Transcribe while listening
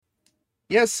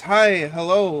Yes, hi,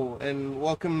 hello, and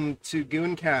welcome to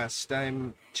Gooncast.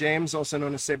 I'm James, also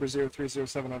known as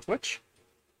Saber0307 on Twitch,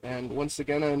 and once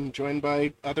again I'm joined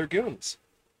by other goons.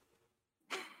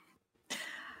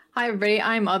 Hi everybody,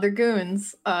 I'm Other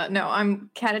Goons. I'm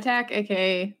Cat Attack,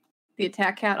 aka the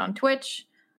Attack Cat on Twitch.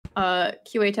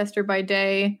 QA tester by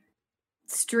day,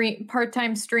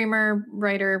 part-time streamer,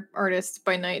 writer, artist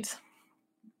by night.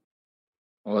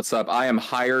 What's up? I am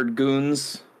Hired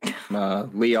Goons.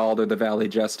 Lee Alder, the Valley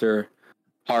Jester,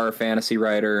 horror fantasy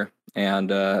writer,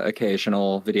 and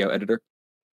occasional video editor.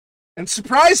 And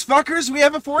surprise, fuckers, we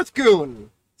have a fourth goon!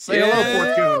 Say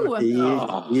hello, fourth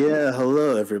goon. Yeah,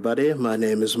 hello everybody. My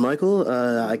name is Michael.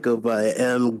 I go by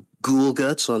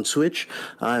mGhoulguts on Twitch.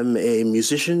 I'm a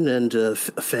musician and a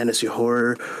fantasy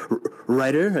horror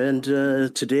writer, and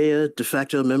today a de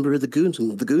facto member of the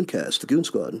Gooncast, the Goon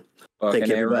Squad. Thank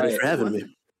you everybody for having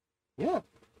me. Yeah.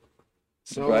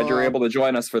 So, glad you're able to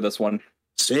join us for this one.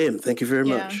 Same. Thank you very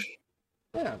much.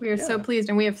 Yeah, we are so pleased,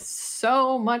 and we have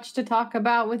so much to talk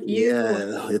about with you.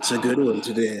 Yeah, it's a good one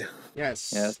today.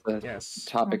 Yes. Yes.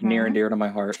 Topic near and dear to my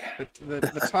heart. The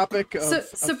topic of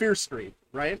Fear Street,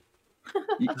 right?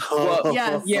 Well,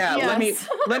 yes. Yeah. Yes.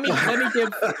 Let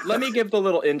me give the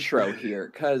little intro here,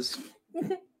 because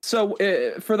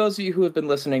for those of you who have been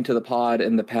listening to the pod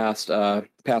in the past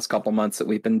couple months that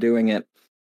we've been doing it,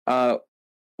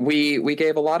 we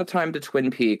gave a lot of time to Twin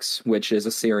Peaks, which is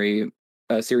a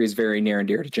series very near and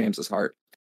dear to James's heart.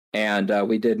 And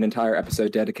we did an entire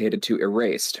episode dedicated to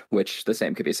Erased, which the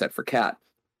same could be said for Cat.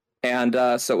 And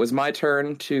so it was my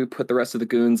turn to put the rest of the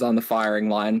goons on the firing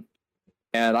line.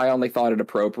 And I only thought it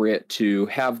appropriate to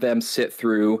have them sit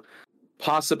through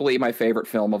possibly my favorite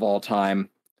film of all time,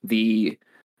 the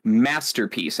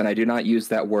masterpiece, and I do not use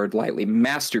that word lightly,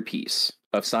 masterpiece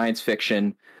of science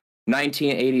fiction,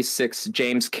 1986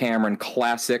 James Cameron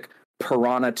classic,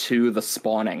 Piranha 2: The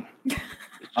Spawning.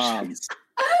 Aliens.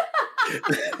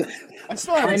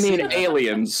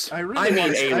 Aliens. I really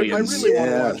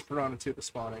want to watch Piranha 2: The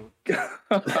Spawning.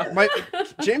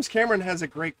 James Cameron has a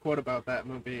great quote about that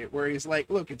movie where he's like,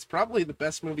 look, it's probably the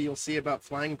best movie you'll see about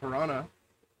flying piranha.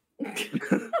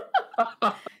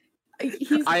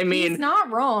 He's not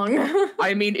wrong.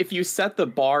 I mean, if you set the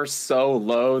bar so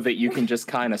low that you can just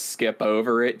kind of skip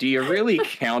over it, do you really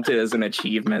count it as an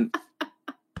achievement?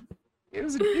 It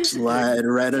was a slide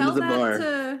right under the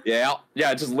bar. Yeah,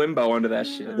 just limbo under that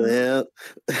shit. Yeah.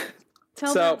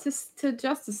 Tell that to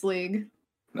Justice League.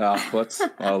 Let's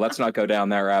not go down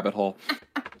that rabbit hole.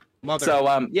 Mother.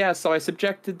 So I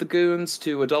subjected the goons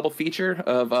to a double feature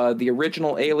of the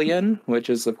original Alien, which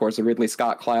is of course a Ridley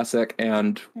Scott classic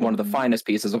and one of the finest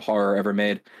pieces of horror ever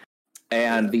made,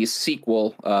 and the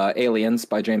sequel, Aliens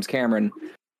by James Cameron,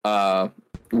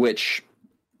 which,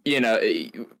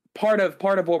 part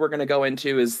of what we're going to go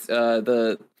into is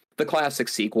the classic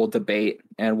sequel debate,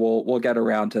 and we'll get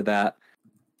around to that.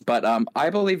 But I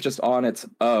believe just on its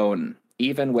own,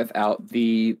 even without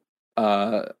the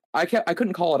I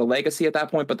couldn't call it a legacy at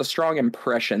that point, but the strong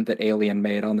impression that Alien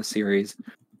made on the series,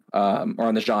 or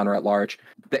on the genre at large,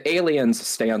 the Aliens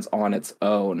stands on its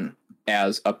own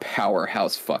as a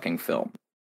powerhouse fucking film.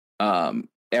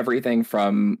 Everything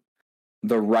from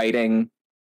the writing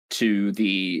to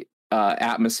the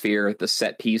atmosphere, the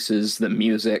set pieces, the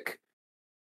music,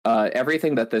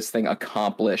 everything that this thing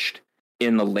accomplished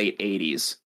in the late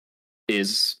 80s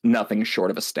is nothing short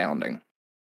of astounding.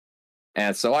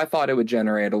 And so I thought it would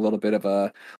generate a little bit of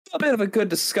a good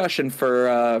discussion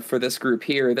for this group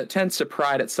here that tends to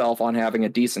pride itself on having a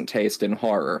decent taste in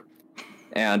horror.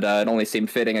 And it only seemed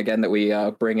fitting again that we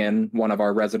bring in one of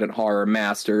our resident horror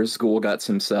masters, Ghoulguts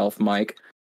himself, Mike.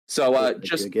 So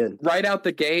just right out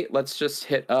the gate, let's just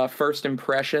hit first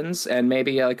impressions and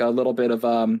maybe like a little bit of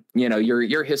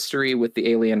your history with the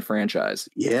Alien franchise.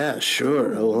 Yeah,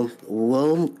 sure.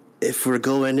 Well, if we're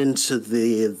going into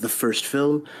the first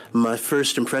film, my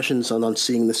first impressions on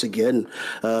seeing this again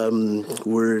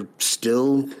were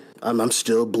still. I'm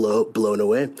still blown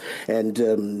away, and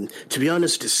to be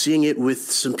honest, seeing it with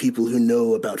some people who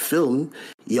know about film,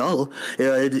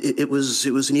 it was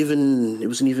an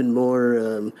even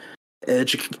more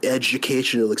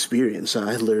educational experience.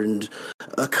 I learned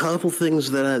a couple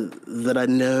things that I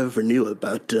never knew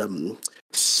about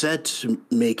set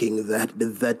making that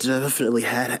definitely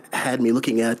had me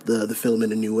looking at the film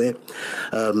in a new way.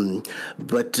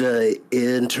 But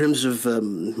in terms of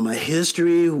my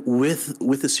history with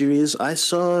the series, I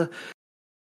saw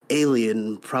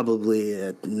Alien probably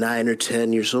at 9 or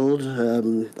 10 years old.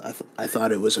 I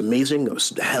thought it was amazing. I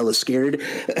was hella scared,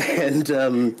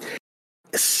 and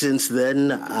since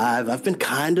then, I've been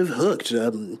kind of hooked.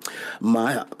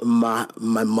 My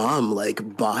mom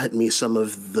like bought me some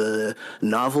of the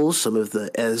novels, some of the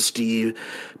S.D.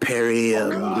 Perry.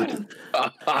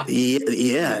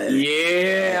 Yeah.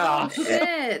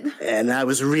 Shit. And I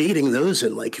was reading those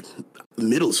in like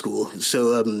middle school.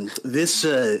 So this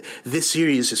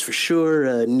series is for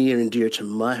sure near and dear to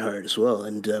my heart as well.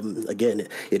 And again,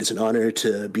 it is an honor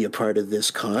to be a part of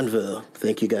this convo.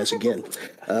 Thank you guys again.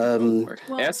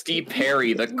 S.D.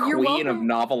 Perry, the queen of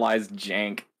novelized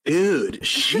jank. Dude,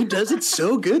 she does it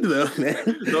so good though,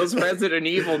 man. Those Resident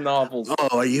Evil novels.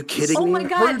 Oh, are you kidding me? Oh my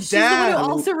god, she's the one who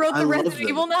also wrote the Resident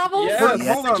Evil novels? Yes.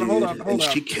 Hold on. And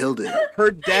she killed it.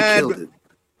 Her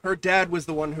dad was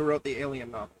the one who wrote the Alien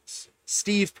novels.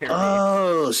 Steve Perry.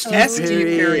 Oh, Steve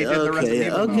Perry did the Resident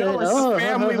Evil novels.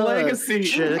 Family legacy.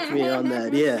 Check me on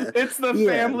that, yeah. It's the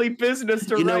family business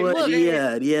to you know write. What?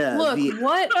 Yeah. Look,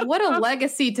 what a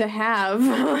legacy to have.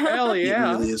 Hell yeah.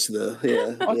 It really is though.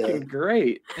 Yeah. Fucking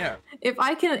great. Yeah. If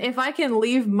I can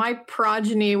leave my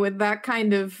progeny with that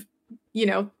kind of,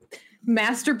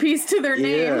 masterpiece to their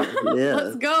name. Yeah.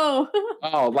 Let's go.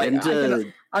 Oh, like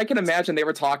I can imagine they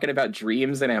were talking about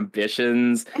dreams and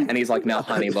ambitions, and he's like, "No,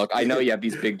 honey, look, I know you have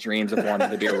these big dreams of wanting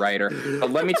to be a writer,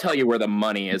 but let me tell you where the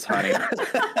money is, honey.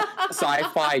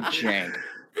 Sci-fi jank."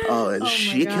 Oh, and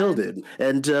she killed it.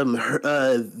 And the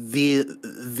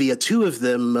two of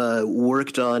them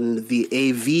worked on the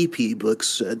AVP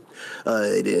books in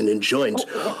joint,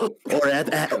 or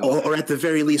at the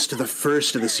very least the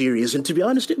first of the series. And to be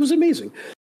honest, it was amazing.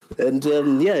 And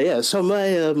so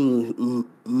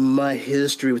my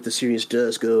history with the series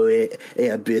does go a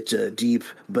bit deep,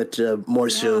 but more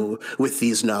so with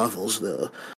these novels,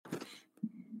 though.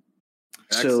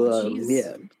 Excellent.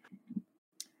 So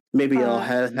maybe I'll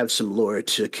have some lore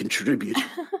to contribute.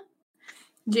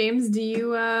 James, do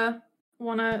you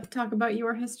want to talk about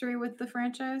your history with the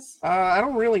franchise? I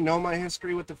don't really know my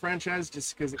history with the franchise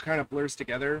just because it kind of blurs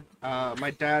together.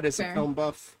 My dad is a film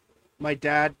buff. My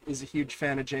dad is a huge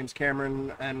fan of James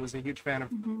Cameron and was a huge fan of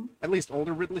at least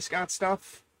older Ridley Scott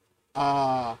stuff.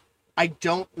 I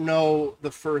don't know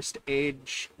the first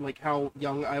age, like how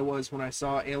young I was when I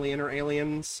saw Alien or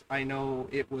Aliens. I know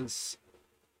it was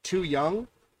too young.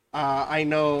 I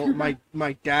know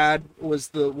my dad was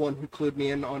the one who clued me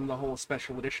in on the whole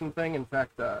special edition thing. In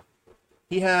fact,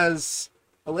 he has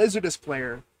a Laserdisc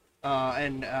player.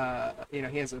 And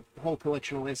he has a whole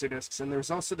collection of Laserdiscs, and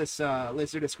there's also this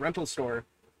Laserdisc rental store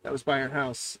that was by our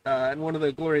house. And one of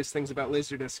the glorious things about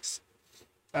Laserdiscs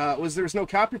was there was no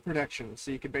copy protection,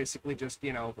 so you could basically just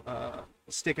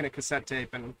stick in a cassette tape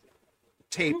and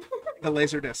tape the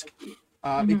Laserdisc.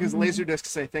 Because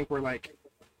Laserdiscs, I think, were like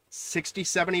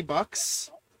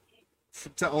 $60-$70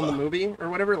 to own the movie or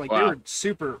whatever. Like they were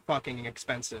super fucking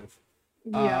expensive.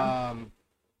 Yeah.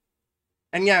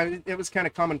 And it was kind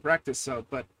of common practice. So,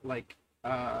 but like,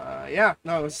 I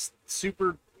was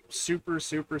super, super,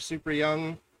 super, super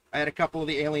young. I had a couple of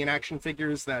the Alien action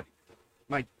figures that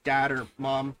my dad or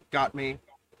mom got me.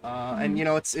 And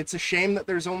it's a shame that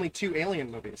there's only 2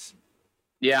 Alien movies.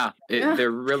 Yeah, there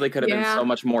really could have been so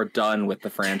much more done with the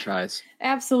franchise.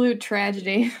 Absolute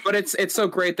tragedy. But it's so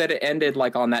great that it ended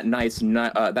like on that nice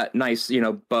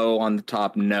bow on the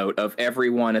top note of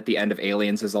everyone at the end of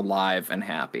Aliens is alive and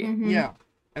happy. Yeah,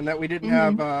 and that we didn't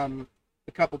have a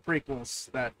couple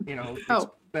prequels that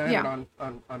expanded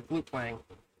on flute playing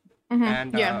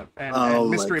and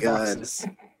mystery boxes.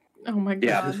 Oh my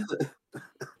god.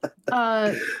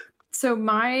 So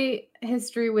my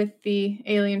history with the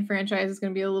Alien franchise is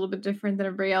going to be a little bit different than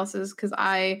everybody else's because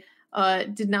I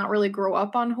did not really grow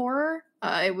up on horror.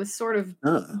 It was sort of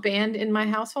banned in my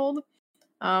household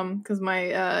because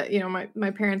my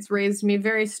parents raised me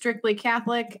very strictly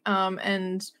Catholic,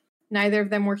 and neither of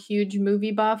them were huge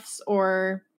movie buffs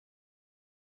or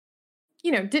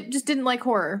just didn't like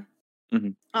horror.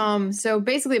 So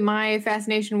basically, my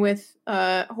fascination with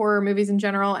horror movies in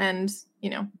general and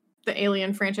the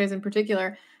Alien franchise in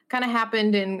particular kind of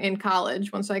happened in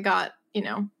college once I got,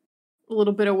 a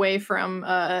little bit away from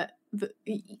the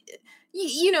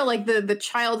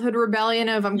childhood rebellion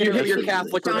of I'm going to your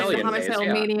Catholic rebellion homicidal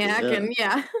maniac and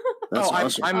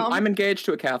Awesome. I'm engaged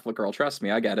to a Catholic girl. Trust me,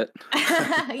 I get it.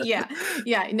 The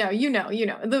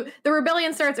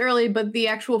rebellion starts early, but the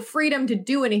actual freedom to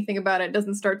do anything about it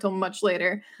doesn't start till much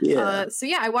later. I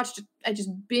just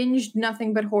binged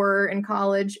nothing but horror in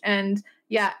college, and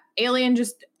Alien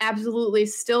just absolutely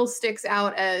still sticks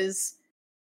out as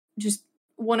just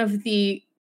one of the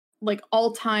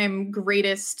all-time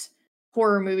greatest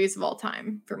horror movies of all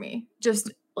time for me. Just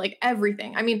like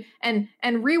everything. I mean, and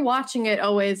rewatching it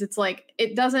always, it's like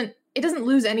it doesn't it doesn't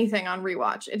lose anything on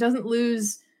rewatch. It doesn't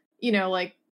lose, you know,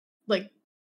 like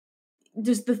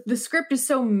just the script is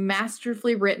so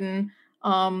masterfully written.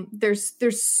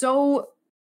 There's so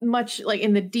much like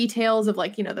in the details of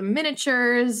like, you know, the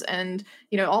miniatures and,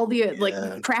 you know, all the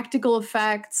like practical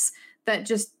effects that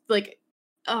just like,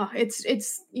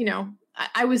 it's, you know,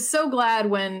 I was so glad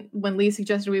when Lee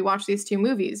suggested we watch these two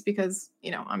movies because,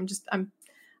 you know, I'm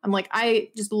like, I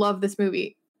just love this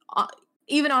movie,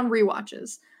 even on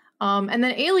rewatches. And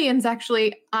then Aliens,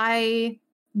 actually, I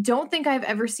don't think I've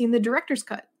ever seen the director's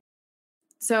cut.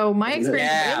 So my experience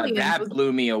with Aliens that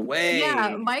blew me away.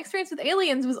 Yeah, my experience with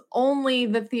Aliens was only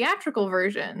the theatrical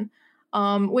version,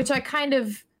 which I kind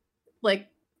of like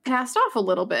passed off a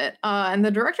little bit. And the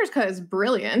director's cut is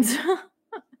brilliant.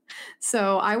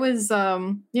 So I was,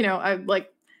 you know, I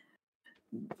like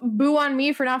boo on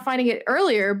me for not finding it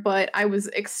earlier, but I was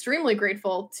extremely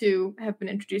grateful to have been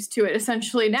introduced to it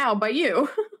essentially now by you.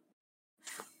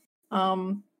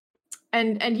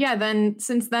 And yeah, then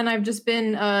since then I've just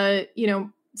been, you know,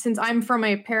 since I'm from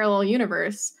a parallel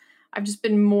universe, I've just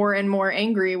been more and more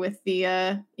angry with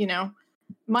the, you know,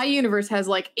 my universe has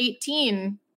like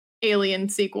 18 Alien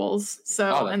sequels,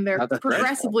 so and they're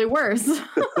progressively worse.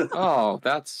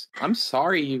 I'm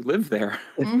sorry you live there.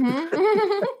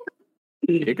 Mm-hmm.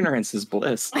 Ignorance is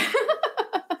bliss.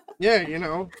 Yeah, you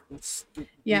know,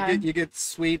 you get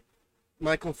sweet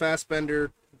Michael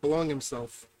Fassbender blowing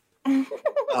himself.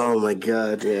 Oh my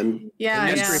god, man.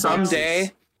 Yeah.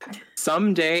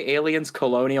 Someday Aliens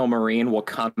Colonial Marine will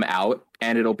come out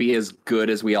and it'll be as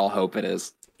good as we all hope it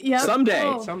is. Yeah. Someday.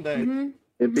 Mm-hmm.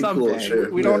 It'd be cool,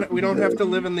 sure. We don't have to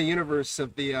live in the universe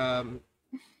of the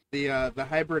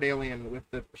hybrid alien with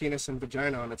the penis and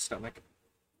vagina on its stomach.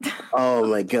 Oh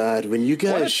my god, when you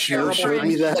guys showed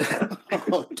me that.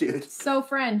 Oh dude. So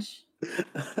French.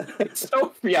 It's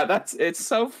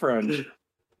so French.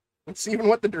 It's even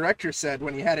what the director said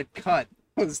when he had it cut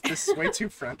was this is way too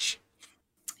French.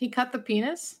 He cut the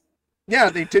penis?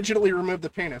 Yeah, they digitally removed the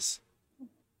penis.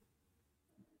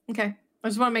 Okay. I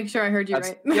just want to make sure I heard you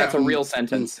right. That's a real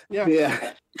sentence.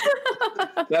 Yeah.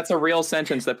 That's a real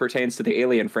sentence that pertains to the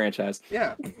Alien franchise.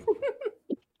 Yeah.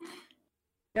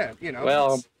 Yeah, you know.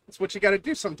 Well, it's what you got to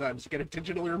do sometimes. You got to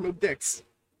digitally remove dicks.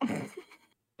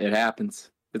 It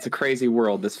happens. It's a crazy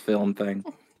world, this film thing.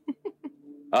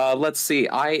 Let's see.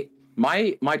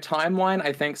 My timeline,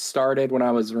 I think, started when I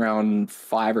was around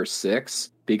 5 or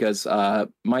 6 because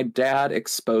my dad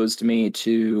exposed me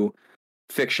to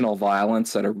fictional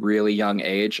violence at a really young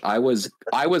age. I was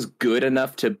good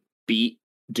enough to beat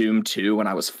Doom 2 when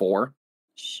I was 4.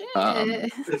 Shit.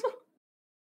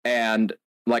 And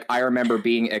like I remember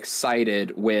being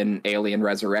excited when Alien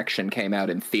Resurrection came out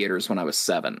in theaters when I was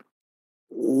 7.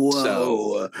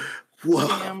 Whoa.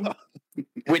 Whoa.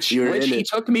 Which he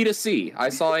took me to see. I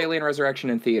saw Alien Resurrection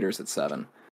in theaters at 7.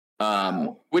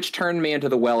 Which turned me into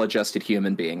the well-adjusted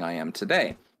human being I am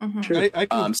today. Mm-hmm. I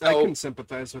can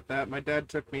sympathize with that. My dad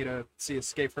took me to see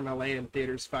Escape from LA in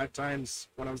theaters 5 times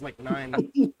when I was like 9.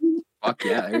 Fuck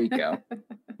yeah, there you go.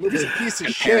 It was a piece of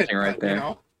shit right there. You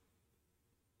know?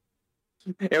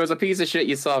 It was a piece of shit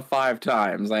you saw 5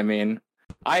 times. I mean,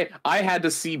 I had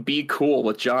to see Be Cool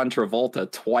with John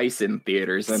Travolta twice in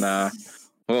theaters, and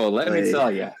let me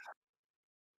tell you.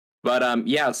 But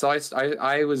yeah, so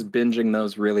I was binging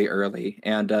those really early,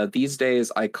 and these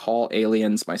days I call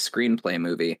Aliens my screenplay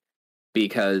movie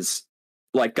because,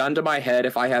 like, gun to my head,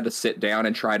 if I had to sit down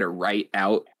and try to write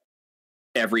out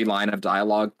every line of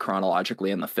dialogue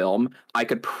chronologically in the film, I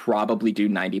could probably do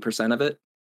 90% of it.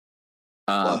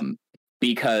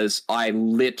 Because I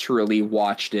literally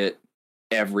watched it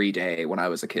every day when I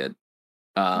was a kid.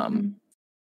 And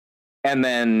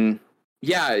then,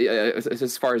 yeah,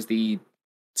 as far as the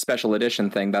special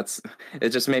edition thing, it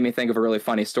just made me think of a really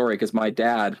funny story because my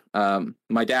dad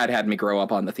had me grow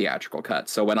up on the theatrical cut.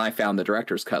 So when I found the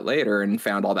director's cut later and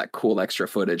found all that cool extra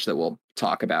footage that we'll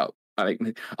talk about, I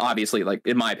mean, obviously, like,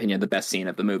 in my opinion, the best scene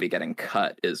of the movie getting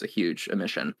cut is a huge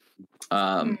omission.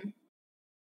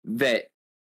 That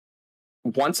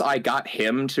once I got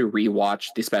him to rewatch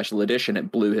the special edition,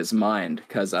 it blew his mind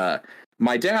because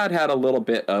my dad had a little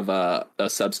bit of a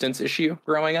substance issue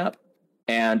growing up.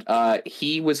 And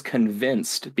he was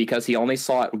convinced, because he only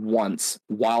saw it once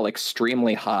while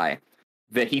extremely high,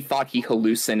 that he thought he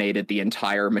hallucinated the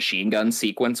entire machine gun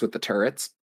sequence with the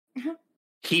turrets.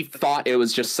 He thought it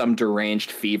was just some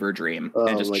deranged fever dream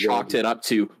and just chalked it up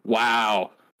to,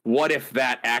 wow, what if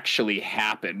that actually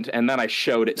happened? And then I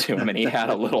showed it to him and he had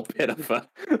a little bit of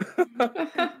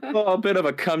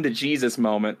a come to Jesus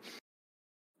moment.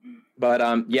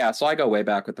 But yeah, so I go way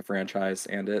back with the franchise,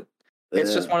 and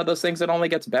It's just one of those things that only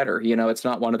gets better. You know, it's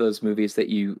not one of those movies that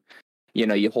you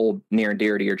hold near and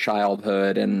dear to your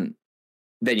childhood, and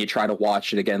then you try to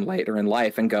watch it again later in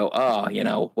life and go,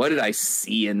 oh, what did I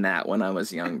see in that when I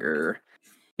was younger?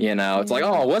 It's like,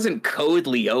 oh, wasn't Code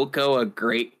Lyoko a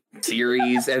great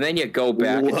series? And then you go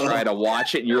back and try to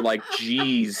watch it, and you're like,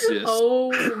 Jesus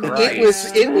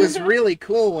Christ. It was really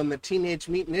cool when the Teenage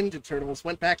Mutant Ninja Turtles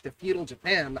went back to feudal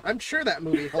Japan. I'm sure that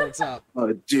movie holds up.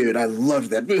 Oh, dude, I love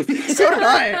that movie. So did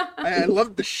I. I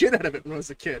loved the shit out of it when I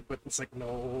was a kid, but it's like,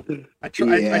 no. I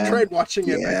tried watching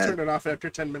it, I turned it off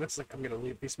after 10 minutes, like, I'm going to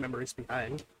leave these memories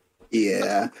behind.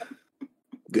 Yeah.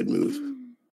 Good move.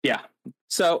 Yeah.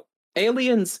 So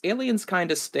Aliens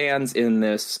kind of stands in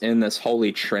this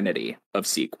holy trinity of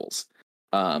sequels.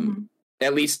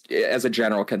 At least as a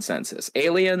general consensus.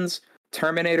 Aliens,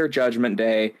 Terminator Judgment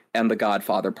Day, and The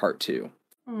Godfather Part 2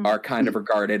 are kind of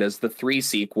regarded as the 3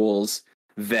 sequels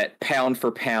that pound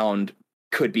for pound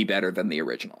could be better than the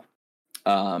original.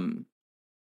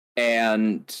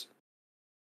 And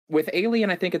with Alien,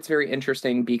 I think it's very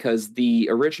interesting because the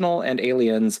original and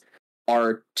Aliens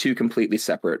are 2 completely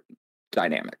separate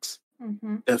dynamics.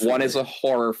 One is a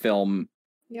horror film.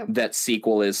 Yep. That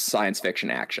sequel is science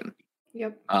fiction action.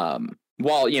 Yep.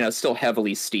 While still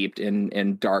heavily steeped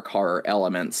in dark horror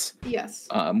elements. Yes.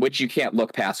 Which you can't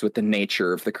look past with the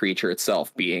nature of the creature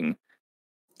itself being,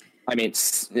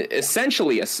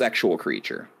 essentially a sexual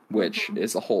creature, which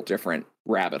is a whole different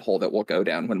rabbit hole that we'll go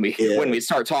down when we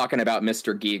start talking about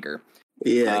Mr. Giger.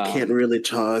 Yeah, I can't really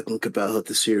talk about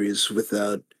the series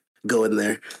without going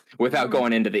there. Without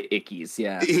going into the ickies,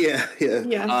 yeah.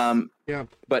 Yeah.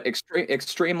 But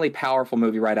extremely powerful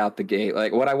movie right out the gate.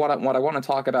 Like what I want to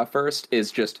talk about first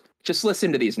is just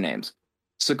listen to these names: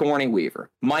 Sigourney Weaver,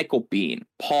 Michael Biehn,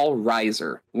 Paul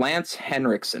Reiser, Lance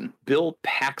Henriksen, Bill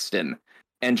Paxton,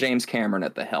 and James Cameron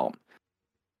at the helm.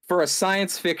 For a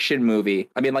science fiction movie,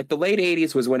 the late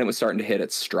 80s was when it was starting to hit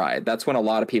its stride. That's when a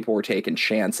lot of people were taking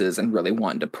chances and really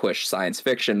wanting to push science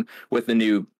fiction with the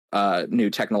new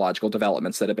technological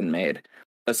developments that have been made,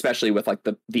 especially with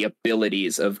the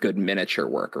abilities of good miniature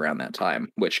work around that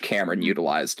time, which Cameron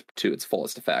utilized to its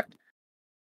fullest effect.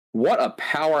 What a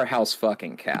powerhouse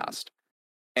fucking cast.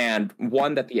 And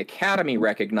one that the Academy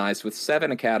recognized with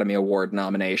 7 Academy Award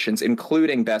nominations,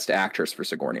 including Best Actress for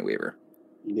Sigourney Weaver.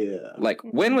 Yeah.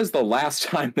 When was the last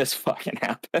time this fucking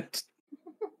happened?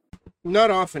 Not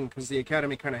often, because the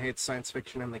Academy kind of hates science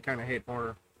fiction and they kind of hate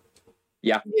horror.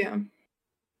 Yeah.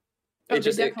 They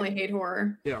definitely hate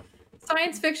horror. Yeah.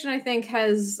 Science fiction, I think,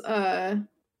 has a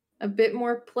bit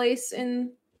more place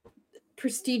in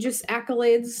prestigious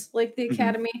accolades like the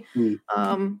Academy.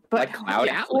 But like Cloud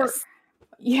Atlas.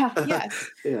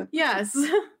 Yes. Yes.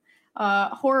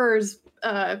 Horror's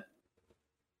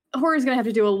gonna have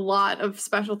to do a lot of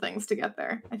special things to get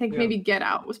there. I think maybe Get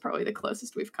Out was probably the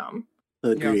closest we've come.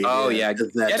 Agreed. Oh yeah,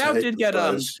 Get Out did get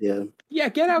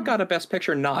Get Out got a Best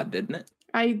Picture nod, didn't it?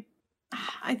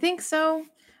 I think so,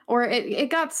 or it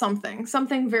got something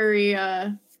very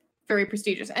very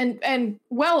prestigious and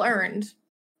well earned,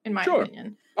 in my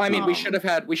opinion. We should have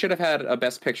had a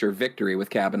Best Picture victory with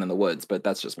Cabin in the Woods, but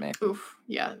that's just me. Oof,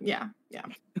 yeah.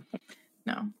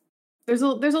 No, there's a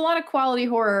lot of quality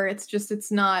horror.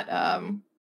 It's not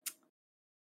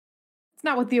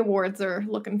what the awards are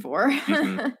looking for.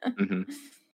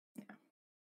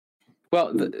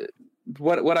 Well,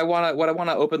 what I want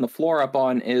to open the floor up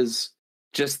on is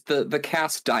just the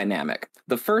cast dynamic.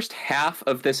 The first half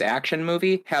of this action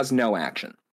movie has no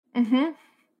action.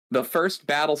 The first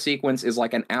battle sequence is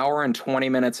like an hour and 20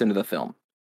 minutes into the film.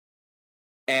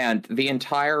 And the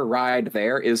entire ride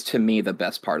there is, to me, the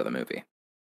best part of the movie.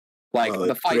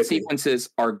 The fight sequences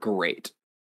are great.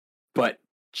 But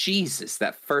Jesus,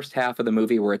 that first half of the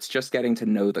movie where it's just getting to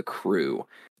know the crew,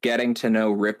 getting to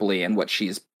know Ripley and what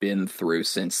she's been through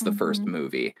since the first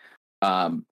movie.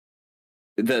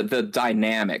 The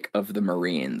dynamic of the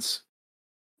Marines.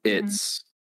 It's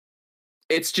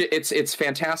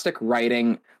fantastic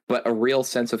writing, but a real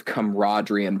sense of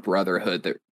camaraderie and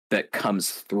brotherhood that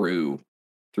comes through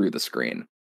the screen.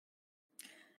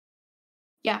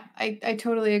 Yeah, I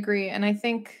totally agree. And I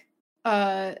think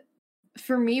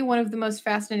for me, one of the most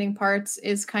fascinating parts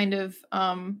is kind of,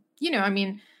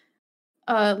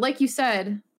 like you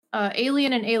said,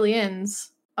 Alien and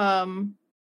Aliens kind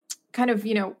of,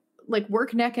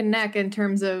 work neck and neck in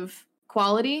terms of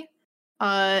quality,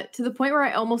 to the point where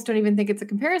I almost don't even think it's a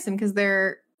comparison because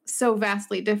they're so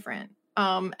vastly different.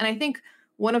 And I think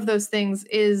one of those things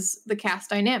is the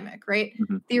cast dynamic, right?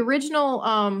 The original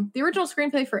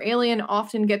screenplay for Alien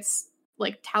often gets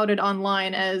touted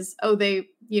online as, they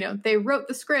wrote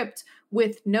the script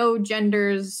with no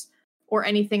genders or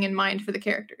anything in mind for the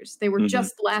characters. They were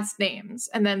just last names.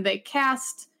 And then they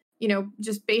cast,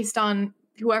 just based on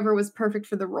whoever was perfect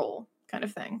for the role kind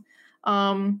of thing.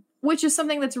 Which is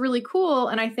something that's really cool.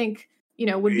 And I think,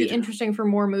 would be interesting for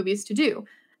more movies to do.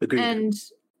 Agreed. And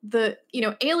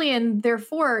Alien,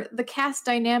 therefore, the cast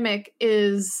dynamic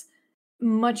is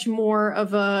much more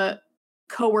of a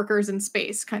coworkers in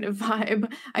space kind of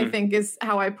vibe, I think is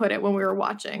how I put it when we were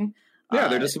watching. Yeah,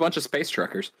 they're just a bunch of space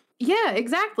truckers. Yeah,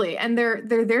 exactly. And they're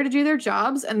there to do their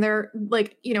jobs, and they're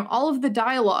like, all of the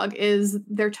dialogue is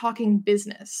they're talking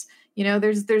business.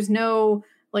 There's no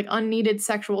like unneeded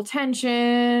sexual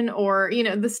tension or,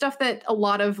 the stuff that a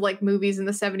lot of like movies in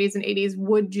the 70s and 80s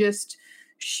would just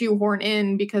shoehorn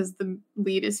in because the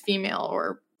lead is female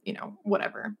or,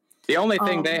 whatever. The only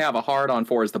thing they have a hard on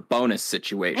for is the bonus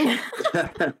situation.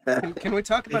 Can we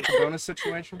talk about the bonus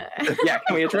situation? Yeah,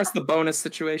 can we address the bonus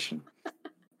situation?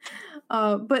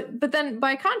 But then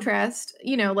by contrast,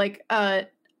 I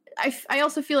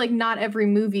also feel like not every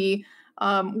movie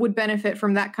would benefit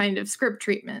from that kind of script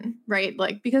treatment, right?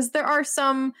 Like, because there are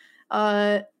some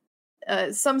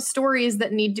stories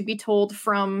that need to be told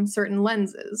from certain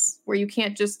lenses where you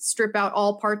can't just strip out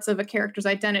all parts of a character's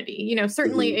identity.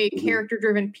 Certainly a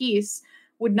character-driven piece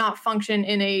would not function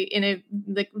in a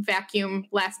like vacuum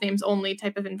last names only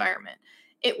type of environment.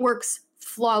 It works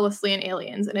flawlessly in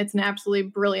Aliens, and it's an absolutely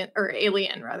brilliant, or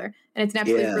Alien rather, and it's an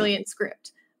absolutely brilliant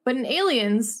script. But in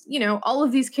Aliens, all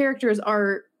of these characters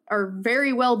are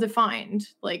very well defined.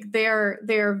 Like they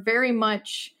are very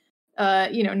much,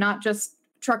 not just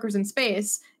truckers in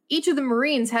space. Each of the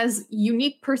Marines has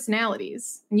unique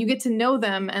personalities, and you get to know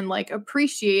them and like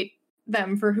appreciate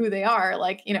them for who they are,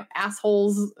 like,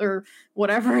 assholes or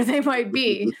whatever they might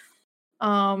be.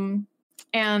 And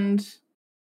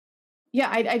yeah,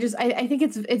 I think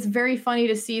it's very funny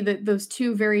to see that those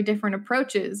two very different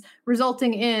approaches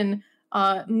resulting in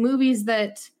movies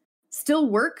that still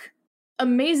work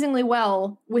amazingly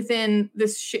well within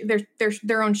this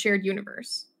their own shared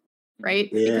universe, right?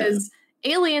 Yeah. Because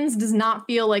Aliens does not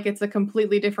feel like it's a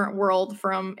completely different world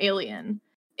from Alien.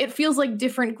 It feels like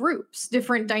different groups,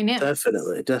 different dynamics.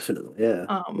 Definitely, yeah.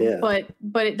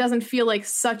 But it doesn't feel like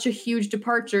such a huge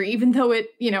departure, even though it,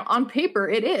 on paper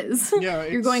it is. Yeah,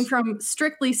 You're going from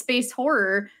strictly space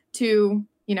horror to,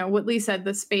 what Lee said,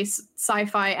 the space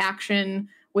sci-fi action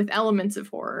with elements of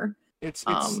horror. It's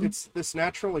this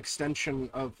natural extension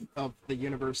of the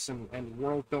universe and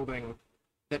world building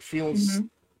that feels,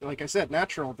 like I said,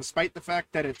 natural, despite the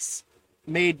fact that it's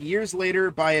made years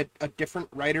later by a different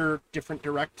writer, different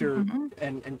director,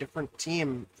 and different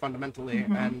team fundamentally,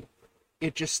 and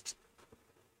it just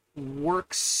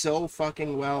works so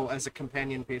fucking well as a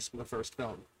companion piece for the first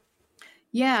film.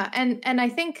 Yeah, and I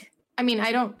think,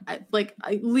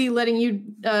 Lee letting you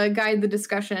guide the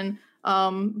discussion,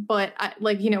 but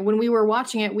when we were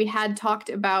watching it, we had talked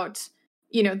about,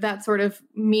 that sort of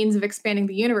means of expanding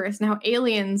the universe and how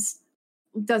Aliens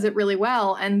does it really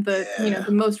well, and the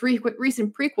the most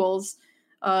recent prequels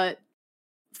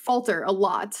falter a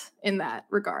lot in that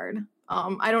regard.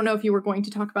 I don't know if you were going to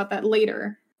talk about that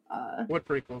later. What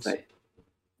prequels? But,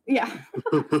 yeah.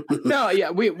 No, yeah,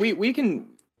 we can,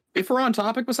 if we're on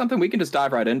topic with something, we can just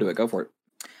dive right into it. Go for it.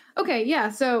 Okay, yeah.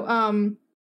 So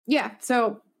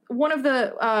so one of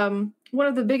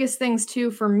the biggest things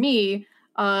too for me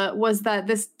was that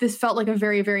this felt like a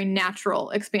very, very natural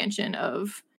expansion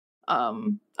of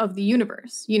the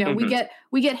universe. We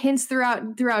get hints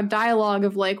throughout dialogue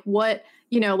of like what,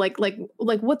 like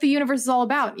what the universe is all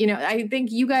about. I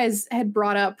think you guys had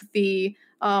brought up the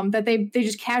that they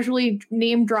just casually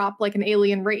name drop like an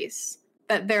alien race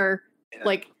that they're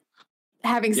like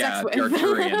having sex with.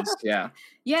 Arcturians, yeah.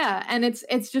 Yeah, and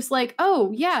it's just like,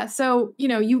 oh yeah, so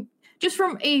you just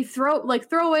from a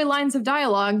throwaway lines of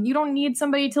dialogue, you don't need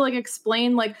somebody to like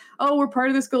explain like, oh, we're part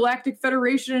of this galactic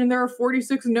federation and there are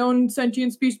 46 known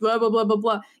sentient species, blah blah blah blah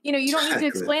blah. You don't need to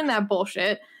explain that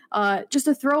bullshit. Just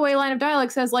a throwaway line of dialogue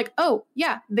says like, oh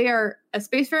yeah, they are a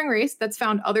spacefaring race that's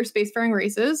found other spacefaring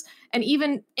races and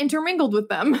even intermingled with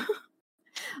them.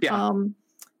 Yeah.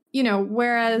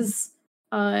 Whereas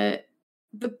the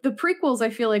prequels I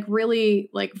feel like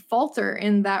really like falter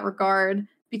in that regard,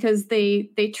 because they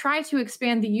try to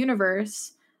expand the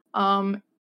universe, and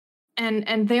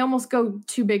they almost go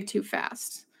too big too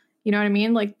fast. You know what I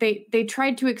mean? Like they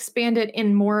tried to expand it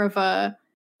in more of a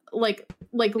like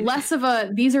less of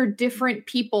a these are different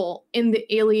people in the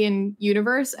alien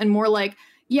universe, and more like,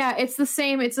 yeah, it's the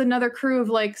same. It's another crew of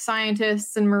like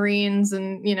scientists and Marines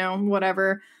and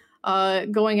whatever,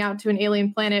 going out to an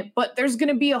alien planet, but there's going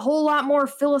to be a whole lot more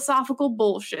philosophical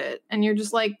bullshit, and you're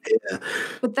just like,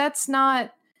 but that's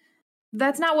not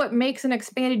that's not what makes an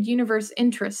expanded universe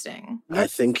interesting. I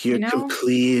think you're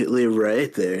completely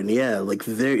right there. And yeah, like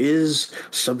there is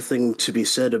something to be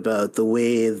said about the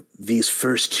way these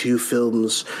first two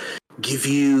films give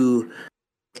you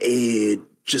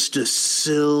just a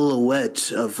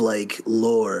silhouette of like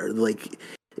lore, like,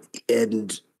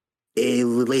 and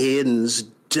aliens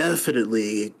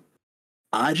definitely.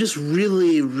 I just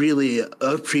really, really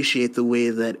appreciate the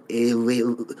way that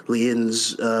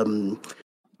aliens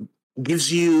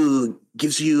gives you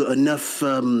enough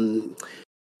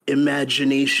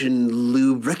imagination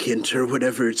lubricant or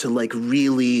whatever to like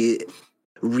really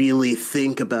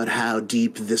think about how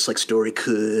deep this like story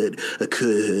could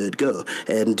go.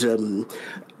 And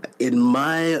in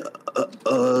my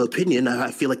opinion,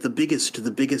 I feel like the biggest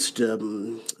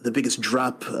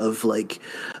drop of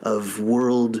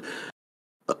world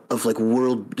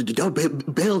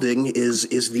building is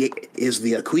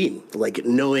the queen, like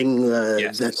knowing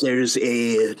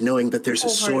that there's a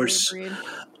source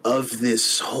of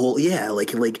this whole,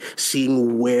 like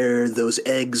seeing where those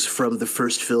eggs from the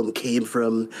first film came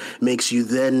from makes you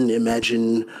then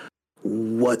imagine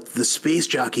what the space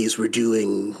jockeys were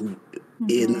doing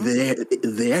in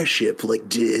their ship. Like,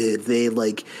 did they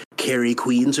like carry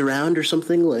queens around or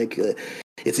something? Like,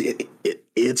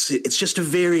 it's just a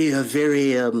very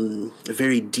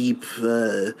deep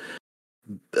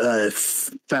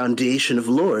foundation of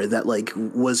lore that like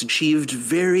was achieved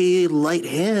very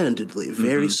light-handedly,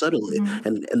 very subtly,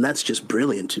 and that's just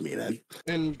brilliant to me, man.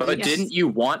 But didn't you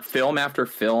want film after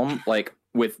film like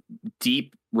with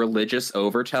deep religious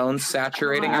overtones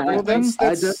saturating everything?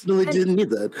 I definitely didn't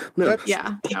need that. No.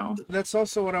 That's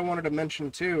also what I wanted to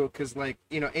mention too, because like,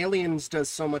 you know, Aliens does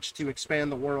so much to expand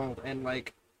the world, and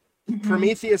like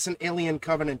Prometheus and Alien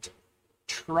Covenant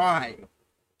try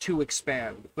to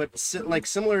expand, but like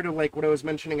similar to like what I was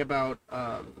mentioning about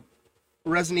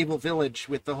Resident Evil Village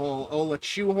with the whole let's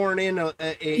shoehorn in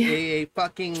a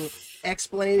fucking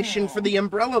explanation for the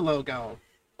umbrella logo.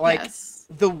 Like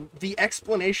the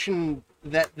explanation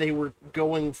that they were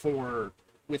going for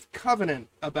with Covenant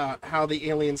about how the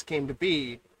aliens came to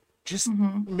be just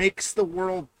makes the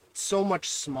world so much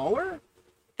smaller.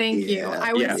 Thank you.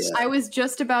 I was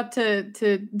just about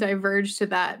to diverge to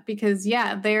that, because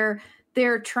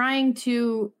they're trying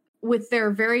to, with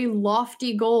their very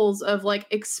lofty goals of like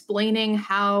explaining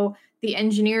how the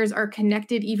engineers are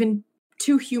connected even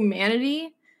to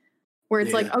humanity, where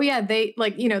it's like, oh yeah, they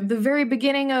like, you know, the very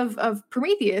beginning of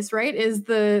Prometheus, right, is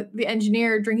the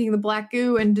engineer drinking the black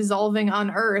goo and dissolving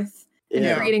on Earth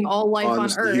and creating all life on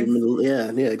Earth.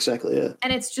 Exactly.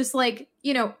 And it's just like,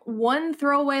 you know, one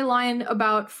throwaway line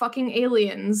about fucking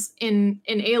aliens in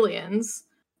Aliens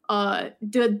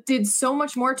did so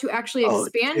much more to actually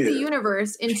expand the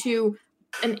universe into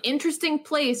an interesting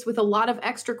place with a lot of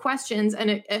extra questions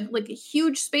and a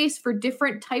huge space for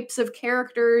different types of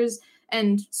characters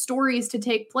and stories to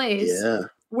take place. Yeah.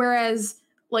 Whereas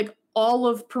like all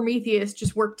of Prometheus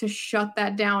just worked to shut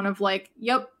that down of like,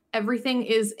 yep, everything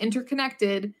is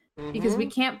interconnected because we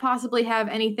can't possibly have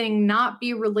anything not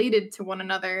be related to one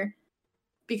another.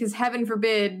 Because heaven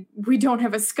forbid we don't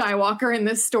have a Skywalker in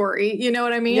this story. You know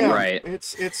what I mean? Yeah, right.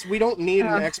 It's we don't need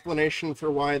an explanation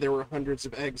for why there were hundreds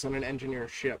of eggs on an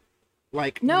engineer's ship.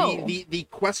 Like, no. The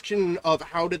question of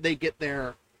how did they get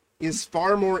there is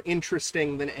far more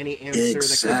interesting than any answer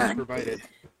that could be provided.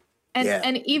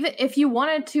 And even if you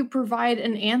wanted to provide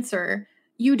an answer,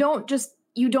 you don't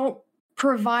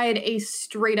provide a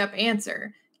straight up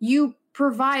answer. You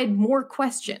provide more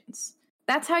questions.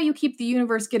 That's how you keep the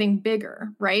universe getting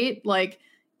bigger, right? Like,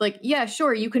 yeah,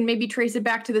 sure, you can maybe trace it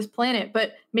back to this planet,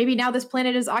 but maybe now this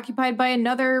planet is occupied by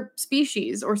another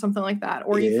species or something like that.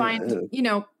 Or you find, you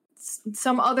know,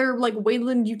 some other like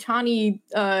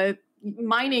Weyland-Goontani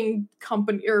mining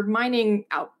company or mining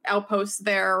outposts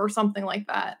there or something like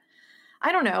that.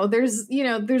 I don't know.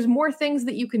 There's more things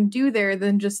that you can do there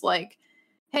than just like,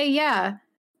 hey, yeah,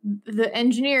 the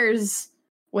engineers,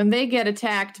 when they get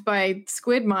attacked by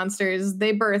squid monsters,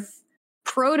 they birth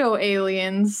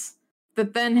proto-aliens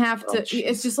that then have to...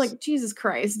 It's just like, Jesus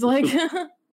Christ. Like,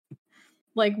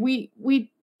 like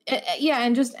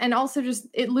and also just,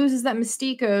 it loses that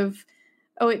mystique of,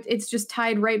 it's just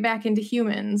tied right back into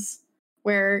humans,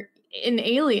 where in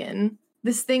Alien,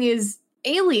 this thing is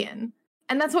alien.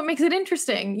 And that's what makes it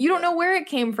interesting. You don't know where it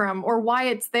came from or why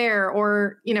it's there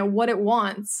or, you know, what it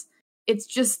wants. It's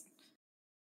just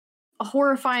a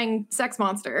horrifying sex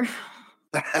monster.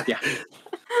 Yeah.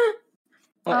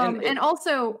 And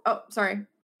also, sorry.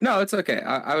 No, it's okay.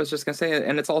 I was just going to say,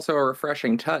 and it's also a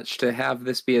refreshing touch to have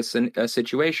this be a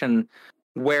situation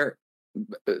where,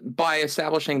 by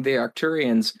establishing the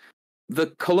Arcturians, the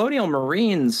colonial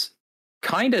marines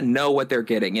kind of know what they're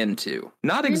getting into.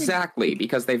 Not exactly,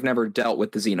 because they've never dealt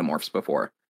with the xenomorphs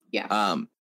before. Yeah.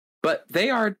 But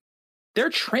they're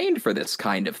trained for this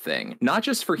kind of thing, not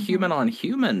just for human on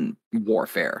human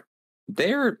warfare.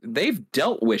 They've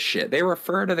dealt with shit. They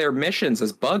refer to their missions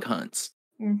as bug hunts,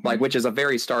 like, which is a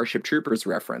very Starship Troopers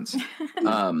reference.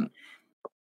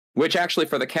 Which actually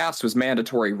for the cast was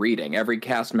mandatory reading. Every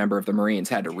cast member of the Marines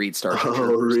had to read Starship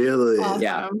Troopers. Oh, really? Awesome.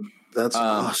 Yeah. That's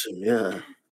awesome. Yeah.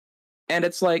 And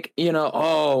it's like,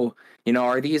 are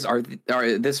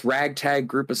this ragtag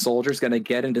group of soldiers going to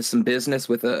get into some business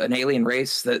with an alien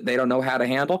race that they don't know how to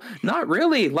handle? Not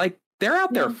really. Like, they're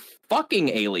out there fucking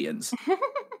aliens.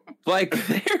 Like,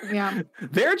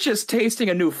 they're just tasting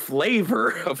a new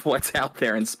flavor of what's out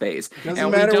there in space.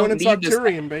 Doesn't matter when it's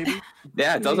Arcturian, baby.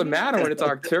 Yeah, it doesn't matter when it's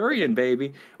Arcturian,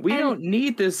 baby. We don't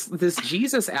need this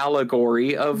Jesus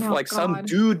allegory of some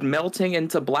dude melting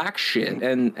into black shit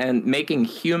and making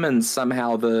humans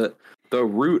somehow the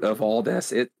root of all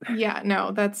this.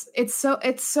 It's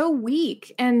so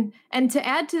weak. And to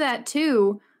add to that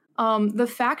too, the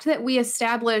fact that we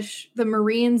establish the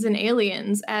Marines and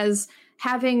aliens as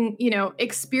having,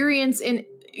 experience in,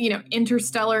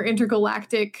 interstellar,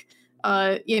 intergalactic,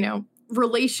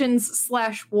 relations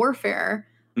 / warfare,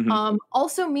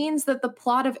 also means that the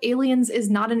plot of Aliens is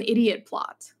not an idiot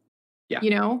plot. Yeah.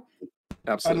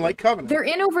 Absolutely. Unlike Covenant. They're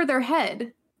in over their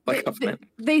head.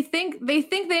 They think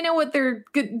they know what they're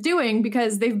doing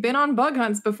because they've been on bug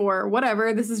hunts before,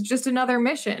 whatever. This is just another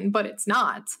mission, but it's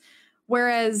not.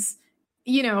 Whereas,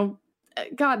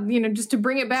 just to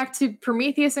bring it back to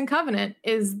Prometheus and Covenant,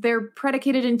 is they're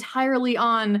predicated entirely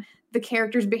on the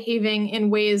characters behaving in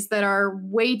ways that are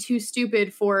way too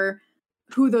stupid for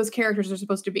who those characters are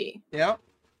supposed to be. Yeah.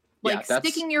 Like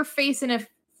sticking your face in a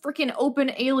freaking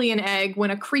open alien egg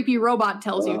when a creepy robot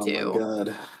tells you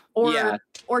to. Oh my God.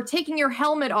 Or taking your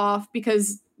helmet off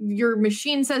because your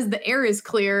machine says the air is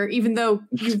clear, even though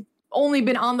you've only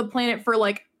been on the planet for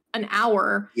like an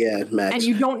hour. Yeah, Max. And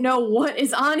you don't know what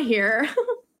is on here.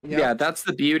 Yeah, that's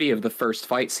the beauty of the first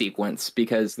fight sequence,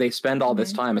 because they spend all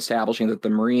this time establishing that the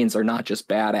Marines are not just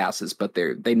badasses, but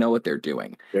they know what they're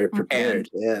doing. They're prepared,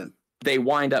 they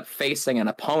wind up facing an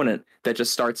opponent that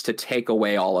just starts to take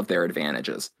away all of their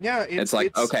advantages. Yeah, it's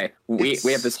like, okay, we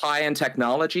have this high-end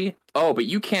technology. Oh, but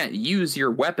you can't use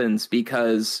your weapons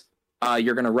because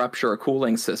you're going to rupture a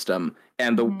cooling system,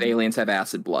 and the aliens have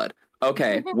acid blood.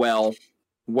 Okay, well,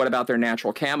 what about their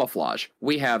natural camouflage?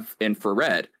 We have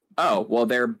infrared. Oh, well,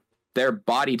 their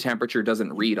body temperature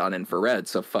doesn't read on infrared,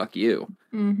 so fuck you.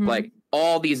 Like,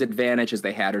 all these advantages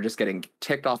they had are just getting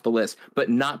ticked off the list, but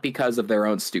not because of their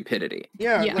own stupidity.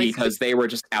 Yeah. Because they were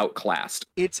just outclassed.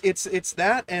 It's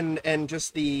that and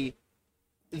just the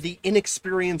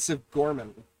inexperience of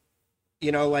Gorman.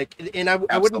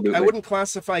 I wouldn't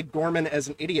classify Gorman as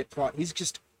an idiot plot. He's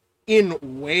just in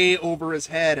way over his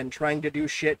head and trying to do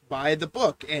shit by the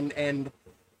book, and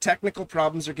technical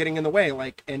problems are getting in the way.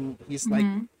 And he's like,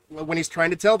 when he's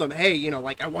trying to tell them, hey,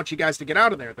 I want you guys to get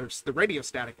out of there. There's the radio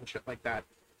static and shit like that.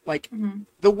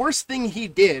 The worst thing he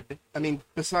did, I mean,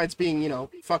 besides being,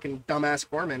 fucking dumbass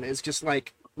Gorman, is just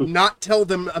not tell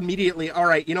them immediately, all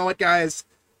right, you know what, guys,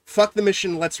 fuck the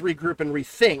mission, let's regroup and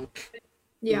rethink.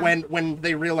 Yeah. When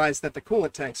they realize that the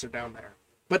coolant tanks are down there.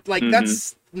 But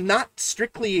that's not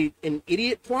strictly an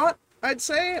idiot plot, I'd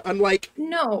say. Unlike,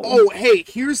 no. Oh, hey,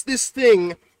 here's this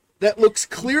thing that looks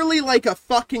clearly like a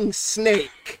fucking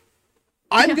snake.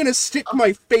 I'm gonna stick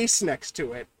my face next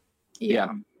to it.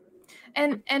 Yeah.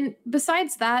 And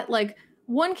besides that,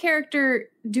 one character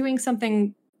doing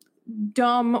something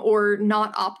dumb or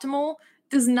not optimal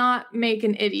does not make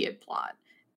an idiot plot.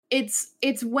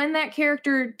 It's when that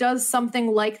character does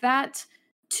something like that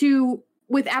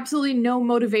with absolutely no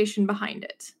motivation behind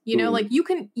it. You know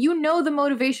the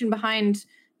motivation behind,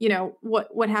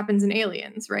 what happens in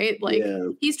Aliens, right?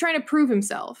 He's trying to prove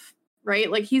himself, right?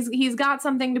 He's got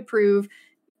something to prove.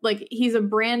 He's a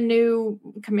brand new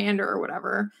commander or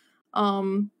whatever.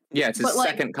 It's his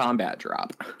second combat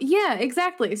drop. Yeah,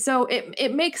 exactly. So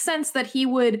it makes sense that he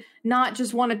would not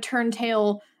just want to turn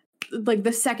tail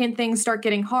the second things start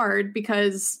getting hard,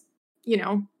 because,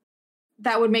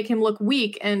 that would make him look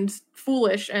weak and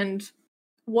foolish and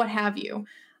what have you.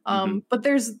 But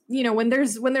there's, when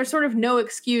there's sort of no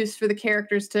excuse for the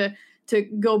characters to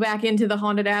go back into the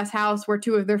haunted ass house where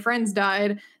two of their friends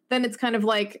died, then it's kind of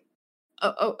like,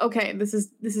 okay, this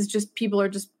is just, people are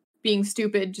just being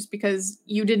stupid just because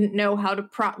you didn't know how to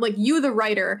you, the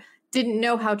writer, didn't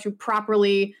know how to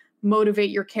properly motivate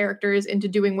your characters into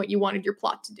doing what you wanted your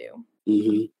plot to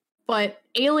do. But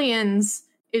Aliens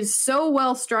is so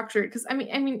well structured because I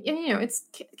mean, you know, it's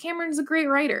Cameron's a great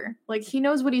writer. Like he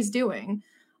knows what he's doing,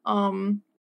 and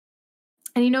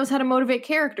he knows how to motivate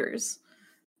characters,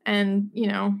 and you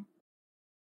know,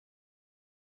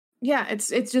 yeah,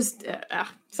 it's just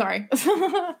sorry,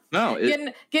 No,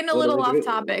 getting a little off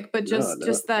topic, but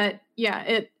just that, yeah,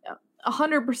 it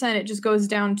 100% it just goes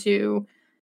down to,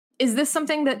 is this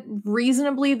something that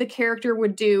reasonably the character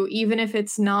would do, even if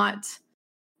it's not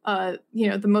you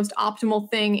know, the most optimal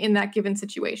thing in that given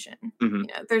situation. Mm-hmm. You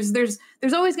know, there's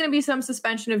always going to be some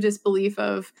suspension of disbelief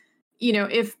of, you know,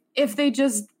 if they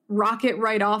just rocket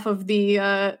right off of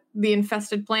the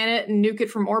infested planet and nuke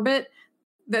it from orbit,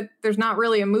 that there's not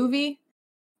really a movie.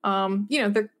 You know,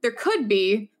 there could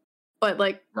be, but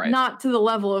like not to the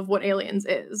level of what Aliens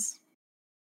is.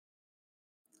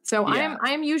 So yeah.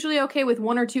 I am usually okay with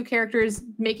one or two characters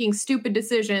making stupid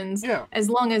decisions, as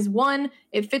long as one,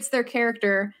 it fits their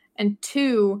character, and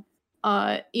two,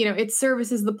 you know, it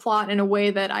services the plot in a way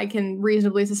that I can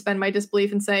reasonably suspend my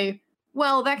disbelief and say,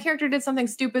 well, that character did something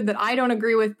stupid that I don't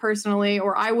agree with personally,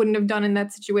 or I wouldn't have done in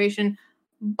that situation,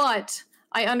 but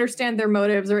I understand their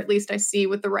motives, or at least I see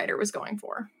what the writer was going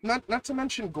for. Not to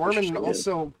mention Gorman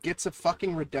also gets a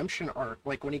fucking redemption arc,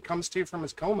 like when he comes to from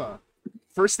his coma.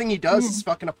 First thing he does is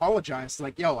fucking apologize.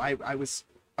 Like, yo, I was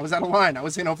out of line. I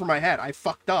was in over my head. I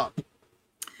fucked up.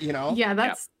 You know? Yeah,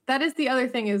 that is the other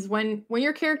thing, is when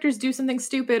your characters do something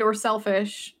stupid or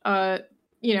selfish,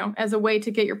 you know, as a way to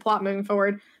get your plot moving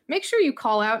forward, make sure you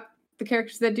call out the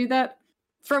characters that do that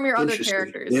from your other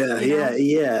characters.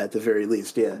 Yeah, at the very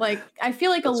least, yeah. Like, I feel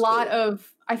like a lot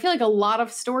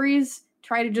of stories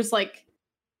try to just like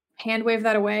hand wave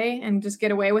that away and just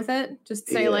get away with it. Just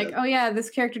say like, oh yeah,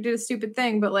 this character did a stupid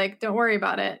thing, but like, don't worry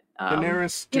about it.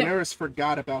 Daenerys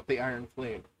forgot about the Iron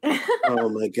Fleet. Oh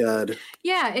my god.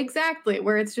 Yeah, exactly.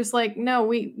 Where it's just like,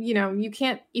 no, you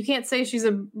can't say she's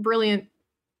a brilliant,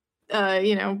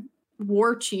 you know,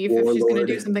 war chief if she's going to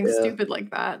do something stupid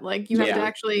like that. Like, you have to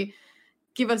actually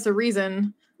give us a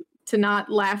reason to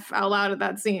not laugh out loud at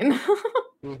that scene.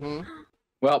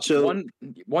 Well, so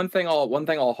one thing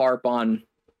I'll harp on,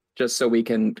 just so we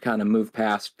can kind of move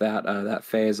past that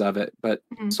phase of it, but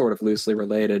sort of loosely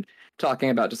related,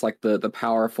 talking about just like the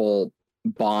powerful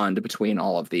bond between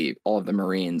all of the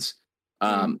Marines.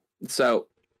 So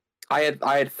I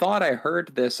had thought I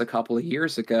heard this a couple of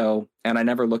years ago, and I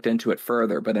never looked into it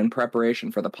further, but in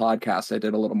preparation for the podcast, I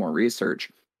did a little more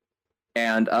research.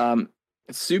 And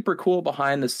super cool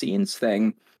behind the scenes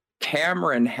thing,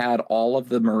 Cameron had all of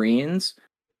the Marines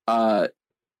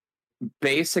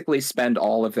basically spend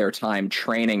all of their time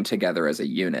training together as a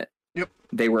unit. Yep.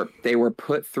 They were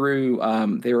put through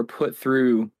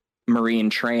Marine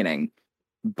training,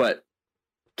 but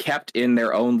kept in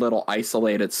their own little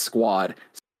isolated squad,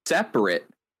 separate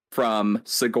from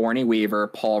Sigourney Weaver,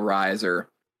 Paul Reiser,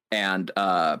 and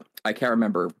I can't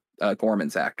remember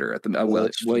Gorman's actor at the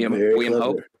William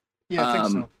Hope. Yeah, I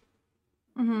think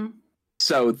so.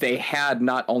 So they had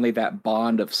not only that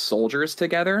bond of soldiers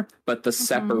together, but the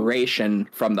separation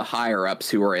from the higher ups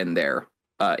who were in their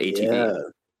ATV.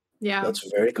 Yeah, that's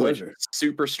very clever.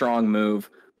 Super strong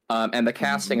move. And the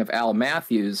casting of Al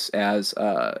Matthews as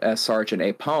Sergeant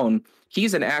Apone,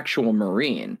 he's an actual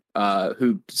Marine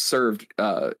who served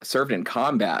in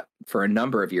combat for a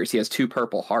number of years. He has 2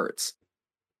 Purple Hearts.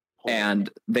 And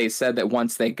they said that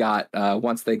once they got Al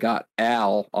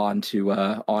onto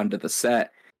the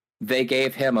set, they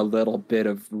gave him a little bit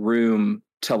of room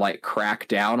to like crack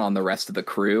down on the rest of the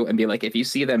crew and be like, if you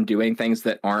see them doing things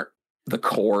that aren't the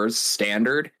Corps'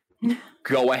 standard,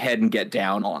 go ahead and get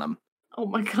down on them. Oh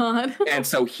my god. And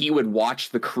so he would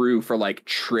watch the crew for like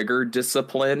trigger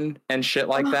discipline and shit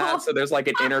like that. So there's like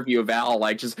an interview of Al,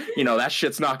 like, just, you know, that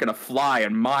shit's not gonna fly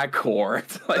in my Corps.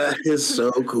 Like, that is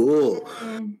so cool.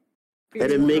 And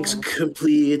it makes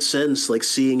complete sense, like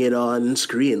seeing it on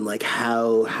screen, like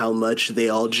how much they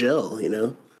all gel, you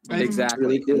know?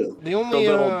 Exactly. It's really cool. The only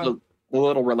the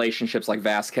little relationships like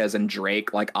Vasquez and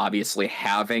Drake, like obviously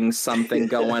having something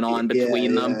going on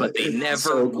between them, but they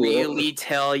never really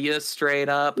tell you straight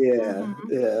up. Yeah.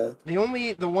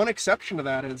 The one exception to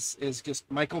that is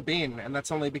just Michael Biehn, and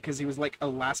that's only because he was like a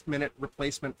last minute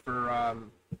replacement for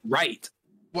right.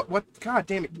 What god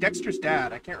damn it, Dexter's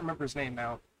dad. I can't remember his name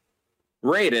now.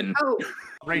 Raiden. Oh.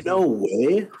 Raiden. No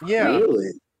way. Yeah.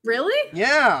 Really?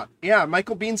 Yeah.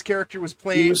 Michael Bihn's character was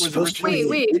played.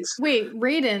 Wait.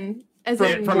 Raiden, as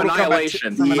in from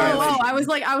Annihilation. Oh, I was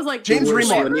like James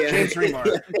Remar. Yeah. James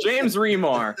Remar. James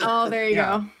Remar. Oh, there you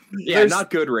go. Yeah, not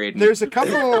good Raiden.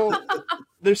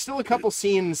 There's still a couple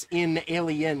scenes in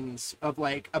Aliens of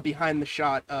like a behind the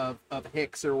shot of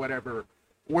Hicks or whatever,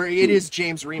 where it is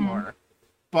James Remar.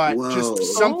 but Whoa.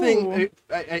 just something.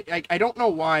 I don't know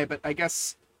why, but I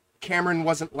guess Cameron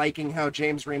wasn't liking how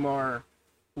James Remar,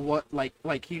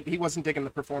 he wasn't digging the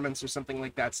performance or something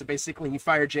like that. So basically, he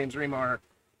fired James Remar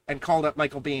and called up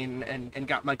Michael Biehn and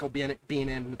got Michael Biehn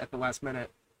in at the last minute.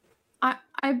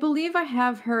 I believe I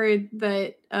have heard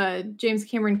that James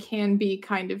Cameron can be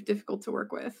kind of difficult to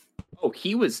work with. Oh,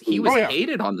 he was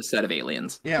hated on the set of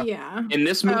Aliens. Yeah. In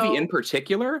this movie in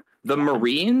particular, the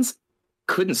Marines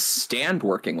couldn't stand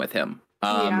working with him.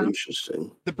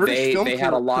 Interesting. The British film they crew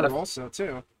had a lot of also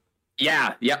too.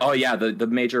 Yeah. Oh yeah, the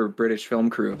major British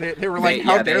film crew. They were like,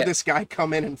 how dare this guy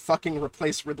come in and fucking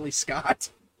replace Ridley Scott?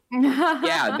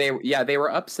 They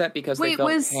were upset because they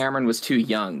felt Cameron was too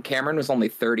young. Cameron was only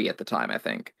 30 at the time, I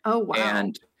think. Oh wow.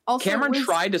 And also, Cameron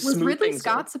tried to smooth things. Was Ridley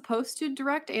Scott supposed to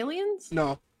direct Aliens?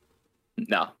 No.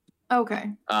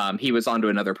 Okay. He was onto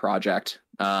another project.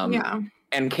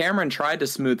 And Cameron tried to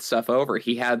smooth stuff over.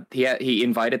 He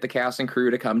invited the cast and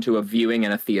crew to come to a viewing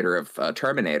in a theater of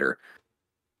Terminator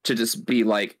to just be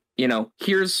like,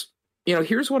 here's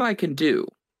what I can do.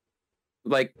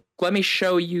 Like, let me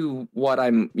show you what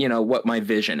what my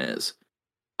vision is.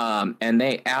 And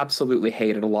they absolutely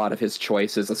hated a lot of his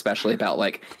choices, especially about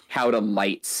like how to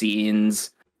light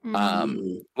scenes.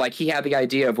 Like he had the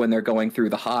idea of when they're going through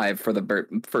the hive for the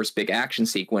first big action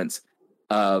sequence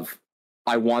of,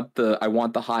 I want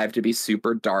the hive to be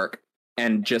super dark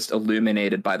and just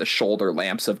illuminated by the shoulder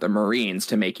lamps of the Marines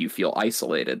to make you feel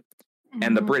isolated.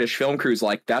 And the British film crew's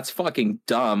like, that's fucking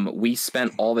dumb. We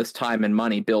spent all this time and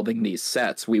money building these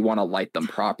sets. We want to light them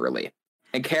properly.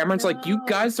 And Cameron's like, you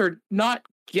guys are not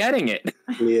getting it.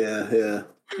 Yeah.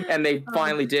 And they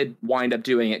finally did wind up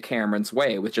doing it Cameron's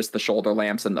way with just the shoulder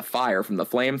lamps and the fire from the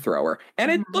flamethrower.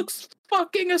 And it looks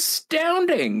fucking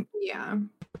astounding. Yeah.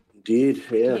 Indeed,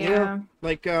 yeah.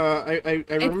 Like, I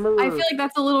remember... I feel like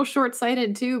that's a little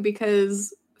short-sighted, too,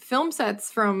 because film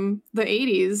sets from the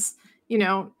 80s,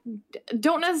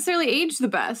 don't necessarily age the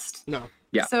best. No.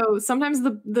 Yeah. So sometimes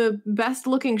the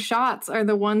best-looking shots are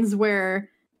the ones where,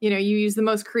 you use the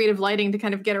most creative lighting to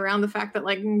kind of get around the fact that,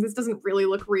 like, this doesn't really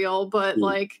look real, but,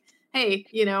 like, hey,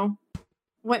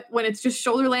 when it's just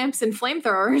shoulder lamps and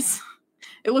flamethrowers,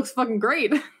 it looks fucking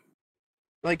great.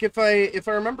 Like, if I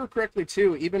remember correctly,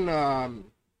 too, even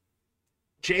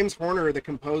James Horner, the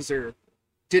composer,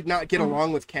 did not get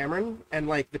along with Cameron, and,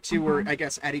 like, the two were, I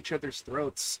guess, at each other's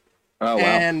throats. Oh, wow.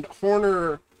 And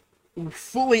Horner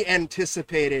fully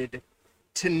anticipated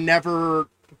to never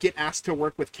get asked to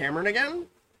work with Cameron again,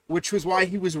 which was why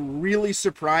he was really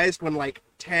surprised when, like,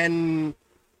 10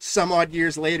 some odd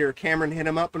years later, Cameron hit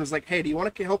him up and was like, hey, do you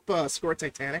want to help score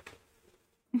Titanic?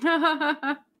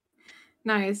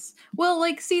 Nice. Well,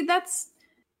 like, see,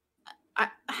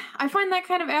 I find that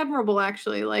kind of admirable,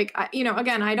 actually. Like,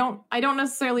 again, I don't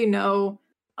necessarily know,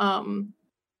 and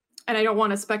I don't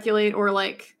want to speculate or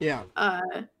like,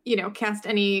 cast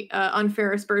any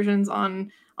unfair aspersions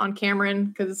on Cameron,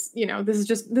 because this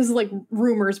is like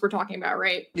rumors we're talking about,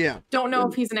 right? Yeah. Don't know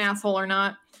if he's an asshole or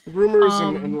not. Rumors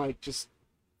and like just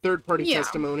third-party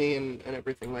testimony and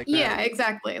everything like that. Yeah,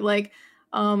 exactly. Like,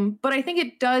 but I think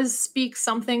it does speak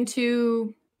something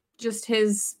to just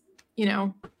his,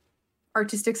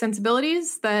 artistic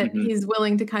sensibilities, that he's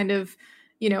willing to kind of,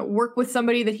 work with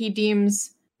somebody that he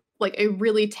deems like a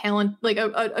really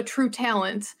a true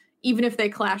talent, even if they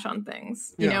clash on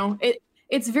things. You know,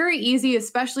 it's very easy,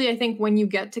 especially I think when you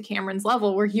get to Cameron's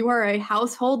level where you are a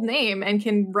household name and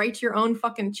can write your own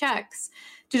fucking checks,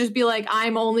 to just be like,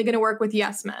 I'm only going to work with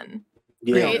yes men.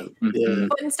 Right?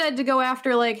 But instead to go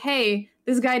after like, hey,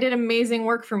 this guy did amazing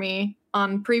work for me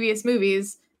on previous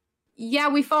movies. Yeah,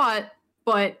 we fought,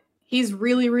 but he's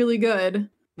really, really good.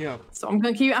 Yeah. So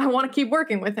I want to keep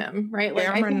working with him, right? Like,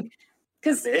 I think,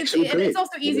 because it's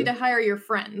also easy to hire your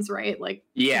friends, right? Like,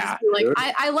 like,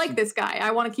 I like this guy.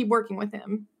 I want to keep working with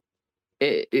him.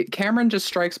 Cameron just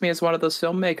strikes me as one of those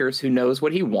filmmakers who knows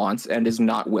what he wants and is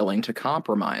not willing to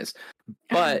compromise.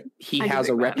 But he has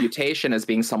a reputation as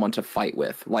being someone to fight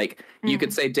with. Like, you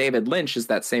could say David Lynch is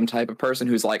that same type of person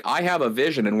who's like, I have a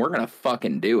vision and we're going to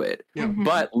fucking do it. Yeah.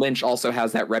 But Lynch also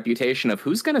has that reputation of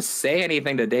who's going to say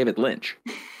anything to David Lynch?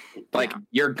 Like,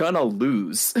 you're going to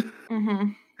lose.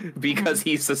 Because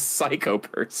he's a psycho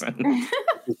person.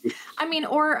 I mean,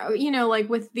 or, like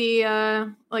with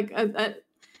the, like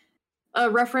a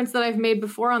reference that I've made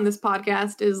before on this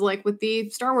podcast is like with the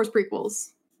Star Wars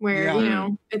prequels, where,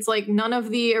 it's like none of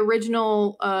the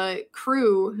original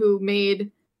crew who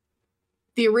made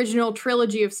the original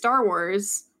trilogy of Star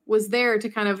Wars was there to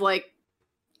kind of like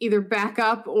either back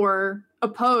up or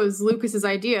oppose Lucas's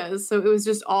ideas. So it was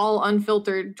just all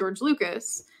unfiltered George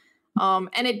Lucas. And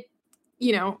it,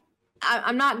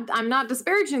 I'm not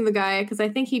disparaging the guy because I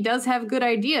think he does have good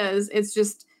ideas. It's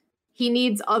just he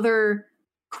needs other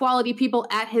quality people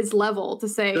at his level to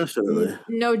say, Definitely.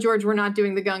 no, George, we're not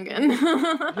doing the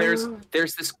Gungan.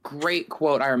 There's this great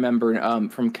quote I remember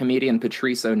from comedian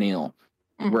Patrice O'Neill,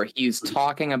 where he's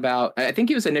talking about, I think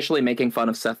he was initially making fun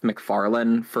of Seth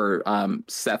MacFarlane for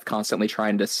Seth constantly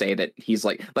trying to say that he's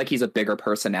like he's a bigger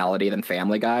personality than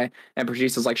Family Guy. And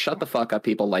Patrice is like, shut the fuck up,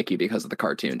 people like you because of the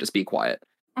cartoon, just be quiet.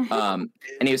 And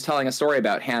he was telling a story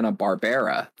about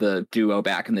Hanna-Barbera, the duo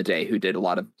back in the day who did a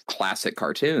lot of classic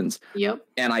cartoons. Yep.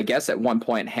 And I guess at one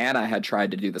point Hannah had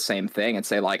tried to do the same thing and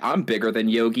say, like, I'm bigger than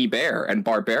Yogi Bear. And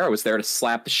Barbera was there to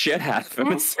slap the shit out of him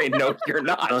and say, no, you're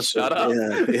not. Shut up.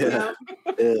 Yeah.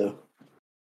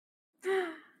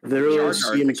 There always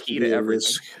seems to be a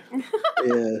risk.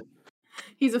 Yeah.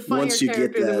 He's a funnier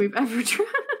character than we've ever tried.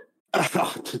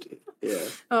 Yeah.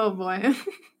 Oh, boy.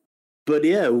 But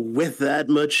yeah, with that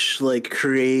much like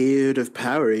creative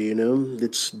power,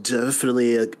 it's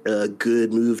definitely a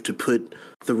good move to put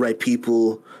the right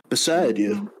people beside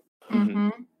you.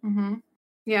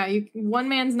 Yeah, one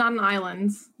man's not an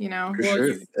island, For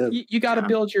sure. You got to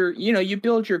build you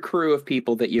build your crew of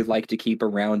people that you'd like to keep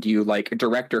around you. Like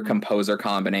director composer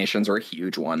combinations are a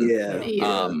huge one. Yeah.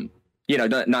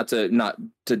 Not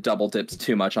to double dip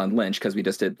too much on Lynch because we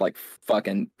just did like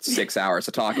fucking 6 hours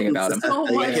of talking about him. So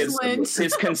much Lynch.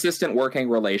 His consistent working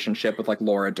relationship with like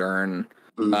Laura Dern.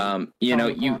 Kyle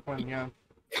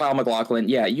MacLachlan.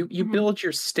 Yeah, you build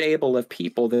your stable of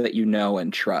people that you know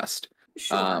and trust.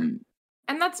 Sure.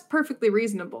 And that's perfectly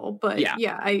reasonable. But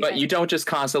but you don't just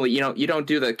constantly you don't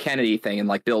do the Kennedy thing and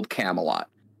like build Camelot.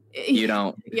 You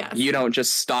don't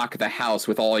just stock the house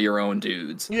with all your own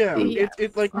dudes. Yeah.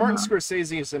 It like Martin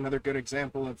Scorsese is another good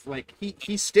example of like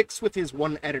he sticks with his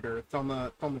one editor,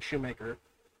 Thelma Shoemaker.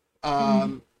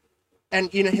 And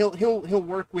he'll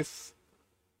work with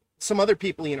some other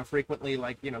people, frequently,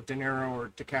 like, De Niro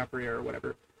or DiCaprio or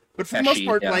whatever. But for the most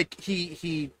part, like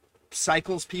he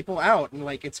cycles people out, and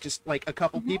like it's just like a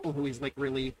couple people who he's like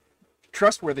really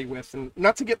trustworthy with. And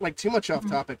not to get like too much off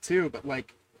topic too, but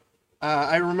like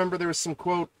I remember there was some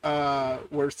quote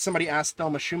where somebody asked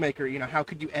Thelma Shoemaker, how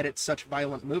could you edit such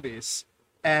violent movies?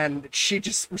 And she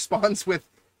just responds with,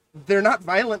 they're not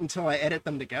violent until I edit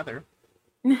them together.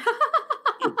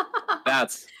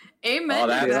 That's amen.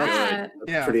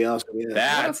 That's pretty awesome. Yeah.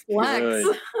 That's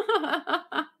good.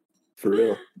 For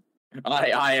real.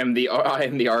 I am the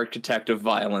architect of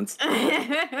violence.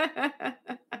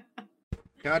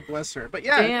 God bless her. But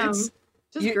yeah, it's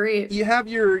just great. You have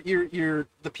your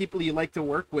the people you like to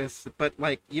work with, but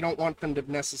like you don't want them to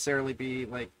necessarily be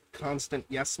like constant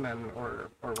yes men or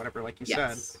whatever, like you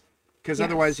said, because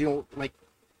otherwise you'll like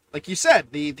you said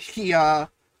the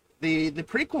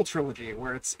prequel trilogy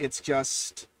where it's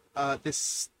just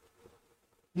this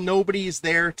nobody's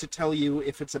there to tell you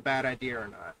if it's a bad idea or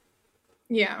not.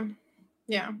 Yeah.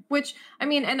 Which I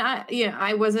mean, and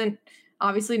I wasn't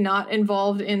obviously not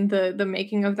involved in the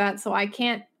making of that, so I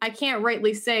can't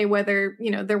rightly say whether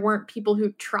there weren't people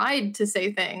who tried to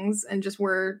say things and just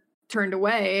were turned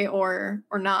away or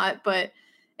not. But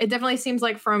it definitely seems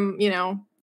like from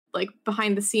like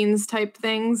behind the scenes type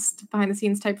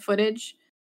footage,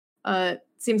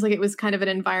 seems like it was kind of an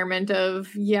environment of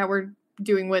we're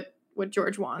doing what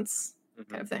George wants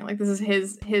kind of thing. Like this is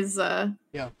his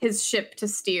ship to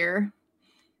steer.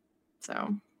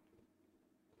 So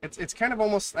it's kind of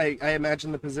almost I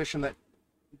imagine the position that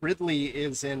Ridley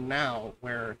is in now,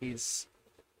 where he's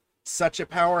such a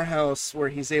powerhouse, where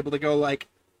he's able to go like,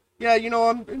 we're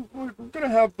gonna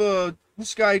have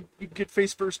this guy get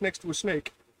face first next to a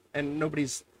snake, and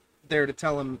nobody's there to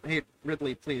tell him, hey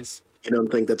Ridley, please. You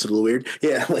don't think that's a little weird?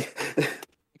 Yeah.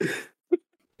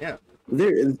 Yeah.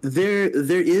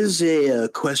 There is a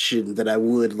question that I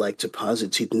would like to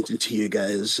posit to you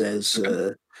guys as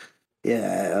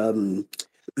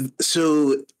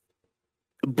so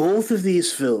both of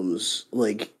these films,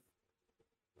 like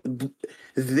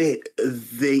they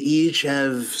each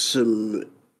have some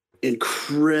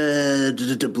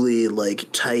incredibly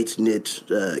like tight knit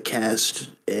cast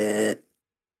and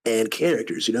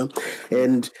characters,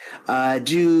 and I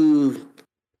do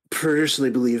personally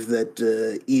believe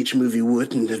that each movie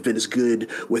wouldn't have been as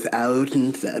good without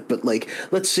that. But like,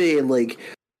 let's say like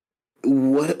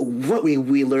what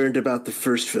we learned about the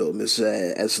first film is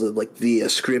the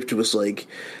script was like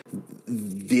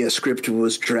the script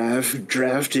was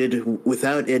drafted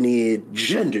without any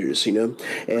genders,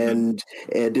 and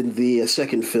in the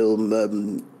second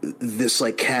film, this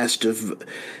cast of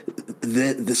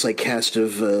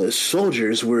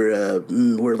soldiers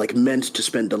were like meant to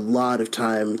spend a lot of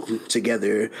time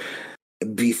together,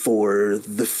 before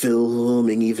the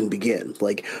filming even began.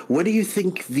 Like, what do you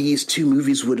think these two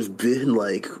movies would have been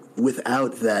like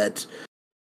without that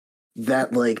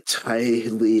like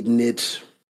tightly knit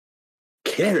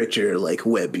character like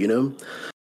web, you know?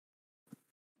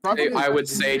 I would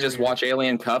say just watch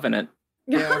Alien Covenant.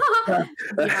 Yeah.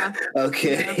 Yeah.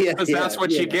 Okay. Yeah. Because that's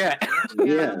what you get.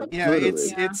 Yeah. Yeah, Totally.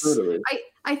 it's Totally.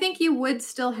 I think you would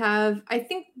still have. I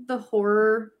think the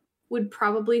horror would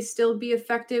probably still be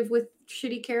effective with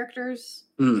shitty characters.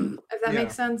 Mm. If that Yeah.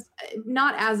 makes sense.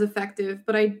 Not as effective,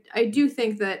 but I do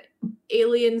think that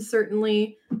Alien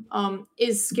certainly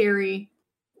is scary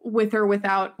with or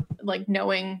without like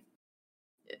knowing.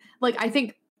 Like I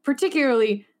think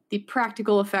particularly the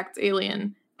practical effects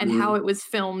Alien and how it was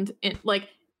filmed in like,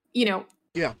 you know,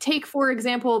 Yeah. take for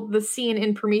example the scene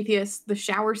in Prometheus, the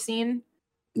shower scene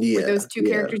Yeah. with those two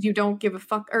characters you don't give a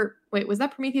fuck, or wait, was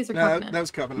that Prometheus or Covenant? That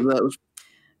was Covenant. That was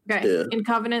Okay, yeah. in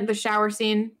Covenant, the shower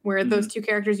scene where those two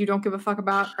characters you don't give a fuck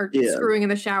about are Yeah. screwing in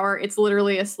the shower. It's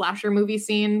literally a slasher movie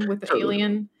scene with the Totally.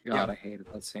 alien. God, I hated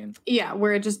that scene. Yeah,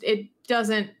 where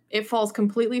it falls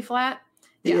completely flat.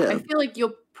 Yeah, I feel like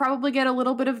you'll probably get a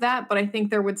little bit of that, but I think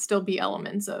there would still be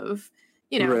elements of,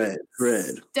 you know,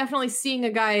 right. definitely seeing a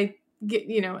guy get,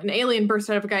 you know, an alien burst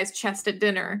out of a guy's chest at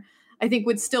dinner, I think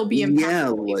would still be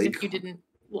impactful, even if you didn't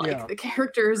like the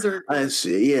characters or. I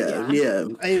see. Yeah.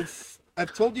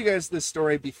 I've told you guys this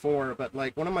story before, but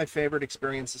like one of my favorite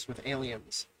experiences with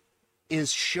Aliens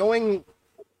is showing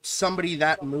somebody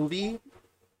that movie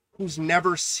who's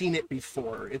never seen it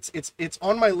before. It's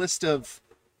on my list of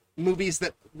movies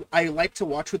that I like to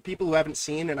watch with people who haven't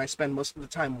seen, and I spend most of the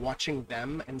time watching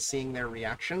them and seeing their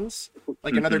reactions.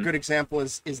 Like another good example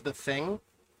is The Thing.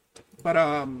 But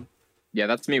yeah,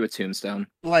 that's me with Tombstone.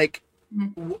 Like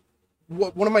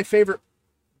one of my favorite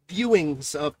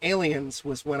viewings of Aliens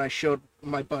was when I showed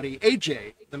my buddy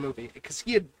AJ the movie, because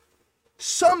he had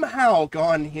somehow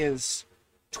gone his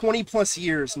 20 plus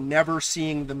years never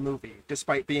seeing the movie,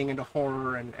 despite being into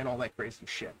horror and all that crazy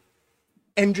shit.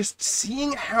 And just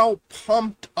seeing how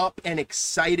pumped up and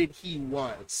excited he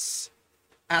was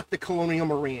at the Colonial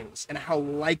Marines and how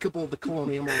likable the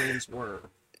Colonial Marines were.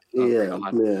 Yeah,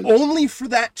 man. Only for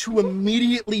that to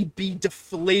immediately be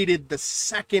deflated the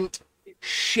second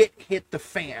shit hit the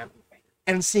fan.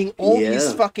 And seeing all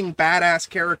these fucking badass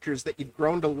characters that you've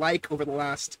grown to like over the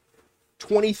last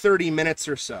 20, 30 minutes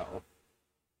or so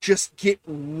just get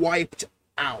wiped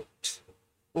out.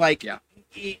 Like,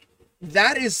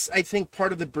 that is, I think,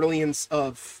 part of the brilliance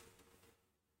of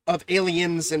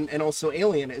Aliens and also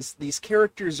Alien, is these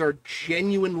characters are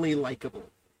genuinely likable.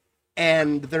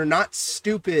 And they're not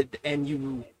stupid, and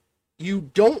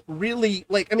you don't really,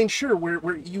 like, I mean, sure,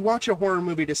 you watch a horror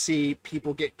movie to see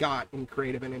people get got in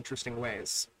creative and interesting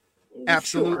ways.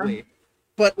 Absolutely. Sure.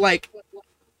 But, like,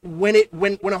 when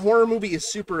a horror movie is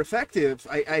super effective,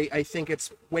 I think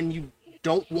it's when you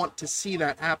don't want to see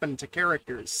that happen to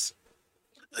characters.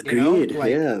 Agreed. You know?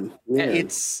 Like, yeah.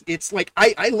 It's like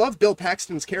I love Bill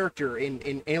Paxton's character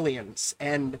in Aliens,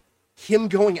 and him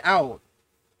going out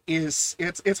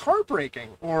it's heartbreaking.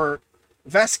 Or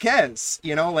Vasquez,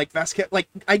 you know, like Vasquez, like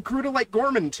I grew to like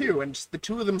Gorman too, and just the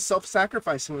two of them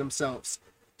self-sacrificing themselves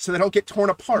so they don't get torn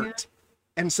apart,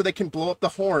 and so they can blow up the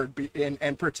Horde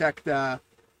and protect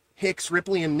Hicks,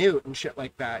 Ripley, and Newt and shit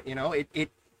like that. You know, it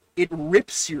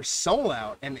rips your soul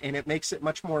out, and it makes it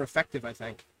much more effective, I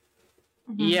think.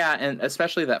 Yeah, and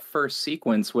especially that first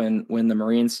sequence when the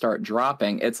Marines start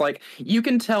dropping, it's like you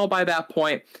can tell by that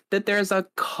point that there's a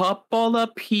couple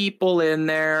of people in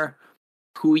there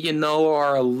who you know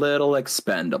are a little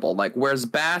expendable. Like, whereas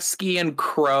Basky and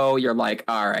Crow, you're like,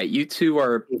 all right, you two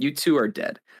are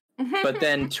dead. But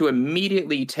then to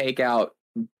immediately take out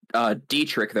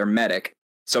Dietrich, their medic,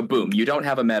 so boom, you don't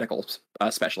have a medical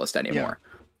specialist anymore.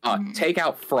 Take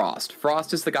out Frost.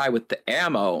 Frost is the guy with the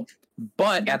ammo.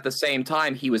 But at the same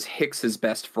time, he was Hicks's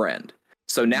best friend.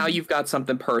 So now you've got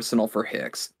something personal for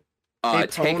Hicks.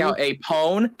 Take out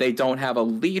Apone. They don't have a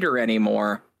leader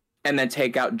anymore. And then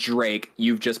take out Drake.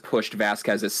 You've just pushed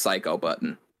Vasquez's psycho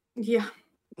button. Yeah.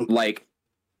 Like,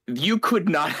 you could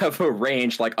not have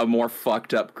arranged like a more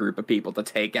fucked up group of people to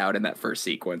take out in that first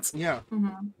sequence. Yeah.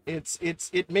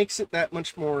 It makes it that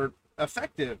much more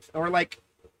effective. Or like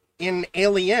in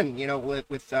Alien, you know,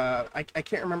 with I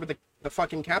can't remember the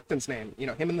fucking captain's name, you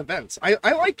know, him in the vents. I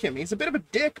like him. He's a bit of a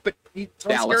dick, but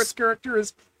Tom Skerritt's character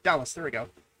is Dallas. There we go.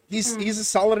 He's a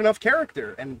solid enough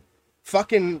character. And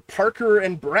fucking Parker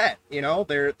and Brett, you know,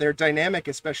 their dynamic,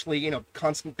 especially, you know,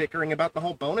 constant bickering about the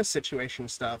whole bonus situation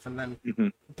stuff, and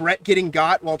then Brett getting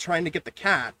got while trying to get the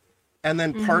cat, and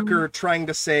then Parker trying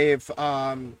to save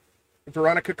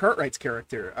Veronica Cartwright's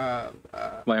character,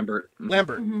 Lambert.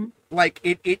 Mm-hmm. Like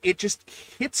it just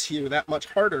hits you that much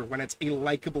harder when it's a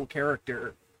likable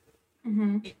character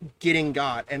getting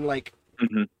got, and like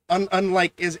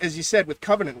unlike as you said with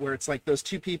Covenant, where it's like those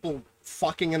two people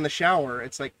fucking in the shower,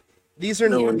 it's like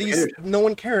no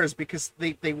one cares because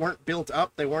they weren't built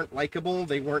up, they weren't likable,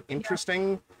 they weren't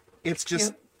interesting. It's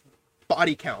just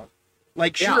body count.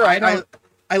 Like sure,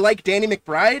 I like Danny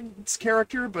McBride's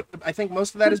character, but I think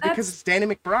most of that is because it's Danny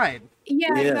McBride.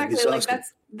 Yeah, exactly. Like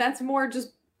that's more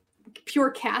just pure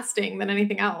casting than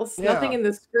anything else. Yeah. Nothing in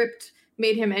the script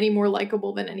made him any more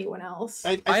likable than anyone else.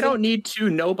 I don't need two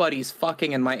nobodies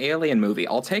fucking in my Alien movie.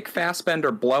 I'll take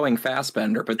Fassbender blowing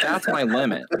Fassbender, but that's my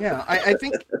limit. Yeah, I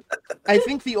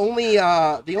think the only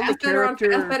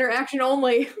character better action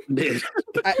only.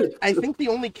 I think the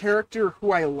only character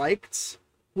who I liked,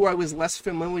 who I was less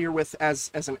familiar with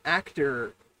as an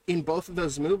actor in both of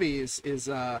those movies is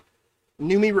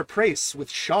Noomi Rapace with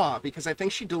Shaw, because I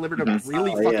think she delivered a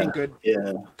really fucking good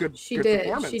performance.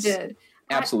 She did.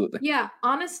 Absolutely.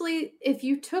 Honestly, if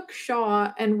you took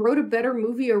Shaw and wrote a better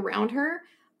movie around her,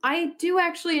 I do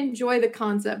actually enjoy the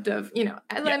concept of,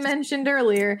 as I mentioned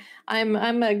earlier, I'm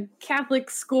a Catholic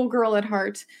schoolgirl at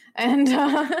heart, and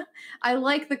I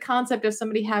like the concept of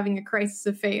somebody having a crisis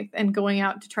of faith and going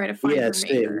out to try to find her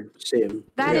maker. Same.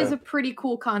 That is a pretty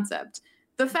cool concept.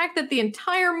 The fact that the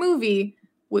entire movie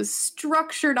was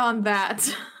structured on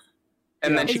that.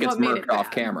 And then she gets murked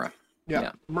off camera.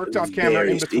 Yeah, murked off camera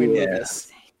in between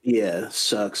movies. Yeah,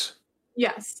 sucks.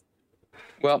 Yes.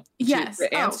 Well,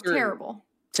 terrible.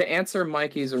 To answer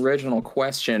Mikey's original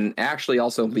question actually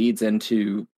also leads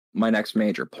into my next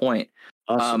major point.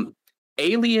 Awesome.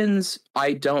 Aliens,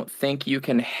 I don't think you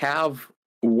can have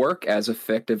work as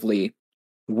effectively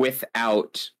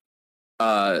without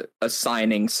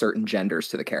assigning certain genders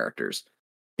to the characters,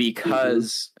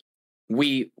 because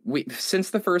we since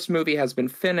the first movie has been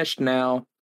finished now,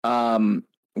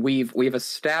 we've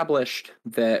established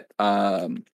that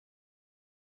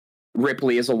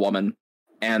Ripley is a woman,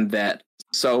 and that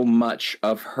so much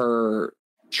of her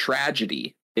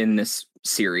tragedy in this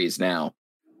series now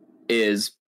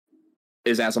is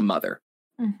as a mother,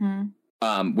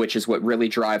 which is what really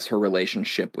drives her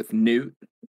relationship with Newt,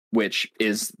 which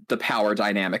is the power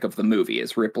dynamic of the movie,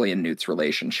 is Ripley and Newt's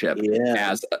relationship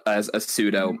as a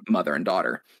pseudo mother and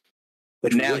daughter.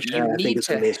 Which I think is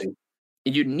amazing.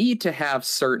 You need to have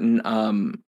certain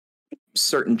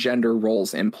gender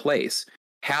roles in place.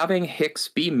 Having Hicks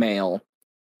be male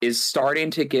is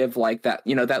starting to give like that,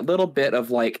 that little bit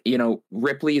of like,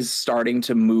 Ripley's starting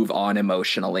to move on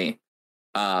emotionally.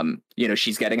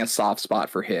 She's getting a soft spot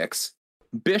for Hicks.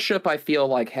 Bishop, I feel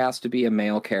like, has to be a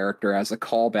male character as a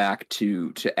callback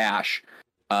to Ash.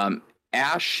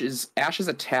 Ash's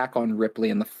attack on Ripley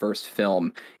in the first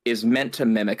film is meant to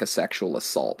mimic a sexual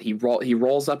assault. He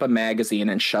rolls up a magazine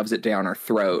and shoves it down her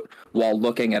throat while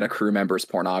looking at a crew member's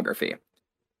pornography.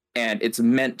 And it's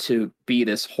meant to be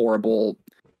this horrible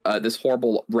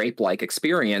rape-like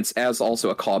experience, as also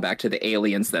a callback to the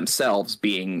aliens themselves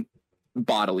being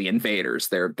bodily invaders.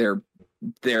 They're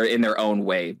in their own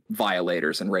way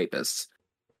violators and rapists.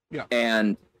 Yeah.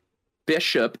 And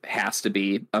Bishop has to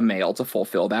be a male to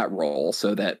fulfill that role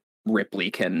so that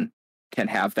Ripley can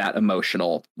have that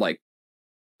emotional, like,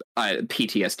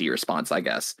 PTSD response, I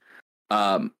guess.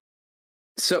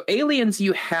 So aliens,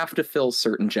 you have to fill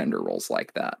certain gender roles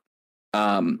like that.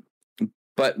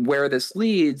 But where this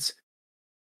leads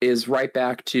is right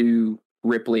back to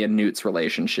Ripley and Newt's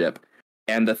relationship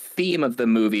and the theme of the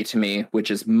movie to me,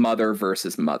 which is mother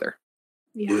versus mother.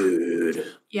 Yeah. Dude.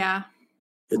 Yeah.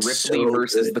 It's Ripley so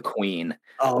versus good. the Queen.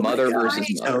 Oh, Mother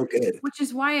versus mother. So good. Which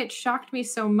is why it shocked me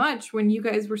so much when you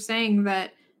guys were saying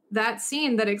that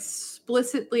scene that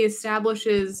explicitly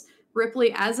establishes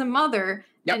Ripley as a mother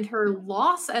and her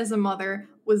loss as a mother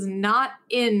was not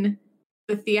in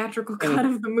the theatrical cut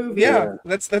of the movie. Yeah,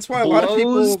 that's why a lot of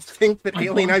people think that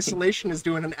Alien Isolation is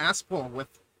doing an ass pull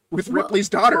with Ripley's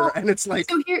daughter, and it's like.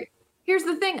 So here's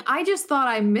the thing. I just thought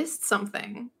I missed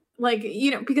something. Like,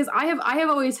 because I have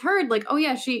always heard, like, oh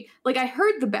yeah, I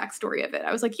heard the backstory of it.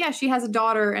 I was like, yeah, she has a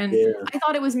daughter, and I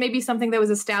thought it was maybe something that was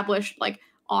established, like,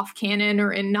 off canon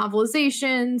or in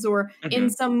novelizations or in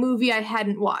some movie I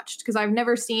hadn't watched, because I've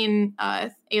never seen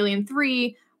Alien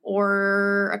 3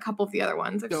 or a couple of the other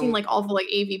ones. I've seen like all the like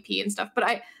AVP and stuff, but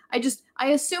I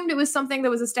assumed it was something that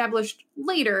was established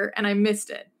later and I missed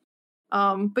it.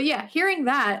 But yeah, hearing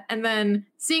that and then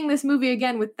seeing this movie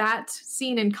again with that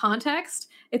scene in context,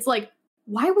 it's like,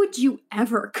 why would you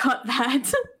ever cut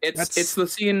that? It's the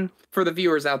scene for the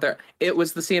viewers out there. It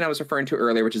was the scene I was referring to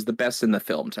earlier, which is the best in the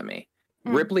film to me.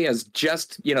 Ripley has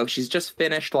just, she's just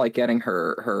finished like getting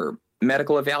her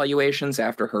medical evaluations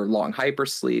after her long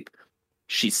hypersleep.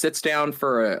 She sits down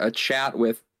for a chat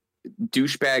with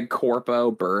douchebag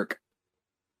Corpo Burke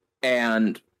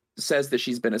and says that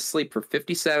she's been asleep for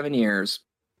 57 years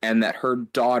and that her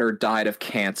daughter died of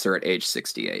cancer at age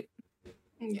 68.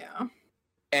 Yeah.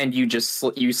 And you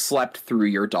slept through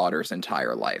your daughter's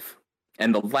entire life.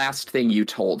 And the last thing you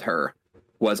told her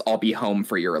was, I'll be home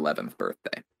for your 11th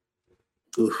birthday.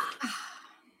 Oof.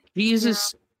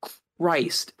 Jesus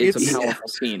Christ, it's a powerful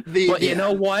scene. But you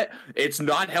know what? It's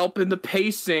not helping the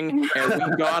pacing, and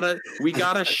we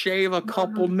gotta shave a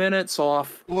couple minutes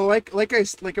off. Well, like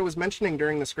I was mentioning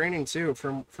during the screening too,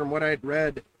 from what I'd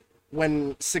read,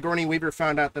 when Sigourney Weaver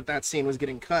found out that scene was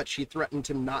getting cut, she threatened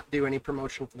to not do any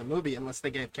promotion for the movie unless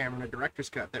they gave Cameron a director's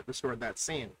cut that restored that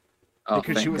scene.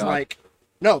 Because she was like,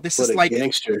 no, this is like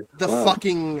the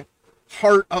fucking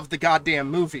heart of the goddamn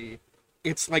movie.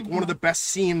 It's like one of the best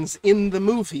scenes in the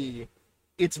movie.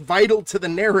 It's vital to the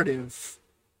narrative.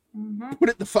 Put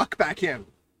it the fuck back in.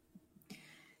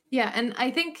 Yeah, and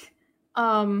I think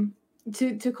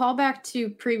to call back to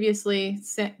previously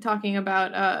talking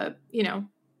about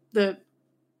the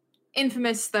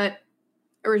infamous that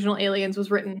original Aliens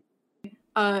was written,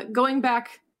 going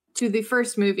back to the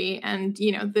first movie and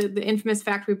the infamous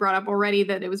fact we brought up already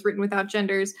that it was written without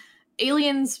genders.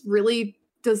 Aliens really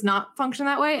does not function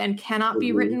that way and cannot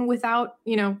be written without,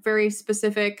 very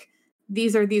specific,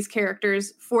 these are these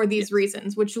characters for these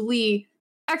reasons, which Lee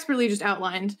expertly just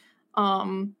outlined.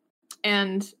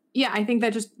 And yeah, I think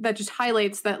that just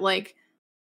highlights that, like,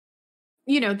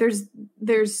 there's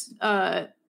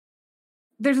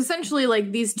essentially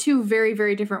like these two very,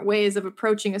 very different ways of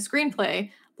approaching a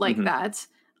screenplay like that.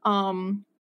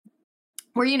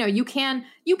 Where, you can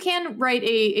write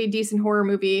a decent horror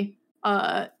movie,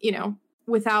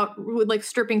 without like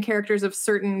stripping characters of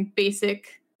certain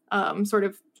basic sort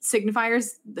of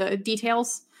signifiers, the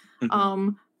details.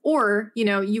 Or,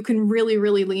 you can really,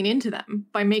 really lean into them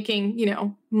by making,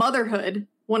 motherhood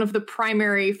one of the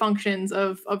primary functions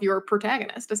of your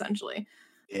protagonist, essentially.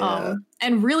 Yeah.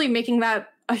 And really making that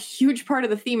a huge part of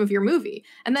the theme of your movie.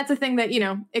 And that's a thing that,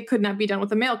 it could not be done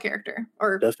with a male character.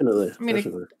 Or Definitely. I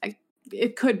mean,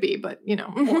 it could be, but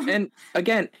Well, and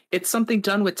again, it's something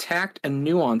done with tact and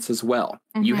nuance as well.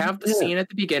 You have the scene at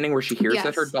the beginning where she hears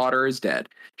that her daughter is dead.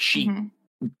 She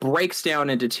breaks down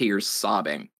into tears,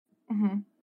 sobbing.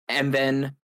 And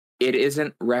then it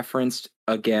isn't referenced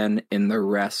again in the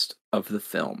rest of the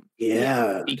film.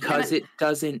 Yeah. Because it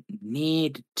doesn't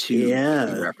need to be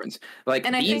referenced. Like,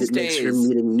 and these it makes days, her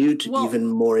meeting Newt even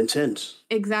more intense.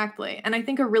 Exactly. And I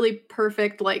think a really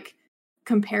perfect, like,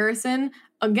 comparison,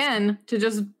 again, to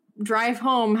just drive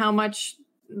home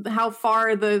how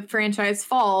far the franchise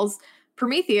falls,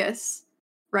 Prometheus,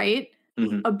 right?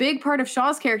 A big part of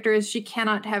Shaw's character is she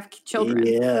cannot have children.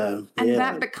 And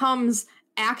that becomes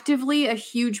actively a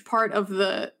huge part of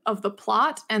the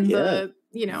plot and the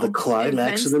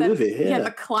climax of the movie.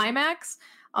 The climax.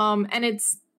 And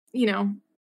it's,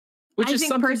 which I is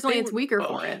think personally it's weaker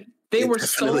for it. They were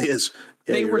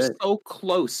so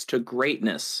close to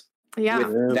greatness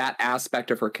with that aspect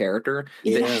of her character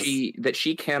that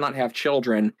she cannot have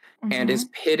children and is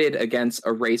pitted against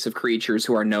a race of creatures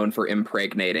who are known for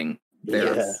impregnating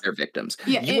their victims.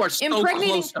 You are so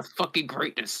close to fucking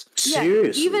greatness.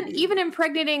 Seriously. Even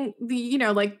impregnating the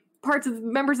like parts of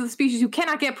members of the species who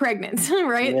cannot get pregnant,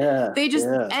 right? They just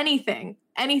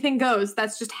anything goes.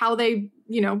 That's just how they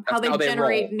how they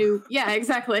generate new. Yeah,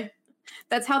 exactly.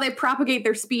 That's how they propagate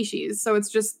their species. So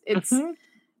it's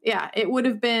it would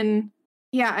have been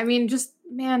I mean, just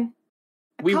a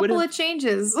couple of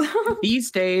changes. These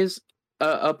days,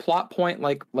 a plot point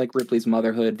like Ripley's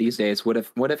motherhood these days would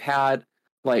have had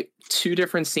like two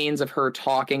different scenes of her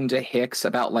talking to Hicks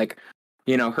about like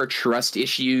her trust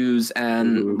issues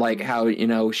and like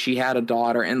how she had a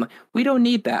daughter, and we don't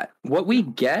need that. What we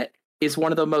get is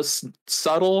one of the most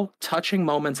subtle, touching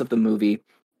moments of the movie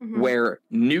where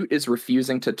Newt is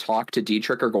refusing to talk to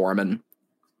Dietrich or Gorman,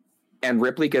 and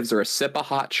Ripley gives her a sip of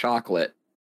hot chocolate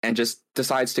and just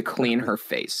decides to clean her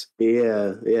face.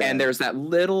 Yeah. And there's that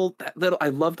little, I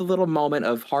love the little moment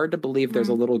of hard to believe there's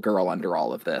a little girl under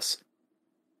all of this.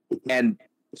 And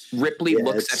Ripley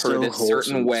looks at her this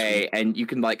certain way, and you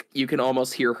can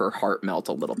almost hear her heart melt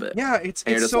a little bit. Yeah, it's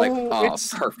just so, like, oh,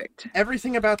 it's perfect.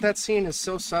 Everything about that scene is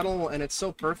so subtle, and it's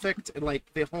so perfect. Like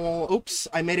the whole, oops,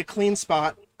 I made a clean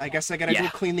spot. I guess I gotta go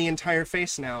clean the entire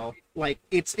face now. Like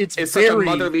it's very such a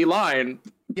motherly line.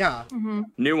 Yeah.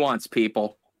 Nuance,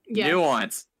 people. Yes.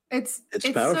 Nuance. It's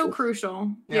powerful. so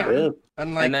crucial. Yeah.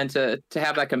 And then to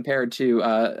have that compared to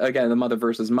again, the mother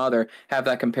versus mother, have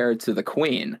that compared to the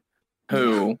queen,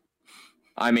 who,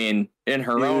 I mean, in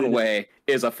her own way,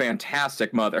 is a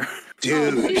fantastic mother.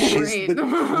 Dude, she's the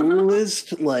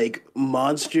coolest like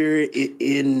monster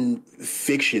in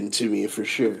fiction to me for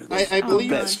sure. I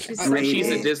believe she's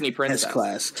a Disney princess.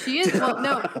 S-class. She is. Well,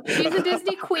 no, she's a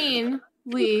Disney queen,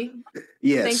 Lee.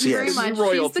 Yes, Thank you very much.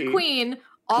 Royalty. She's the queen.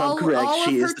 All of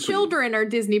her children are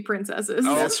Disney princesses.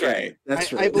 Oh, That's right.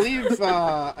 That's right.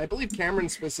 I believe Cameron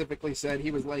specifically said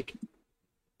he was like,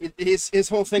 his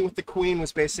whole thing with the queen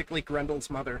was basically Grendel's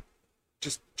mother.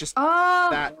 Just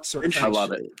that sort of thing. I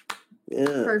love it. Yeah.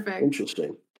 Perfect.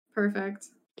 Interesting. Perfect.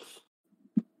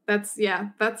 That's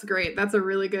great. That's a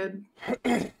really good.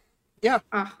 Yeah.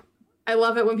 I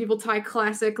love it when people tie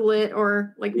classic lit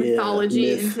or like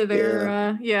mythology into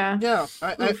their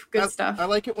good stuff. I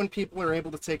like it when people are able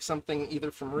to take something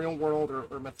either from real world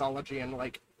or mythology and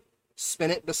like spin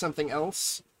it to something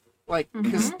else. Like,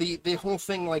 because the whole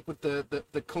thing, like with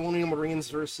the colonial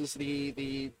marines versus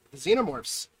the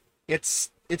xenomorphs, it's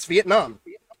Vietnam.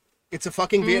 It's a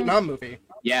fucking Vietnam movie.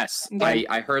 Yes,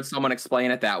 I heard someone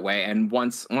explain it that way, and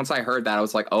once I heard that, I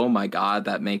was like, oh my god,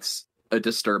 that makes a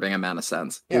disturbing amount of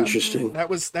sense. Yeah, interesting. That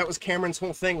was Cameron's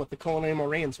whole thing with the colonial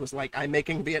marines, was like, I'm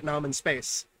making Vietnam in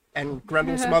space, and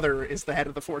Grendel's mother is the head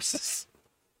of the forces.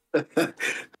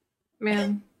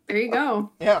 Man, there you go.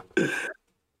 Yeah.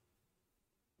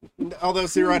 Although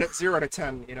 0 out of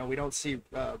 10, we don't see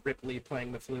Ripley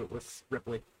playing the flute with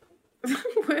Ripley.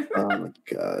 Oh my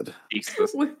god.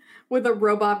 With a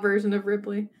robot version of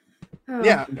Ripley. Oh.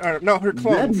 Yeah, no, her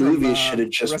clone That movie from should have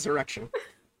just Resurrection.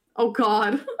 Oh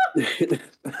god.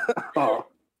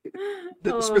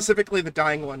 Specifically the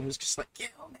dying one, who's just like,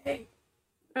 kill me.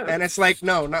 And it's like,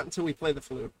 no, not until we play the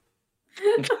flute.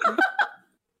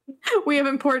 We have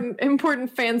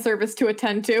important fan service to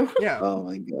attend to. Yeah. Oh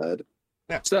my god.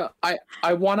 Yeah. So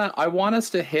I want us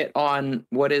to hit on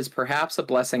what is perhaps a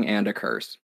blessing and a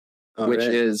curse, which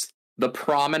is the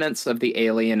prominence of the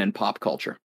alien in pop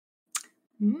culture.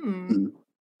 Mm.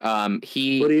 What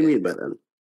do you mean by that?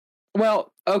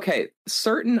 Well, okay,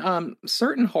 certain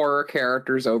horror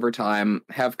characters over time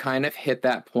have kind of hit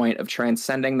that point of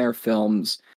transcending their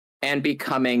films and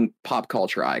becoming pop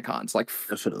culture icons. Like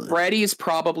Definitely. Freddy's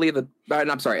probably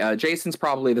Jason's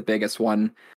probably the biggest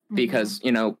one, because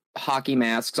hockey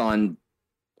masks on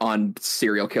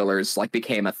serial killers like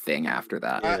became a thing after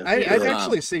that. I'd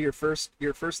actually say your first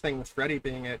thing with Freddy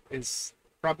being it is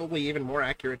probably even more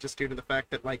accurate, just due to the fact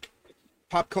that like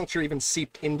pop culture even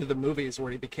seeped into the movies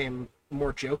where he became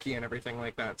more jokey and everything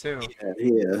like that too.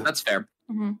 Yeah. That's fair.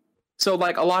 Mm-hmm. So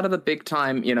like a lot of the big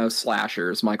time,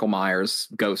 slashers, Michael Myers,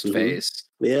 Ghostface.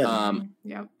 Yeah.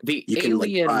 The you alien, can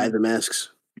like buy the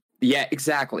masks. Yeah,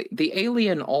 exactly. The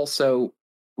alien also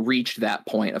reached that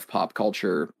point of pop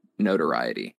culture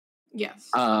notoriety. Yes.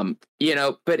 But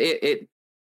it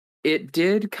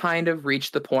did kind of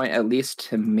reach the point, at least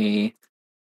to me,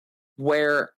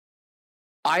 where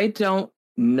I don't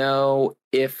know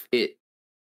if it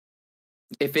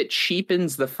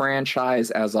cheapens the franchise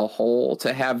as a whole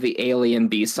to have the alien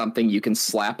be something you can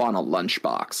slap on a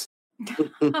lunchbox.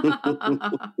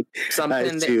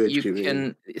 something that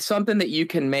you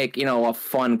can make, a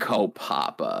Funko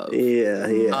Pop of.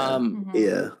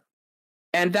 Yeah.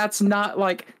 And that's not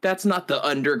the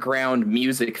underground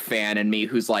music fan in me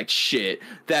who's like, shit,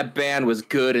 that band was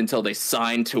good until they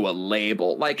signed to a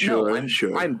label. Like,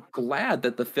 I'm glad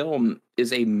that the film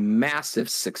is a massive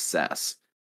success.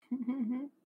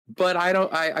 But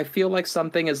I feel like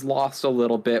something is lost a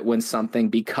little bit when something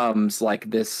becomes like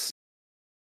this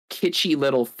kitschy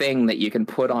little thing that you can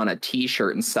put on a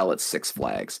t-shirt and sell at Six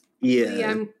Flags.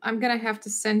 Yeah, I'm gonna have to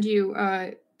send you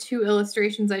 2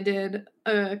 illustrations I did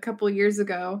a couple years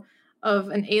ago of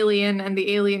an alien and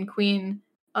the alien queen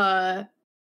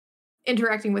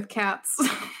interacting with cats.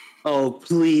 Oh,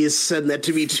 please send that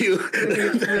to me too.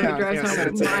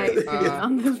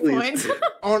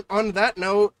 On that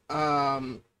note,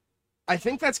 I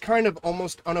think that's kind of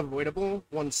almost unavoidable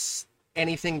once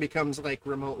anything becomes like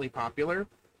remotely popular.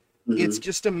 Mm-hmm. It's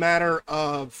just a matter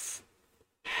of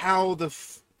how the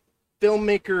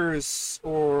filmmakers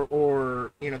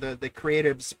or the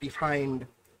creatives behind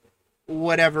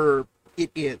whatever it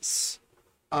is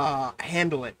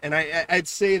handle it. And I'd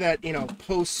say that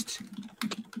post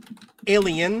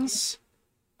Aliens,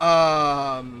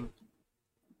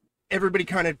 everybody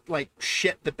kind of like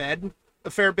shit the bed a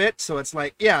fair bit. So it's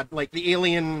like, yeah, like the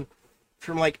alien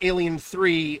from like Alien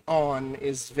 3 on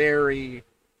is very,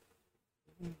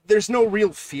 there's no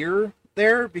real fear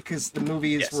there because the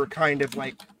movies were kind of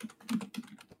like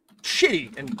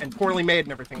shitty and poorly made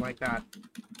and everything like that.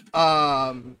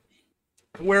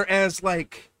 Whereas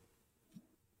like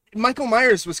Michael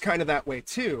Myers was kind of that way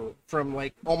too, from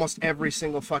like almost every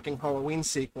single fucking Halloween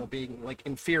sequel being like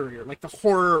inferior. Like the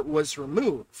horror was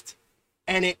removed,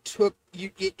 and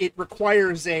it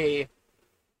requires a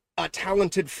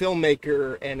talented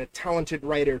filmmaker and a talented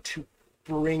writer to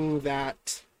bring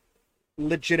that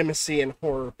legitimacy and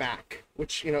horror back,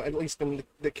 which, you know, at least in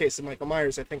the case of Michael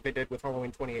Myers, I think they did with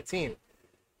Halloween 2018.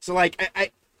 So like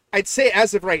I'd say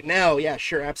as of right now, yeah,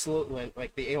 sure, absolutely,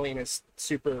 like the Alien is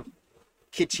super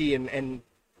kitschy and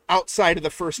outside of the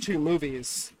first two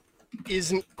movies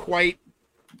isn't quite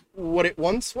what it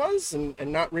once was and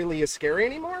not really as scary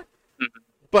anymore.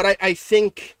 But I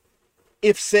think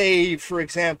if, say, for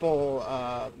example,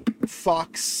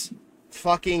 Fox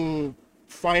fucking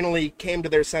finally came to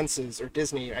their senses, or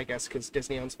Disney, I guess, because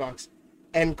Disney owns Fox,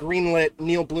 and greenlit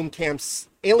Neil Blomkamp's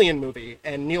Alien movie,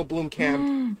 and Neil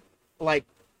Blomkamp like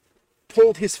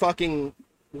pulled his fucking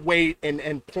weight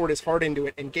and poured his heart into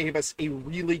it and gave us a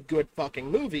really good fucking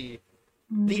movie,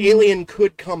 the Alien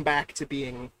could come back to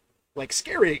being like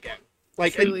scary again.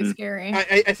 Like truly scary.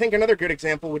 I think another good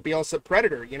example would be also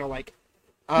Predator. You know, like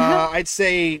I'd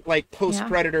say like post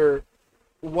Predator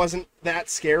wasn't that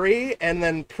scary, and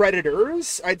then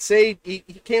Predators, I'd say he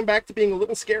came back to being a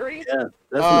little scary. Yeah,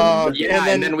 definitely.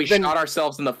 And then we shot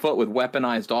ourselves in the foot with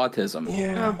weaponized autism.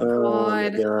 Yeah. Oh my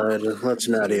god, let's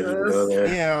not even go there.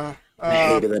 Yeah. I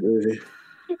hated that movie.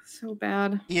 So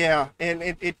bad. Yeah, and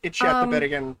it shot the bed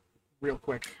again real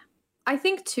quick. I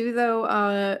think too,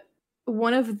 though,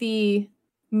 one of the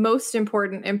most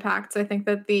important impacts I think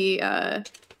that the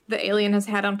Alien has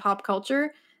had on pop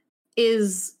culture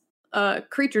is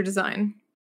creature design.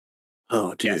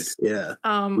 Oh, dude, Yes. yeah.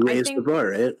 I Raised think the bar,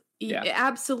 right? Yeah,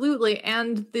 absolutely.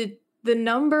 And the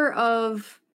number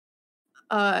of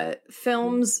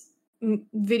films,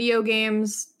 video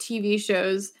games, TV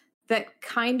shows that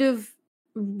kind of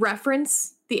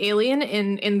reference the Alien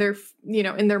in their, you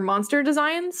know, in their monster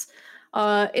designs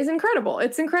is incredible.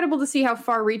 It's incredible to see how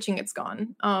far reaching it's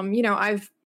gone. You know,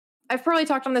 I've probably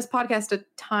talked on this podcast a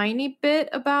tiny bit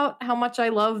about how much I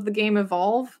love the game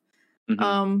Evolve.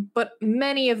 But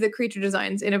many of the creature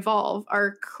designs in Evolve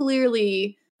are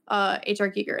clearly H.R.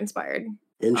 Giger inspired.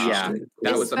 Interesting.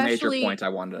 That was a major point I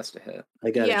wanted us to hit.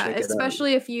 I gotta check it out.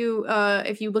 Especially if you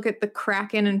look at the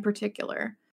Kraken in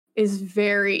particular, is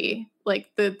very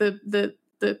like the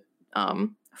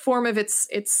form of its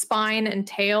spine and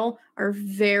tail are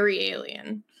very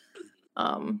Alien.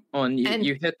 And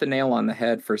you hit the nail on the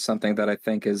head for something that I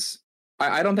think is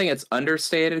I don't think it's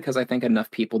understated, because I think enough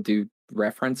people do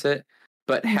reference it,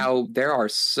 but how there are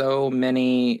so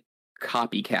many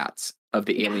copycats of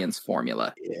the Aliens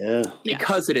formula. Yeah.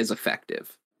 Because it is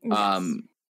effective. Yes.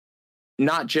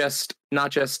 Not just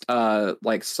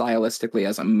like stylistically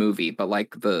as a movie, but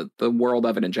like the world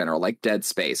of it in general. Like Dead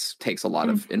Space takes a lot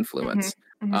of influence.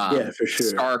 Yeah, for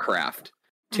sure. StarCraft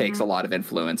takes a lot of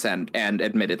influence, and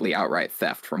admittedly outright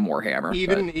theft from Warhammer.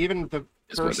 Even the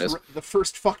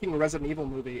first fucking Resident Evil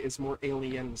movie is more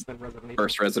Aliens than Resident Evil.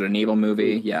 First Resident Evil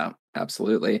movie, yeah,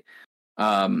 absolutely.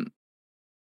 Oh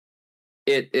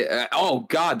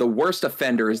god, the worst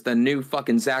offender is the new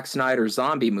fucking Zack Snyder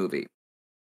zombie movie.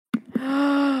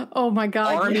 Oh my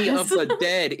god! Army of the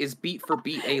Dead is beat for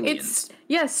beat Aliens.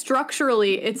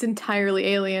 Structurally, it's entirely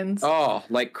Aliens. Oh,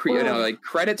 like like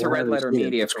credit to Red Letter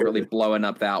Media for really blowing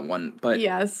up that one. But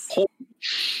holy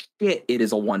shit, it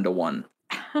is a 1-to-1.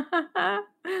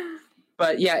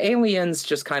 But yeah, Aliens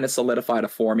just kind of solidified a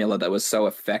formula that was so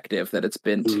effective that it's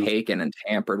been taken and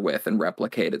tampered with and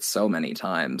replicated so many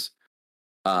times.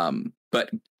 But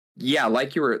yeah,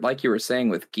 like you were saying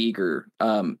with Giger,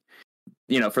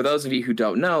 you know, for those of you who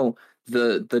don't know,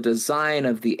 the design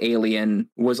of the Alien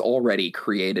was already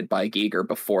created by Giger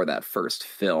before that first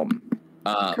film.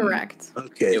 Correct.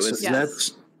 Okay,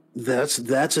 that's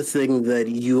a thing that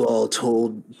you all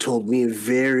told me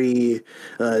very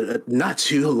not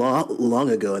too long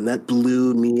ago, and that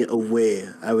blew me away.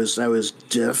 I was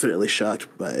definitely shocked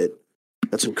by it.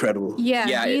 That's incredible.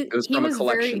 Yeah, it was from a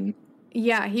collection.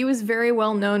 He was very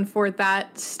well known for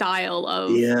that style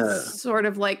of sort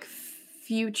of like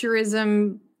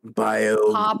futurism,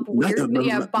 pop weird,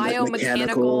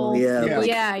 biomechanical.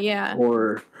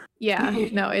 Or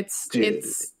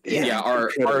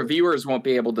our viewers won't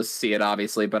be able to see it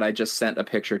obviously, but I just sent a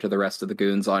picture to the rest of the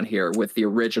goons on here with the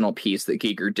original piece that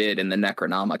Giger did in the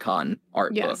Necronomicon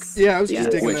art book. Yeah, I was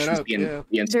just digging that up. The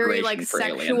inspiration very like for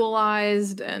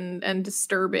sexualized and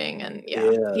disturbing, and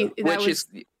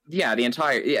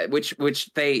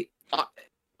which they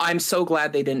I'm so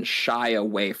glad they didn't shy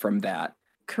away from that,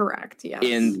 Correct. Yes.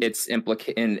 In its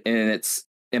implication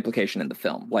in the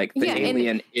film, like the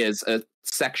alien is a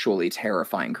sexually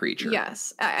terrifying creature.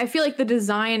 Yes, I feel like the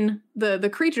design, the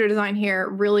creature design here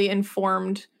really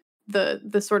informed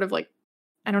the sort of like,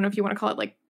 I don't know if you want to call it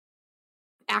like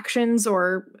actions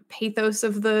or pathos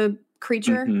of the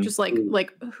creature. Just like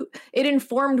it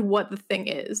informed what the thing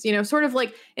is, you know, sort of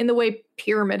like in the way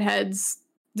Pyramid Head's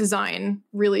design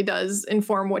really does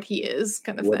inform what he is,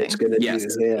 kind of what thing. It's gonna do.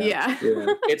 Yeah.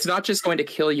 It's not just going to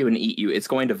kill you and eat you, it's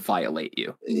going to violate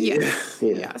you.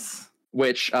 Yes.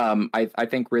 Which I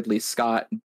think Ridley Scott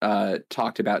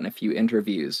talked about in a few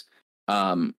interviews,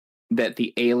 that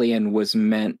the alien was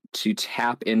meant to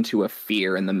tap into a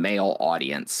fear in the male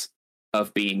audience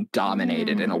of being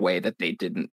dominated in a way that they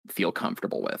didn't feel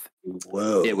comfortable with.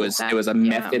 Whoa. It was a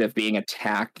method of being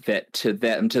attacked that to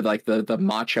like the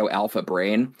macho alpha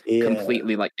brain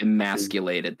completely like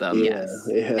emasculated them.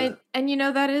 And you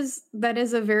know, that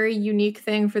is a very unique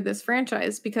thing for this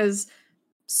franchise, because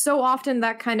so often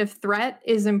that kind of threat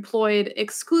is employed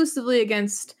exclusively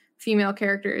against female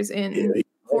characters in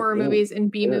horror movies and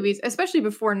B movies, especially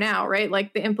before now, right?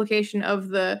 Like the implication of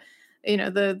the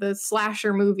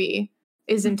slasher movie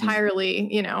is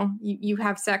entirely, you know, you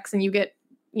have sex and you get,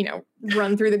 you know,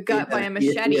 run through the gut by a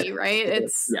machete, right?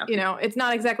 It's, you know, it's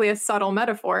not exactly a subtle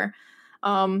metaphor.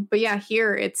 But yeah,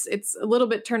 here it's a little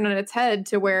bit turned on its head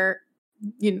to where,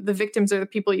 you know, the victims are the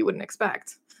people you wouldn't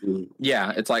expect.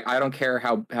 Yeah, it's like, I don't care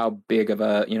how big of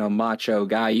a, you know, macho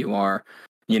guy you are.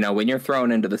 You know, when you're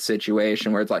thrown into the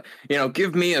situation where it's like, you know,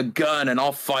 give me a gun and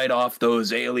I'll fight off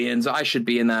those aliens, I should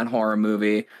be in that horror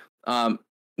movie.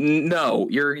 No,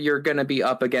 you're gonna be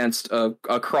up against a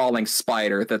crawling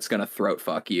spider that's gonna throat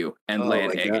fuck you and lay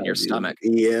an egg in your stomach.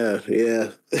 Yeah.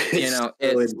 You know,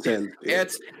 it's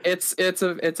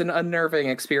an unnerving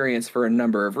experience for a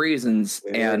number of reasons,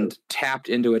 and tapped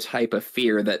into a type of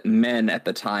fear that men at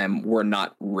the time were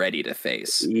not ready to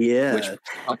face. Yeah, which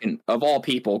fucking, of all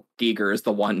people, Giger is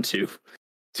the one to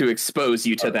expose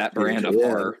you to that brand of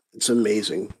horror. It's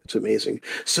amazing.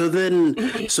 So then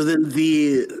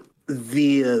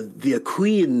the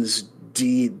Queen's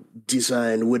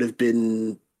design would have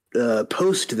been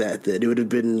post that. Then it would have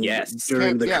been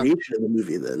during the creation of the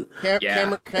movie. Then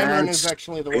Cameron is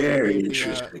actually the one who made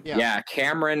the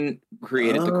Cameron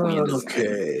created the Queen's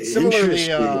okay.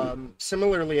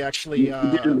 Similarly, actually,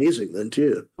 you did amazing then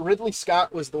too. Ridley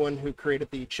Scott was the one who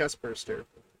created the chest burster.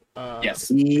 Yes,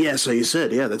 so you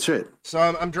said, that's right. So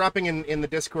I'm dropping in the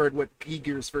Discord what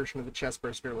Giger's version of the chest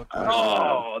burster looked like.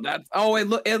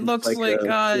 It looks like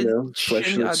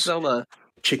Godzilla.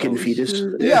 Chicken fetus.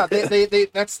 Yeah, they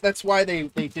that's why they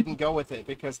didn't go with it,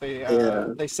 because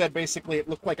they said basically it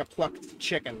looked like a plucked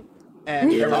chicken. And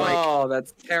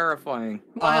that's terrifying.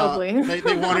 Wildly. They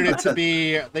wanted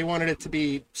it to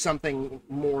be something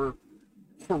more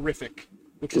horrific,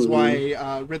 which is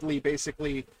why Ridley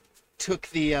basically took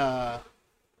the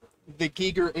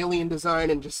Giger alien design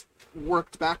and just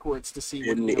worked backwards to see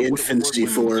what infancy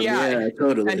form. Yeah,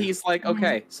 totally. And he's like,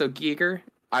 okay, so Giger,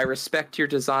 I respect your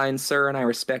design, sir, and I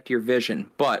respect your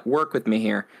vision, but work with me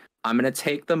here. I'm gonna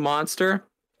take the monster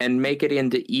and make it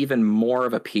into even more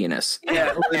of a penis.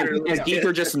 Yeah, and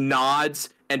Giger just nods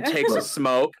and takes a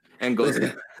smoke and goes,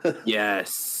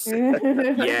 yes.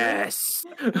 Yes.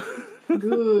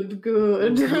 Good.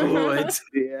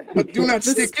 Yeah. But do not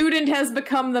the student has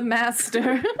become the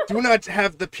master. Do not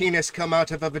have the penis come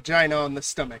out of a vagina on the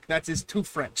stomach. That is too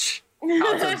French.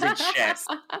 Out of the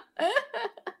chest.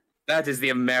 That is the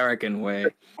American way.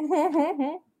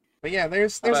 But yeah,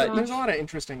 there's a lot of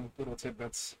interesting little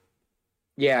tidbits.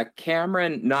 Yeah,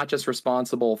 Cameron, not just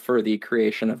responsible for the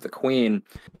creation of the Queen,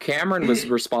 Cameron was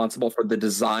responsible for the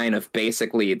design of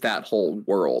basically that whole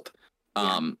world.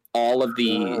 All of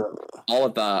the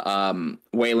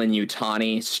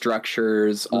Weyland-Goontani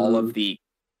structures, all of the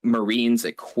Marines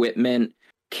equipment.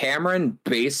 Cameron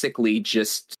basically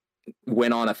just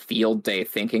went on a field day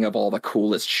thinking of all the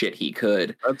coolest shit he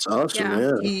could. That's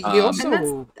awesome. He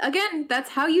also, that's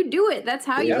how you do it. That's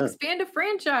how you expand a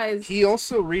franchise. He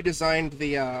also redesigned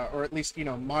or at least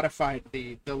modified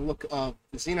the look of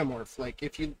the xenomorph. Like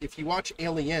if you watch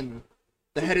Alien,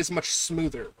 the head is much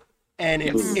smoother. And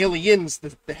in Aliens,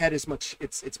 the rehead is much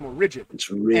it's more rigid. It's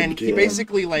ribbed, and he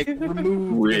basically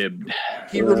removed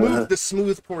the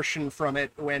smooth portion from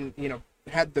it when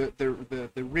had the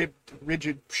ribbed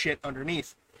rigid shit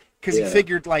underneath, because he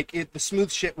figured the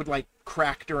smooth shit would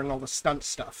crack during all the stunt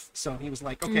stuff. So he was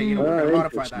like, okay, we're gonna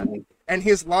modify that. And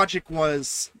his logic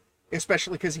was,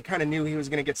 especially because he kind of knew he was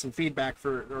gonna get some feedback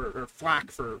or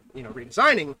flack for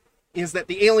redesigning, is that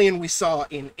the alien we saw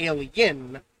in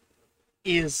Alien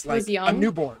is like a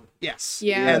newborn. Yes.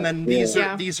 Yeah. And then these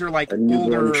are like a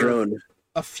newborn older, drone.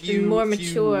 a few more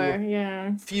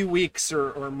mature, few weeks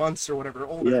or months or whatever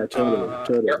older. Yeah,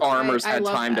 totally. Their armors I had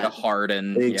love time to that.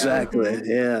 harden. Exactly.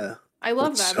 Yeah. I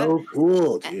love That's that. So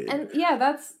cool, dude. And yeah,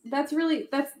 that's really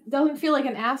doesn't feel like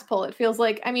an ass pull. It feels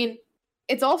like, I mean,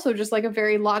 it's also just like a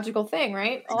very logical thing,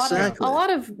 right? Exactly. A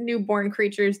lot of newborn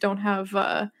creatures don't have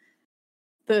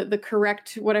the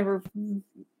correct whatever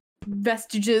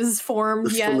vestiges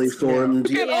formed yet. Fully formed.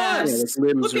 Look at us!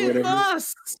 Limbs Look or at whatever.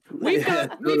 us! We've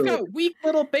got weak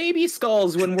little baby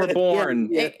skulls when we're born.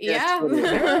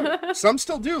 Yeah. Some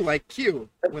still do, like Q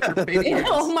with her baby.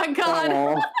 Oh my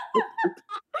god.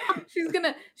 She's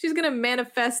gonna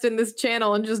manifest in this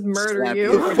channel and just murder Slap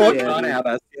you. the fuck on at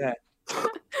us. Yeah.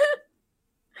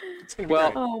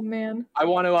 Well, oh man. I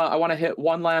want to hit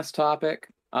one last topic.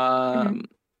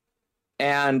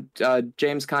 And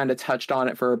James kind of touched on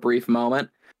it for a brief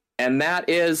moment, and that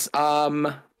is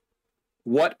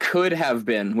what could have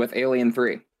been with Alien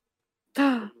 3.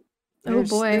 Oh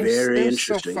boy. Very There's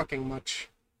interesting. so fucking much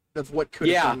of what could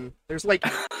have been. There's like,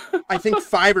 I think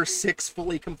 5 or 6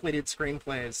 fully completed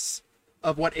screenplays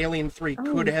of what Alien 3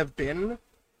 could have been,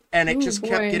 and it just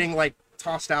kept getting like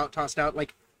tossed out.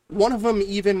 Like one of them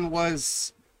even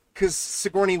was because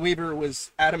Sigourney Weaver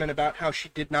was adamant about how she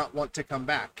did not want to come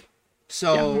back.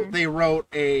 So they wrote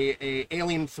a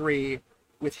Alien 3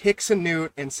 with Hicks and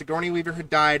Newt, and Sigourney Weaver had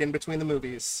died in between the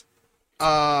movies.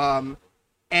 And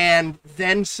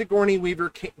then Sigourney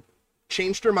Weaver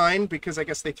changed her mind because I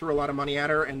guess they threw a lot of money at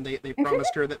her, and they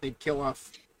promised her that they'd kill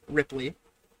off Ripley.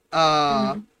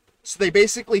 So they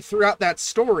basically threw out that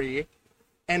story,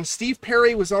 and Steve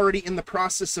Perry was already in the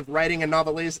process of writing a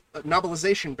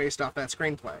novelization based off that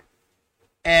screenplay.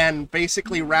 And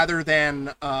basically, rather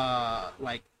than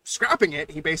like scrapping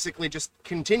it, he basically just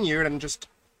continued and just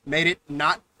made it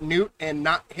not Newt and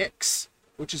not Hicks,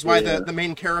 which is why the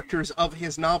main characters of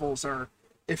his novels are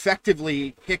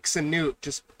effectively Hicks and Newt,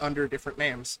 just under different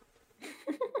names.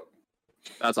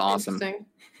 That's awesome.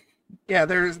 Yeah,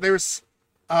 there's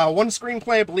one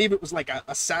screenplay, I believe it was like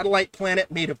a satellite planet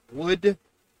made of wood.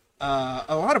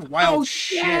 A lot of wild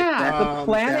shit. The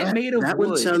planet made of wood. That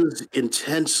one sounds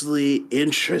intensely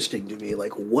interesting to me.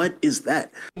 Like, what is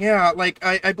that? Yeah, like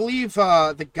I believe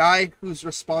the guy who's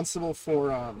responsible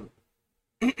for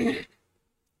the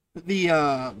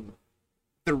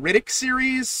Riddick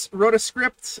series wrote a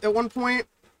script at one point.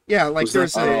 Yeah, like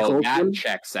that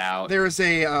checks out. There's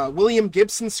a William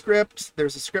Gibson script.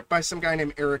 There's a script by some guy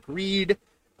named Eric Reed.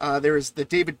 There's the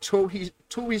David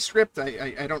Towie script.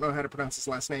 I don't know how to pronounce his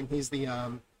last name. He's the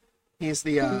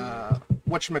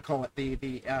whatchamacallit, the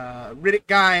Riddick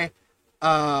guy.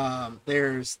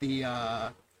 There's the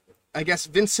I guess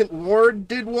Vincent Ward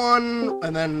did one,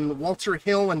 and then Walter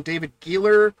Hill and David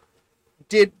Gieler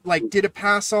did a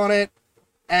pass on it,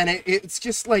 and it's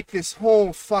just like this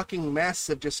whole fucking mess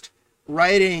of just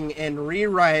writing and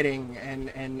rewriting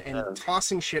and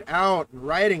tossing shit out and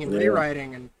writing and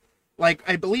rewriting. And like,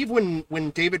 I believe when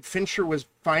David Fincher was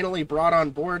finally brought on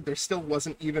board, there still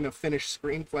wasn't even a finished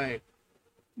screenplay.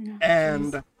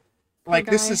 And like,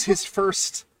 this is his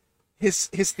first his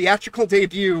theatrical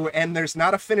debut, and there's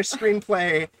not a finished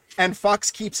screenplay, and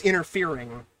Fox keeps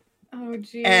interfering. Oh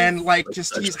geez. And like,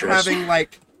 just he's having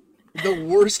like the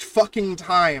worst fucking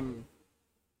time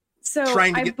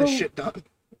trying to get this shit done.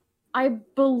 I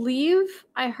believe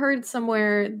I heard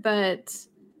somewhere that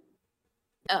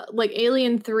like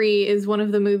Alien 3 is one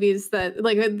of the movies that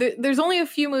like there's only a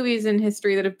few movies in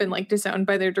history that have been like disowned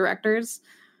by their directors,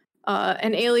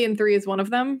 and Alien 3 is one of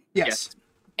them. Yes.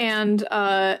 And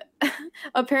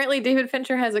apparently David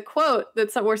Fincher has a quote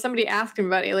where somebody asked him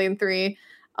about Alien 3,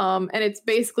 and it's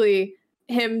basically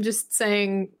him just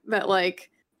saying that, like,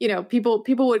 you know, people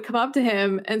would come up to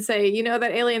him and say, you know,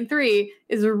 that Alien 3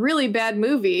 is a really bad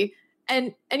movie,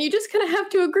 and you just kind of have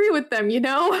to agree with them, you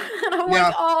know? And I'm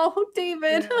like, oh,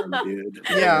 David.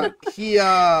 Yeah, he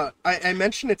I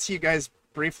mentioned it to you guys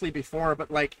briefly before,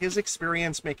 but like, his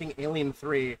experience making Alien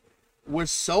 3 was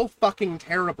so fucking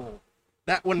terrible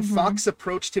that when Fox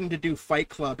approached him to do Fight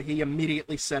Club, he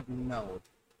immediately said no.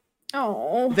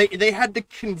 Oh. They had to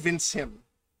convince him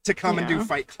to come and do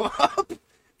Fight Club.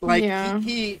 Like,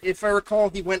 he, if I recall,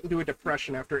 he went into a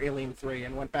depression after Alien 3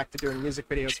 and went back to doing music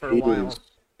videos for a while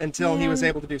until he was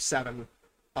able to do 7.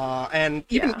 And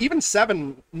even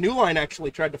 7, New Line actually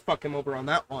tried to fuck him over on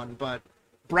that one, but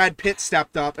Brad Pitt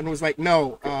stepped up and was like,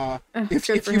 no,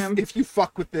 if you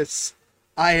fuck with this,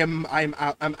 I'm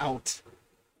out.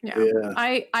 Yeah.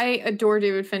 I adore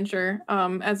David Fincher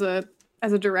as a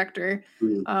director.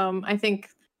 I think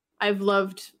I've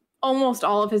loved almost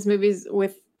all of his movies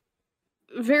with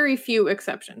very few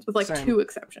exceptions, with like Same. 2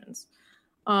 exceptions.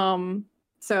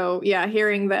 So yeah,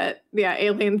 hearing that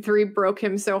Alien 3 broke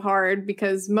him so hard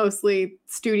because mostly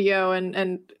studio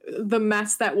and the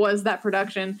mess that was that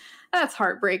production, that's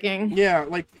heartbreaking. Yeah,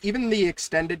 like even the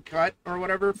extended cut or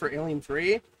whatever for Alien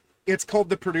 3, it's called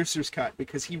the producer's cut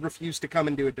because he refused to come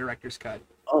and do a director's cut.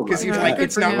 Oh Because he's God. like, Good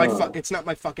it's for not him. it's not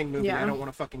my fucking movie. Yeah. I don't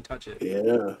want to fucking touch it.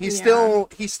 Yeah. He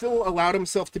Yeah. still allowed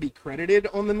himself to be credited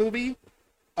on the movie.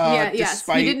 Yes,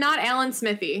 despite, he did not Alan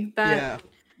Smithy. That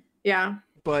yeah.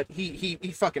 But he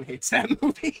fucking hates that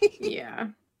movie. Yeah.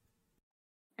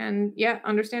 And yeah,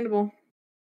 understandable.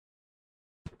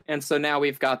 And so now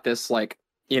we've got this, like,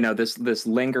 you know, this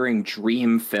lingering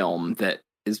dream film that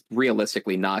is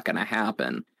realistically not going to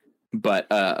happen, but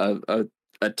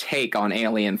a take on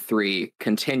Alien 3,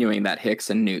 continuing that Hicks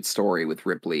and Newt story with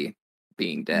Ripley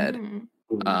being dead.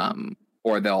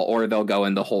 Or they'll go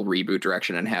in the whole reboot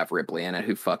direction and have Ripley in it.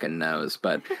 Who fucking knows?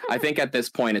 But I think at this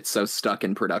point it's so stuck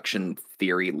in production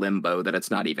theory limbo that it's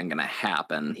not even going to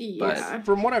happen. Yeah. But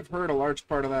From what I've heard, a large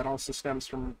part of that also stems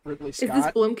from Ridley Scott. Is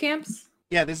this Blomkamp's?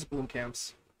 Yeah, this is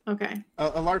Blomkamp's. Okay.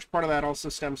 A large part of that also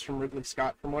stems from Ridley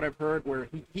Scott, from what I've heard, where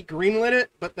he greenlit it,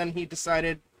 but then he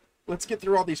decided, let's get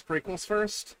through all these prequels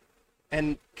first.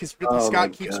 And because Ridley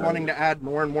Scott keeps wanting to add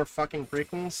more and more fucking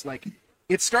prequels, like,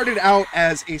 it started out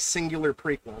as a singular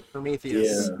prequel,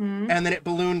 Prometheus, and then it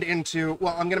ballooned into,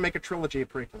 well, I'm going to make a trilogy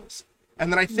of prequels.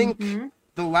 And then I think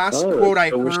the last quote I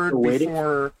heard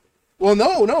before... Well,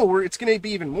 no, it's going to be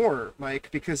even more, Mike,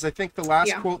 because I think the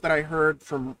last quote that I heard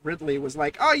from Ridley was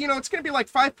like, oh, you know, it's going to be like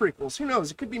 5 prequels. Who knows?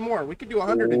 It could be more. We could do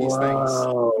 100 of these things.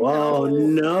 Oh,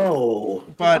 no.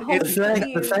 But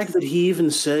the fact that he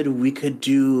even said we could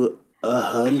do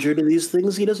 100 of these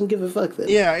things, he doesn't give a fuck then.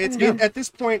 Yeah, at this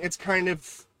point, it's kind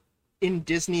of in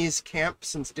Disney's camp,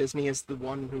 since Disney is the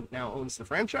one who now owns the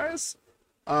franchise.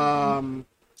 And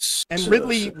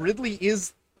Ridley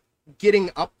is getting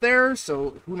up there,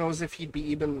 so who knows if he'd be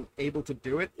even able to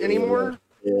do it anymore.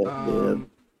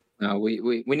 No,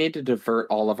 we need to divert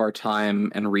all of our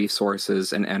time and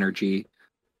resources and energy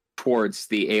towards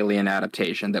the Alien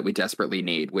adaptation that we desperately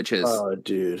need, which is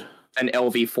an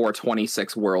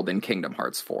LV-426 world in Kingdom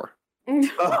Hearts 4. Yes.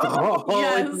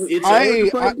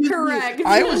 Correct.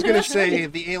 I was going to say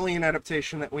the Alien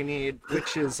adaptation that we need,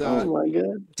 which is oh my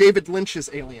God. David Lynch's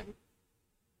Alien.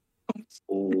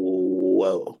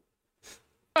 Whoa.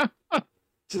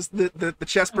 Just the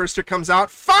chest burster comes out.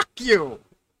 Fuck you!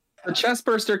 The chest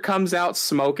burster comes out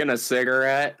smoking a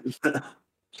cigarette,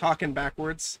 talking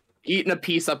backwards, eating a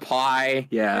piece of pie.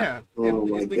 Yeah.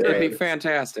 It'll be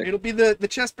fantastic. It'll be the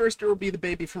chest burster will be the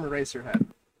baby from Eraserhead.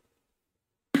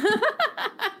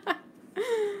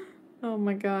 Oh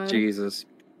my God. Jesus.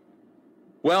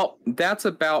 Well, that's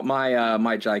about my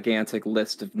my gigantic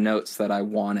list of notes that I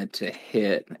wanted to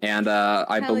hit, and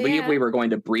I believe we were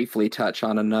going to briefly touch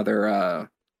on another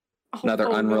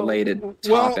unrelated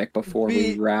topic before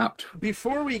we wrapped.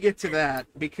 Before we get to that,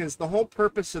 because the whole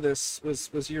purpose of this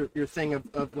was your thing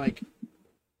of like,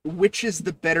 which is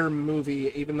the better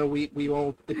movie, even though we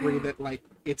all agree that like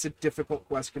it's a difficult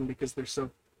question because they're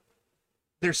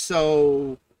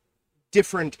so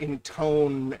different in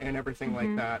tone and everything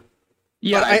like that.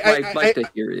 Yeah, I'd like to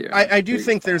hear you. I do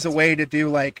think there's a way to do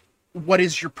like, what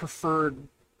is your preferred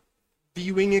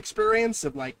viewing experience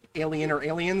of like Alien or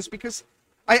Aliens, because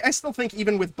I still think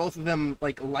even with both of them,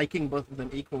 like liking both of them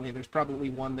equally, there's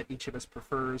probably one that each of us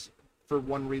prefers for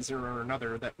one reason or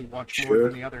another that we watch more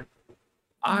than the other.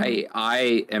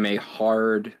 I am a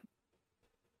hard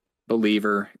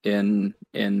believer in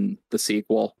the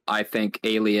sequel. I think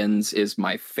Aliens is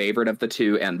my favorite of the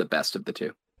two and the best of the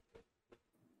two.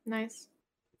 Nice.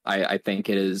 I think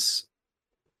it is.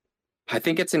 I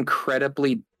think it's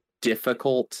incredibly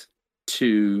difficult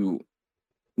to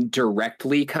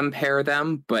directly compare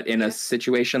them, but in a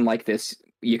situation like this,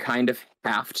 you kind of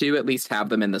have to at least have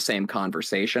them in the same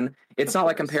conversation. It's not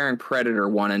like comparing Predator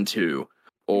 1 and 2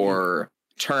 or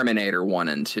Terminator 1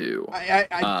 and 2.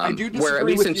 I do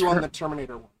disagree with you on the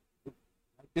Terminator 1. I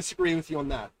disagree with you on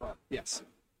that, but yes.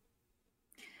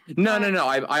 No.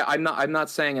 I'm not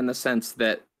saying in the sense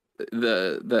that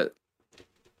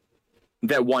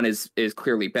that one is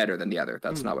clearly better than the other.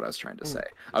 That's not what I was trying to say.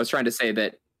 I was trying to say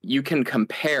that you can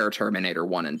compare Terminator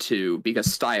 1 and 2 because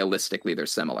stylistically they're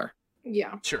similar.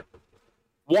 Yeah. Sure.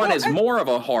 One is more of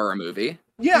a horror movie.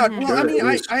 Yeah, well, I mean,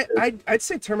 I'd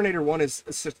say Terminator 1 is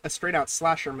a straight-out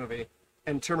slasher movie,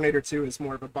 and Terminator 2 is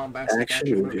more of a bombastic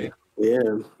action movie.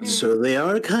 Yeah, so they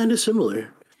are kind of similar.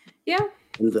 Yeah.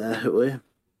 In that way.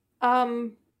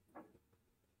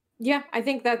 Yeah, I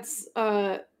think that's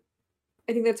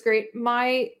great.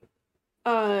 My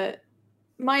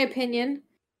my opinion,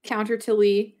 counter to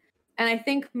Lee, and I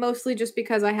think mostly just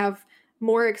because I have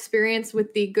more experience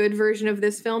with the good version of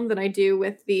this film than I do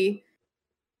with the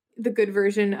good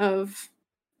version of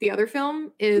the other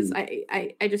film, is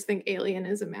I just think Alien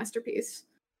is a masterpiece.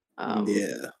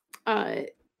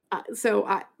 So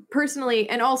I personally,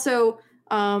 and also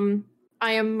I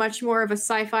am much more of a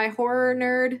sci-fi horror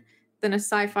nerd than a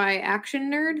sci-fi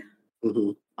action nerd.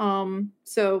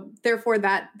 So therefore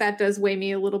that does weigh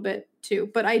me a little bit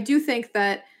too. But I do think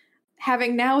that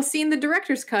having now seen the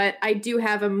director's cut, I do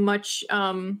have a much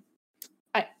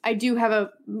I do have a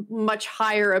much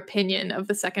higher opinion of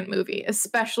the second movie,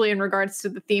 especially in regards to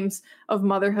the themes of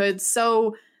motherhood.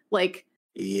 So like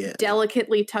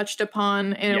delicately touched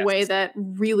upon in a way that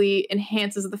really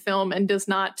enhances the film and does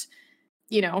not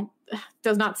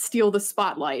steal the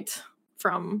spotlight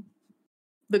from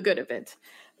the good of it.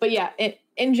 But yeah,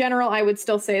 in general, I would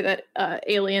still say that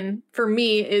Alien, for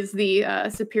me, is the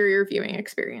superior viewing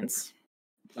experience.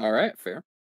 All right, fair.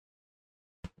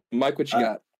 Mike, what you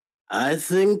got? I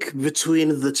think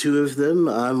between the two of them,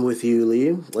 I'm with you,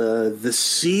 Lee. The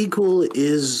sequel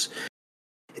is...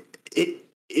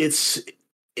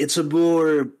 It's a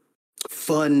more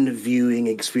fun viewing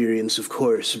experience, of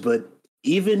course, but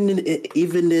even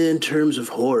in terms of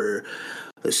horror,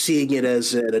 seeing it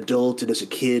as an adult and as a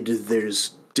kid,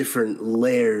 there's different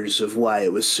layers of why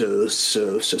it was so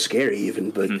scary.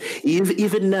 Even, but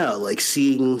even now, like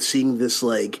seeing this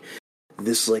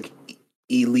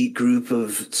elite group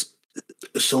of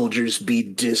soldiers be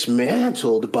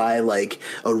dismantled by like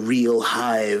a real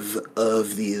hive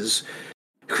of these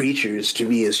creatures, to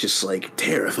me is just like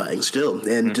terrifying still.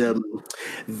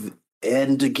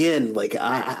 And again, like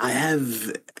I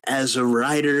have, as a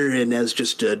writer and as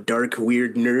just a dark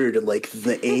weird nerd, like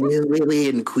the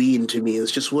alien queen to me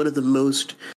is just one of the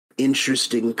most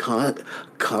interesting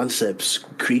concepts,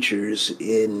 creatures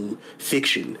in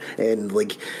fiction. And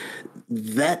like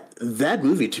that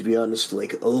movie, to be honest,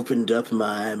 like opened up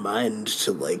my mind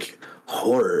to like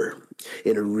horror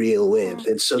in a real way.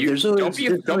 And so there's always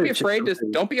don't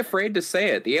be afraid to say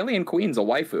it. The alien queen's a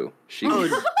waifu.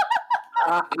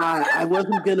 I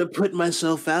wasn't gonna put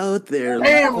myself out there.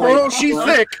 Damn, bro, she's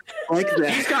thick. Like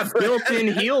that. She's got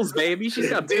built-in heels, baby. She's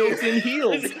got built-in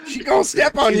heels. She gonna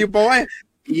step on you, boy.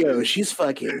 Yo, she's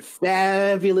fucking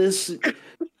fabulous.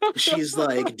 She's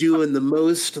like doing the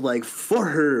most, like, for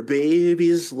her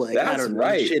babies. Like, that's I don't know,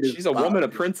 right. She's a woman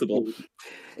of principle.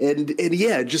 And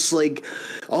yeah, just like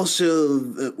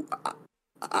also.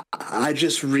 I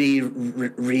just remember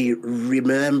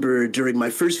during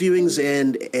my first viewings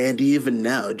and even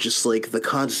now, just like the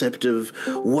concept of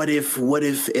what if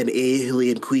an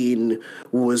alien queen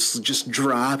was just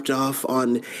dropped off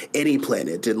on any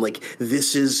planet, and like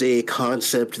this is a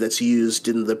concept that's used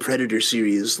in the Predator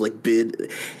series like a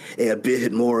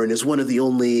bit more, and is one of the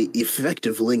only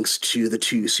effective links to the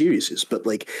two series. But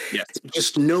like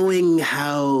just knowing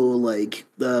how like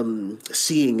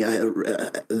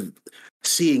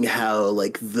seeing how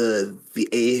like the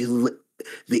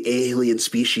alien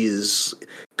species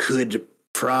could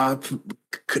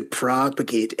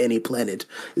propagate any planet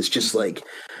is just like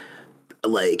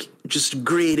just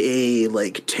grade A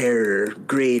like terror,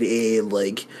 grade A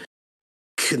like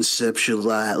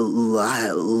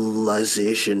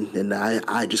conceptualization, and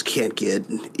I just can't get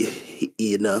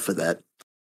enough of that.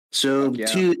 So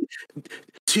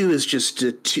two is just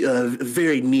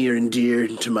very near and dear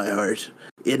to my heart.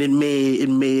 And it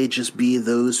may just be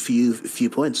those few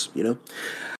points, you know.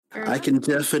 I can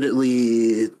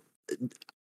definitely,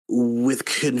 with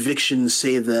conviction,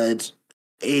 say that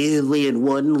Alien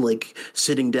 1, like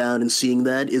sitting down and seeing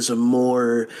that, is a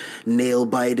more nail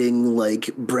biting,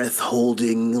 like breath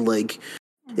holding, like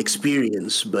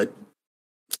experience. But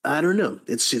I don't know.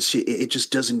 It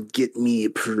just doesn't get me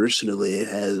personally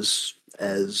as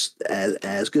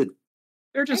good.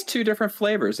 They're just two different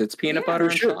flavors. It's peanut butter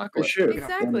and chocolate. For sure.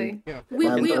 Exactly.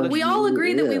 We all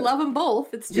agree that we love them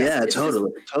both. It's just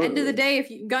totally. End of the day,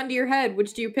 if you gun to your head,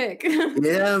 which do you pick?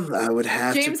 Yeah, I would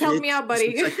have James, to help me out,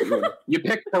 buddy. You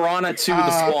pick Piranha 2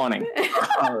 the Spawning.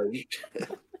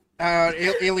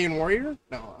 Alien Warrior?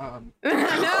 No.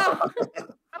 No.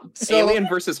 So, Alien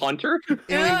versus Hunter?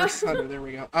 Alien versus Hunter, there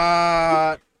we go.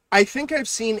 I think I've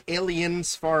seen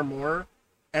Aliens far more,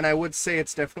 and I would say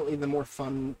it's definitely the more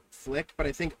fun flick, but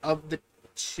I think of the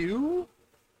two,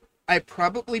 I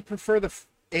probably prefer the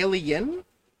Alien.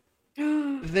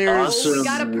 There's we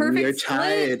got a perfect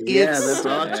split. Yeah, that's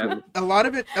awesome. A lot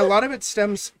of it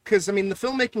stems because I mean the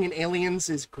filmmaking in Aliens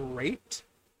is great,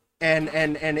 and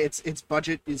its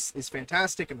budget is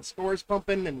fantastic, and the score is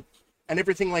pumping and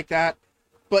everything like that,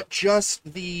 but just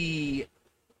the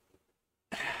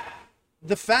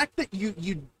the fact that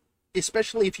you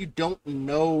especially if you don't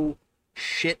know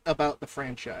shit about the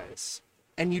franchise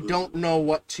and you don't know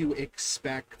what to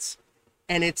expect,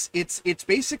 and it's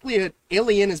basically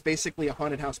Alien is basically a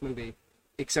haunted house movie,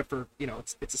 except for, you know,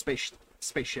 it's a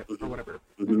spaceship or whatever.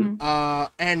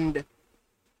 And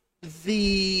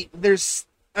there's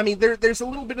a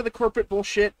little bit of the corporate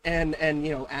bullshit, and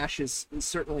you know, Ash is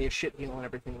certainly a shitheel and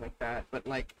everything like that, but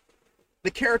like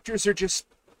the characters are just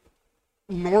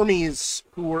normies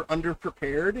who are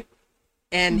underprepared,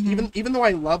 and even though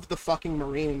I love the fucking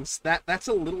Marines, that's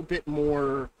a little bit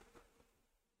more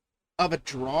of a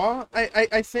draw,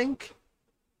 I think,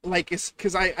 like, it's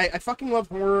because I fucking love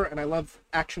horror and I love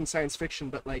action science fiction,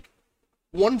 but like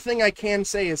one thing I can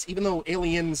say is, even though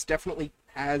Aliens definitely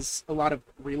has a lot of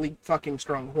really fucking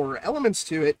strong horror elements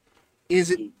to it,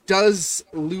 is it does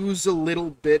lose a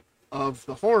little bit of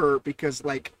the horror, because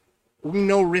like we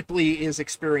know Ripley is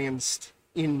experienced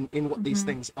in what these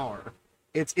things are.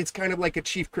 It's kind of like a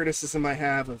chief criticism I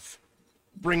have of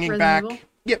bringing back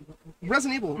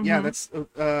Resident Evil. Yeah, that's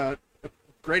a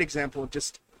great example of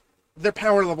just their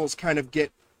power levels kind of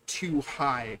get too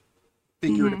high,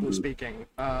 figuratively speaking.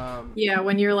 Yeah,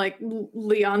 when you're like,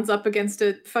 Leon's up against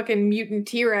a fucking mutant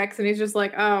T-Rex and he's just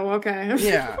like, oh, okay.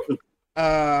 Yeah.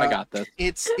 I got this.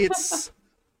 It's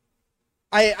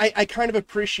I kind of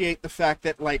appreciate the fact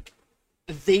that like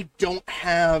they don't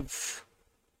have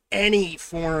any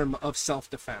form of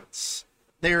self-defense.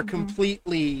 They're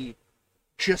completely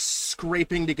just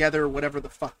scraping together whatever the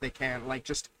fuck they can, like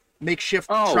just makeshift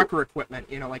trucker equipment,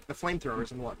 you know, like the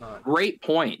flamethrowers and whatnot. Great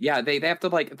point. Yeah, they have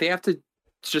to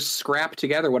just scrap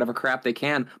together whatever crap they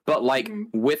can, but like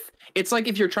it's like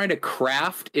if you're trying to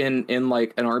craft in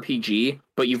like an RPG,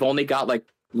 but you've only got like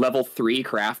level 3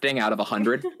 crafting out of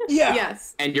 100. Yeah.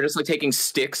 Yes. And you're just like taking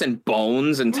sticks and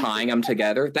bones and tying them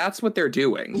together. That's what they're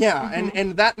doing. Yeah,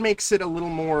 and that makes it a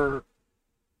little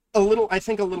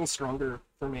stronger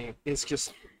for me. It's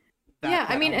just that. Yeah,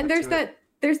 I mean, and there's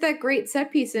that great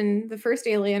set piece in the first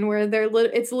Alien where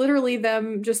it's literally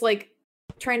them just like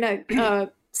trying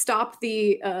to stop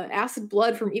the acid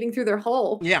blood from eating through their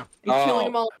hull. Yeah. And killing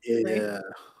them all. Yeah.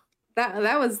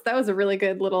 That was a really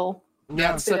good little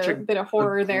bit of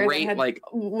horror there great, that like,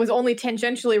 was only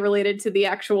tangentially related to the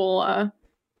actual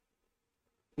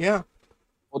yeah.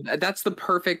 Well, that's the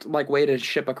perfect like way to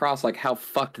ship across like how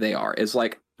fucked they are. Is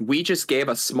like, we just gave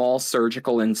a small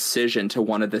surgical incision to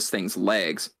one of this thing's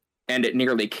legs, and it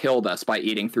nearly killed us by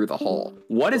eating through the hole.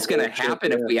 What is going to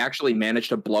happen if we actually manage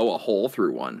to blow a hole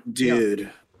through one? Dude.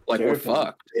 Like, we're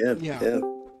fucked. Yeah.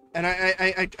 And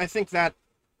I think that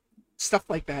stuff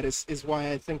like that is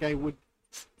why I think I would,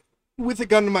 with a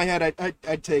gun to my head,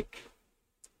 I'd take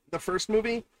the first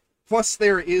movie. Plus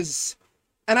there is,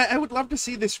 and I would love to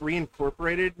see this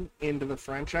reincorporated into the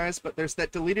franchise, but there's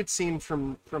that deleted scene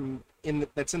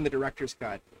that's in the director's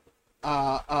cut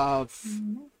of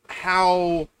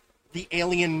how the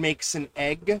alien makes an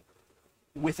egg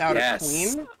without a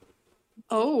queen.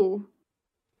 Oh.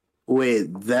 Wait,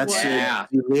 that's a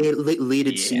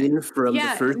deleted scene from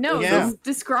the first. No,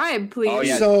 describe, please. Oh,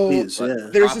 yeah. So please,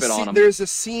 there's a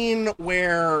scene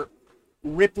where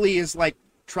Ripley is like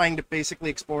trying to basically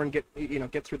explore and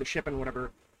get through the ship and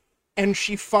whatever, and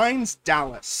she finds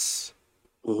Dallas.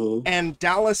 And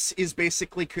Dallas is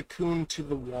basically cocooned to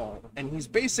the wall, and he's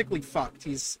basically fucked.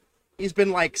 He's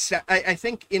been like, I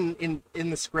think in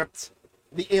the script,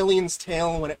 the alien's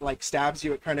tail, when it like stabs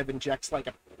you, it kind of injects like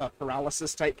a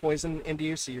paralysis type poison into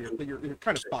you, so you're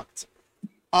kind of fucked.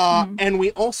 And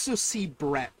we also see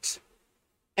Brett,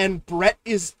 and Brett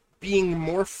is being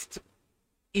morphed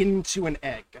into an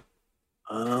egg.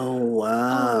 Oh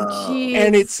wow! Oh,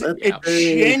 and it's a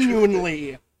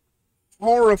genuinely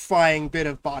horrifying bit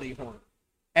of body horror,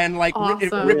 and like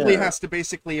Ripley has to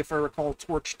basically, if I recall,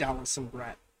 torch Dallas and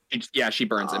Brett. She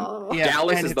burns him. Yeah,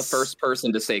 Dallas is the first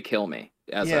person to say "kill me."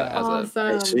 Awesome.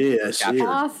 I see.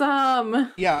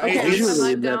 Awesome. Yeah. Okay,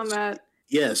 I'm down that.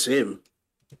 Yeah, same.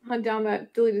 Hunt down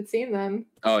that deleted scene then.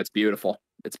 Oh, it's beautiful.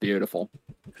 It's beautiful.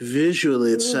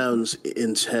 Visually, it sounds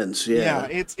intense. Yeah.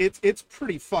 Yeah, it's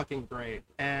pretty fucking great,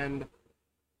 and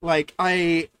like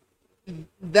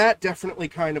that definitely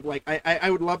kind of like I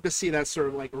would love to see that sort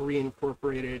of like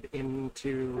reincorporated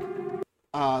into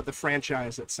the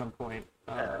franchise at some point.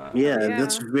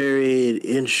 That's very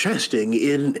interesting.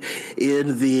 In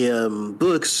the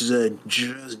books,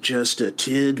 just a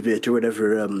tidbit or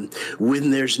whatever.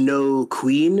 When there's no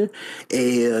queen,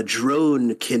 a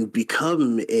drone can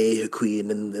become a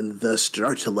queen and thus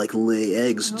start to like lay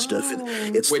eggs and stuff.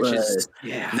 It's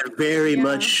they're very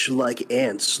much like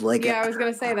ants. Like I was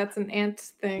gonna say that's an ant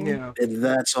thing. Yeah, and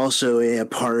that's also a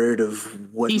part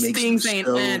of what These makes things them ain't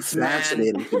so ants,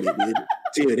 fascinating to me,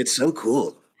 dude. It's so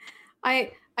cool.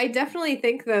 I definitely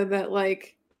think though that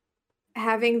like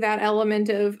having that element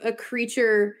of a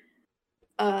creature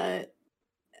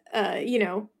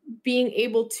being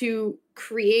able to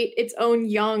create its own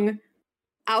young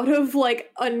out of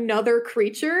like another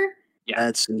creature.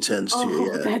 That's intense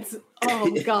too.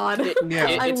 God.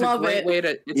 I love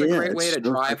it. It's a great way to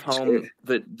drive home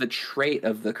the trait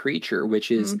of the creature,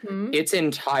 which is its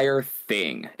entire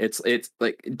thing. It's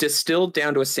like distilled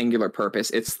down to a singular purpose.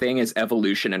 Its thing is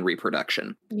evolution and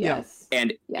reproduction. Yes.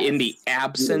 And in the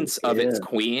absence of its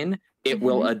queen, it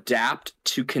will adapt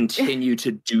to continue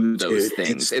to do those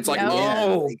things. It's like,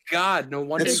 oh God, no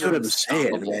wonder. That's what I'm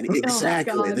saying, man.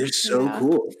 Exactly. They're so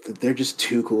cool. They're just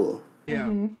too cool. Yeah.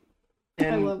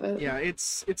 And, I love it. Yeah,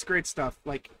 it's great stuff.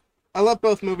 Like, I love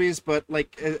both movies, but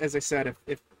like as I said,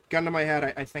 if gun to my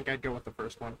head, I think I'd go with the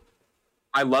first one.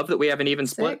 I love that we have an even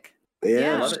split.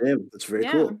 Yeah, that's very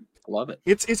cool. I love it.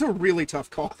 It's a really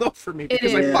tough call though for me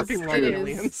because I fucking love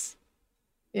Aliens.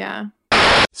 Yeah.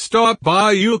 Stop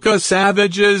by Yuka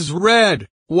Savage's Red,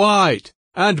 White,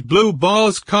 and Blue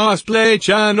Balls cosplay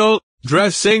channel,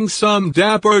 dressing some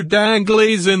dapper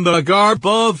danglies in the garb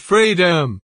of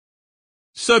freedom.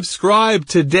 Subscribe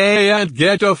today and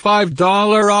get a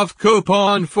 $5 off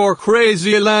coupon for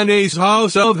Crazy Lenny's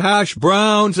House of Hash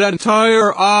Browns and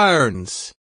Tire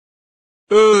Irons.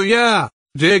 Ooh yeah,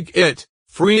 dig it,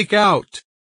 freak out.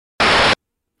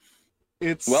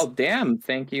 Well, damn,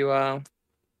 thank you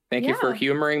you for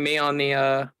humoring me on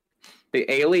the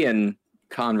alien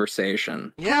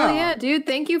conversation. Hell yeah, dude.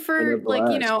 Thank you for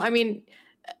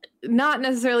not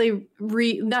necessarily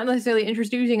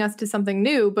introducing us to something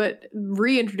new, but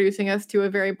reintroducing us to a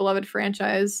very beloved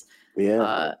franchise.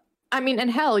 Yeah. And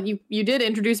hell, you did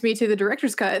introduce me to the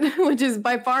director's cut, which is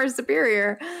by far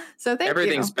superior. So thank you.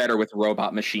 Everything's better with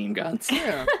robot machine guns.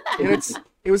 Yeah. And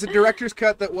it was a director's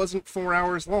cut that wasn't 4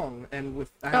 hours long and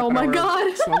with a half an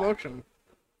hour slow motion.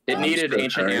 It needed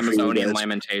ancient Amazonian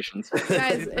lamentations.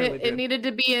 Guys, it needed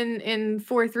to be in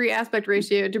 4:3 aspect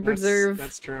ratio to preserve.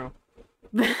 That's true.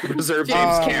 Preserve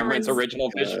James Cameron's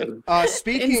original vision.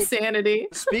 Insanity.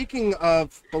 Speaking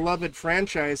of beloved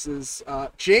franchises,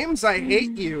 James, I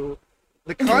Hate You,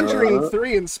 The Conjuring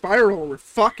 3 and Spiral were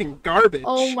fucking garbage.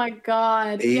 Oh my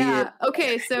god. Yeah.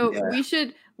 Okay, so we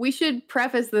should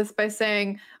preface this by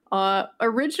saying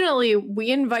originally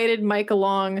we invited Mike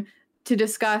along to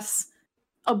discuss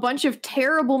a bunch of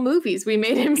terrible movies we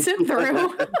made him sit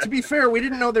through. To be fair, we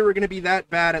didn't know they were going to be that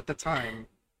bad at the time.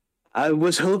 I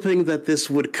was hoping that this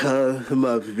would come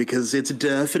up because it's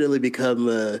definitely become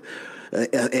a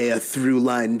through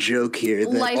line joke here.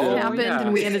 That, Life happened,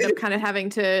 and we ended up kind of having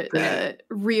to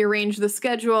rearrange the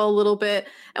schedule a little bit,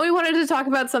 and we wanted to talk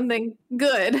about something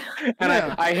good. And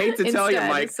I hate to tell you,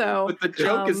 Mike, but the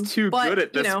joke is too good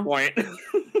at this point.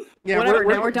 Yeah, whatever.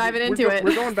 Now we're diving into it.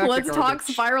 We're going back Let's to talk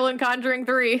Spiral and Conjuring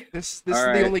 3. This is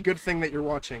the only good thing that you're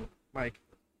watching, Mike.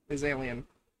 Is Alien.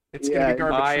 It's gonna be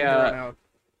garbage from here on out.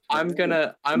 I'm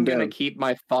gonna keep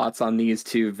my thoughts on these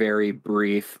two very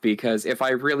brief because if I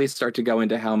really start to go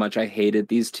into how much I hated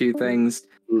these two things,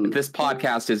 this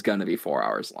podcast is gonna be 4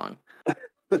 hours long.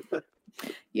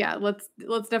 Yeah, let's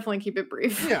definitely keep it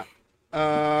brief. Yeah.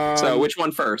 So which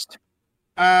one first?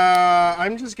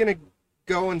 I'm just gonna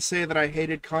go and say that I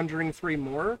hated Conjuring 3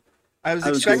 more. I was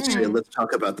expecting. Gonna say, let's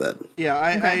talk about that. Yeah,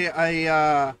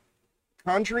 I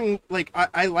Conjuring,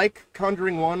 I like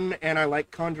Conjuring 1 and I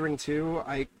like Conjuring 2.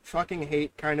 I fucking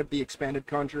hate kind of the expanded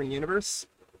Conjuring universe.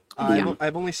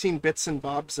 I've only seen bits and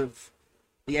bobs of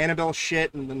the Annabelle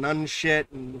shit and the Nun shit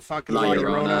and the fucking La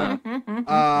Llorona.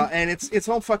 And it's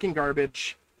all fucking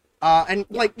garbage.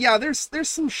 There's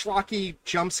some schlocky,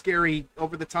 jump scary,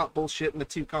 over the top bullshit in the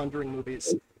two Conjuring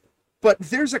movies. But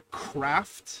there's a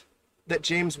craft that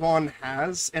James Wan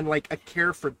has, and like a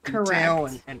care for detail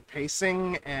and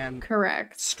pacing and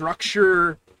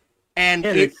structure and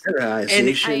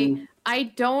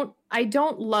I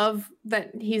don't love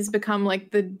that he's become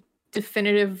like the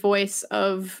definitive voice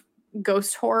of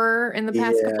ghost horror in the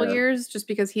past couple years, just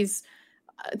because he's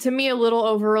to me a little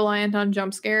over reliant on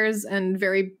jump scares and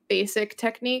very basic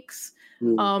techniques.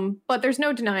 But there's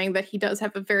no denying that he does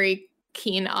have a very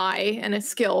keen eye and a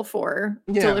skill for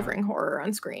delivering horror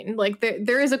on screen. Like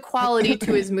there is a quality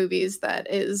to his movies that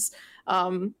is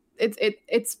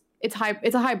it's a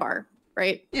high bar,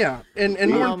 right? Yeah,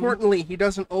 and more importantly, he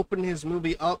doesn't open his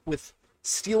movie up with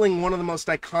stealing one of the most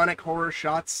iconic horror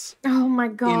shots. Oh my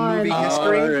god! In movie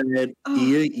history. Right.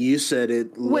 You said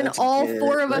it. When all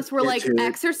four of us were like,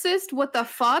 "Exorcist, what the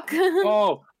fuck?"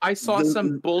 Oh, I saw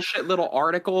some bullshit little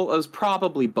article. It was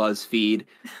probably BuzzFeed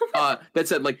that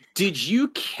said, like, "Did you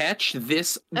catch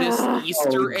this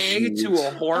Easter egg to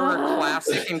a horror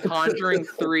classic in Conjuring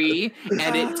 3?"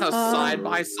 And it's a side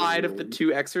by side of the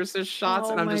two Exorcist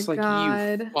shots, and I'm just like,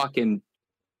 "You fucking."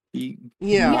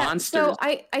 Monsters. So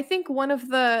I think one of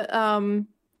the I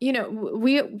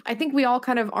think we all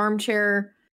kind of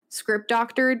armchair script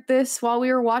doctored this while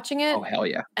we were watching it. Oh hell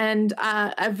yeah. And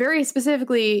very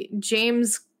specifically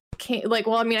James came, I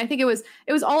think it was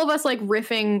all of us like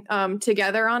riffing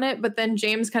together on it, but then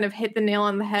James kind of hit the nail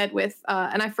on the head with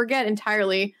and I forget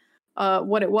entirely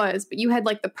what it was, but you had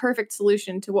like the perfect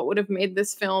solution to what would have made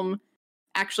this film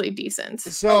actually decent.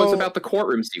 So it's about the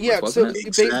courtroom sequence, wasn't it?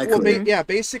 Exactly.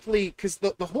 Basically, because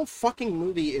the whole fucking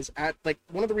movie is at like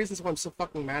one of the reasons why I'm so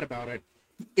fucking mad about it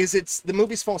is it's the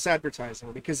movie's false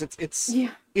advertising, because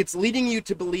it's leading you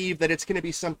to believe that it's going to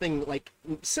be something like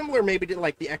similar maybe to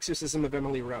like the Exorcism of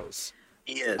Emily Rose.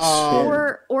 Yes.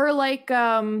 Or like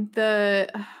the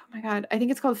oh my god, I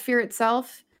think it's called Fear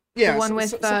Itself. Yeah, the one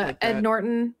with like Ed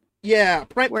Norton. Yeah,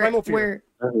 Primal Fear.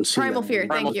 Primal Fear.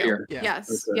 Thank you. Fear. Yeah.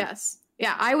 Yes. Okay. Yes.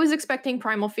 Yeah, I was expecting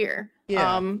Primal Fear.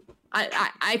 Yeah.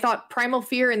 I thought Primal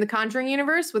Fear in the Conjuring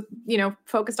universe with,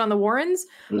 focused on the Warrens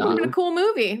would have been a cool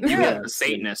movie. Yeah,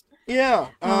 Satanist. Yeah.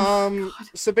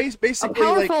 So basically, a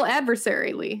powerful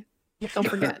adversary, Lee. Don't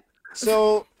forget.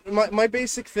 So my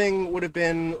basic thing would have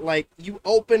been like, you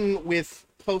open with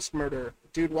post-murder,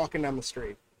 dude walking down the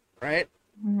street, right?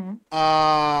 Mm-hmm.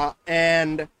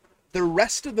 And the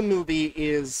rest of the movie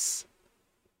is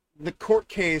the court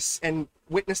case and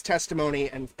witness testimony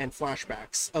and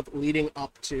flashbacks of leading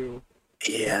up to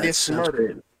this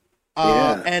murder.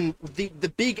 And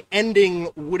the big ending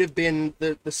would have been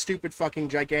the stupid fucking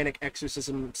gigantic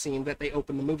exorcism scene that they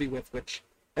opened the movie with, which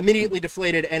immediately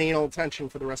deflated any and all tension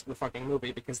for the rest of the fucking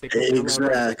movie, because they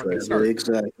exactly.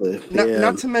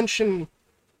 Not to mention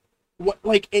what,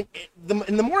 like,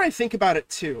 the more I think about it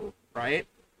too, right?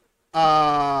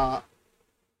 The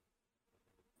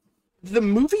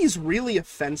movie is really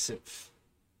offensive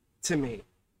to me.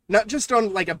 Not just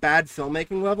on like a bad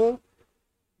filmmaking level,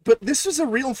 but this was a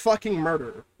real fucking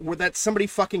murder where that somebody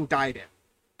fucking died in.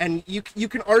 And you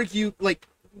can argue like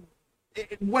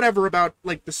whatever about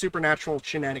like the supernatural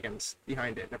shenanigans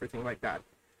behind it and everything like that.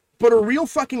 But a real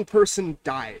fucking person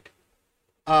died.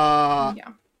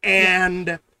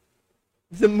 And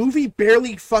the movie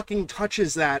barely fucking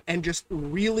touches that and just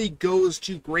really goes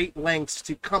to great lengths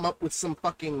to come up with some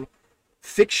fucking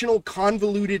fictional,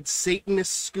 convoluted,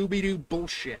 Satanist Scooby-Doo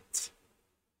bullshit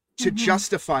to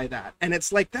justify that. And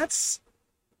it's like, that's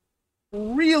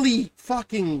really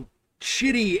fucking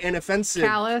shitty and offensive.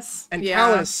 Callous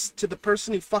to the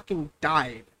person who fucking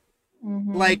died.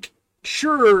 Like,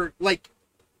 sure, like,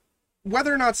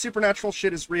 whether or not supernatural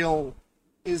shit is real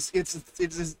is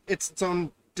its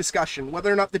own discussion.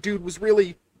 Whether or not the dude was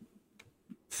really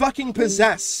fucking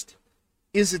possessed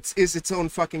is its own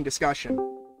fucking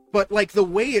discussion. But like the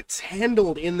way it's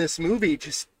handled in this movie,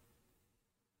 just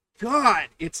God,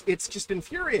 it's just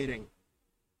infuriating.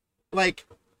 Like,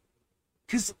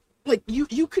 because like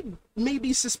you could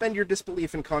maybe suspend your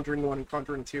disbelief in Conjuring 1 and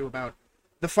Conjuring 2 about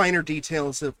the finer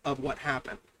details of what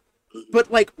happened. But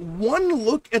like one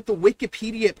look at the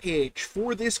Wikipedia page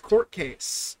for this court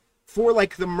case, for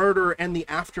like the murder and the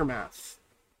aftermath,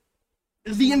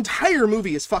 the entire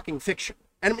movie is fucking fiction.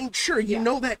 And I mean, sure, you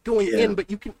know that going in, but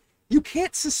you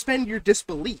can't suspend your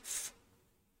disbelief.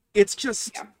 It's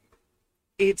just,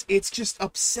 it's just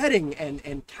upsetting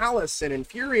and callous and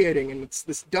infuriating, and it's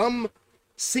this dumb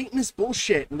Satanist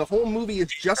bullshit. And the whole movie is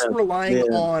just relying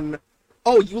on,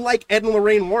 oh, you like Ed and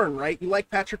Lorraine Warren, right? You like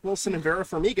Patrick Wilson and Vera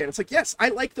Farmiga. And it's like, yes, I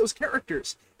like those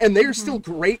characters, and they're still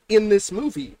great in this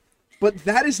movie. But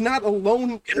that is not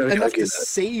alone enough to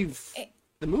save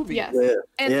the movie. Yes.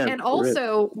 And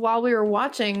also, while we were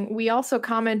watching, we also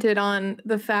commented on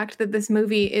the fact that this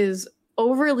movie is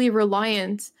overly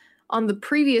reliant on the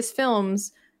previous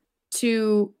films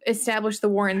to establish the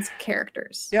Warrens'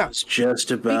 characters. Yeah. I was just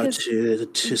about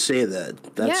to say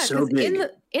that. That's so big.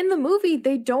 In the movie,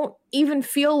 they don't even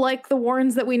feel like the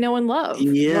Warrens that we know and love.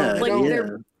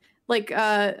 They're like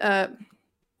Ed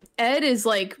is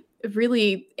like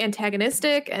really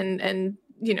antagonistic and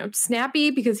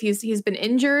snappy because he's been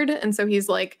injured, and so he's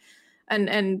like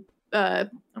and oh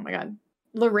my god,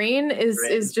 Lorraine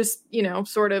is just, you know,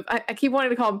 sort of, I keep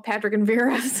wanting to call him Patrick and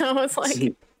Vera, so it's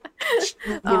like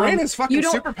Lorraine has fucking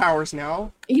superpowers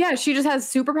now. Yeah, she just has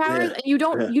superpowers, and you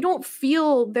don't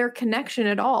feel their connection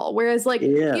at all. Whereas, like,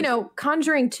 you know,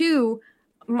 Conjuring 2,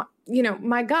 you know,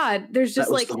 my God, there's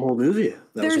just like the whole movie.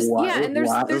 That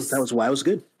was why it was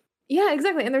good. Yeah,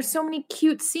 exactly. And there's so many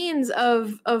cute scenes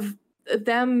of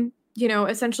them, you know,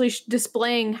 essentially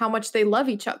displaying how much they love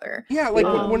each other. Yeah, like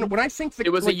when I think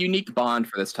it was a unique bond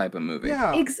for this type of movie.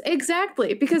 Yeah,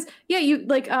 exactly. Because you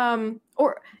like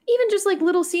or even just like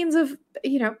little scenes of,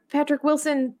 you know, Patrick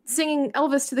Wilson singing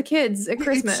Elvis to the kids at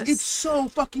Christmas. It's so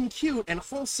fucking cute and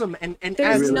wholesome and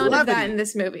there's none of that in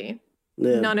this movie.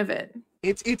 Yeah. None of it.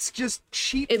 It's just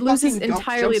cheap. It loses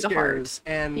entirely the heart.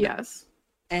 And yes.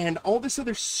 And all this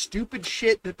other stupid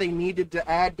shit that they needed to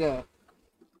add to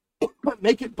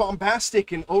make it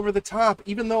bombastic and over the top,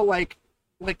 even though like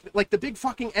the big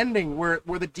fucking ending where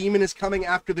the demon is coming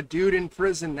after the dude in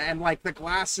prison and like the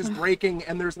glass is breaking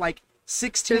and there's like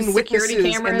 16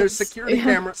 witnesses and there's security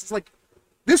cameras. It's like,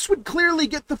 this would clearly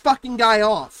get the fucking guy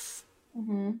off.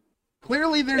 Mm-hmm.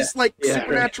 Clearly there's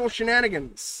supernatural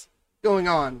shenanigans going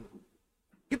on.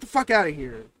 Get the fuck out of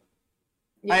here.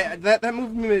 Yeah. That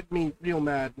movie made me real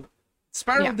mad.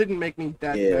 Spiral didn't make me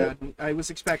that mad. I was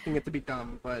expecting it to be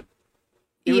dumb, but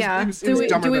it was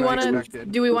dumber than I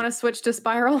expected. Do we want to switch to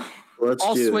Spiral?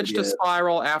 I'll switch to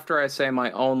Spiral after I say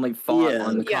my only thought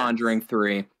on The Conjuring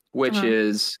 3, which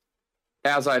is,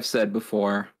 as I've said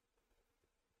before,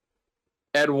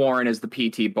 Ed Warren is the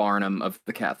P.T. Barnum of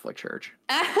the Catholic Church.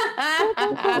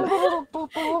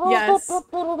 Yes.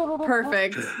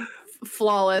 Perfect.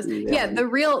 Flawless. Yeah, the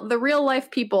real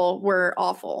life people were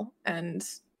awful, and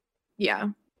it's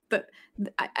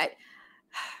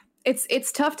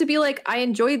tough to be like, I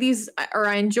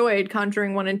enjoyed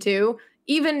Conjuring 1 and 2,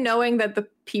 even knowing that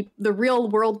the real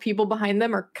world people behind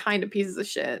them are kind of pieces of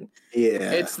shit.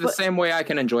 Yeah, it's the same way I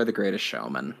can enjoy The Greatest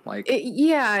Showman. Like,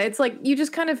 it's like you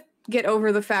just kind of get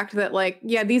over the fact that, like,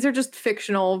 these are just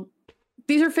fictional.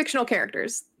 These are fictional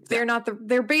characters. They're not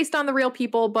they're based on the real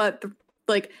people, but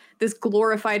like this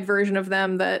glorified version of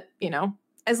them that, you know,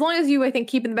 as long as you, I think,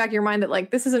 keep in the back of your mind that,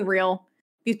 like, this isn't real.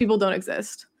 These people don't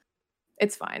exist.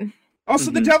 It's fine.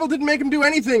 Also, the devil didn't make him do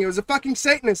anything. It was a fucking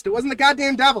Satanist. It wasn't the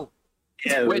goddamn devil.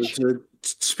 Yeah, it was a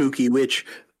spooky witch.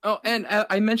 Oh, and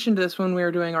I mentioned this when we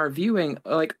were doing our viewing.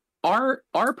 Like, our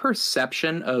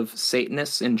perception of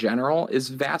Satanists in general is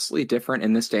vastly different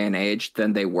in this day and age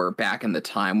than they were back in the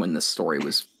time when the story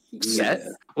was set.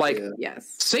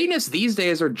 Satanists these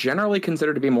days are generally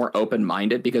considered to be more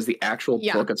open-minded because the actual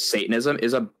book of Satanism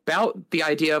is about the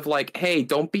idea of, like, hey,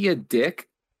 don't be a dick.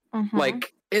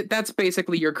 Like, that's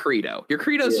basically your credo. Your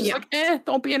credo is just like,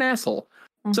 don't be an asshole.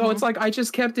 So it's like, I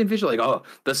just kept envisioning, like, oh,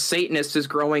 the Satanist is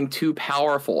growing too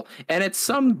powerful. And it's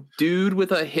some dude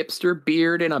with a hipster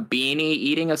beard and a beanie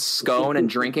eating a scone and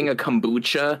drinking a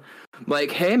kombucha.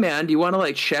 Like, hey, man, do you want to,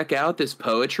 like, check out this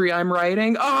poetry I'm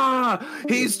writing?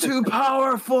 He's too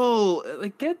powerful.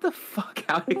 Like, get the fuck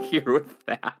out of here with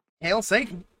that. Hail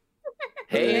Satan.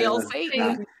 Hail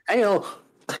Satan. Hail.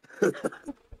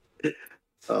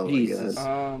 Oh, Jesus.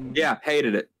 My God.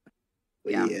 Hated it.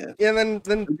 Yeah. And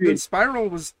then Spiral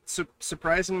was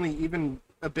surprisingly even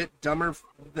a bit dumber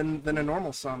than a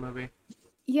normal Saw movie.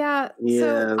 Yeah.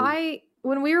 So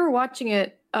when we were watching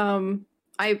it,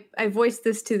 I voiced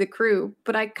this to the crew,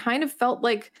 but I kind of felt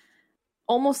like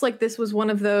almost like this was one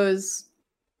of those,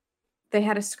 they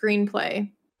had a screenplay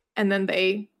and then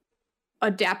they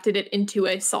adapted it into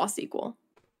a Saw sequel.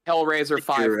 Hellraiser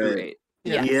 5 through 8.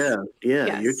 Yes.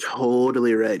 You're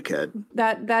totally right, Kat.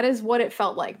 That is what it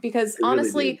felt like, because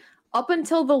honestly, up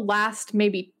until the last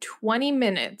maybe 20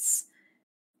 minutes,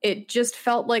 it just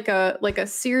felt like a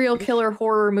serial killer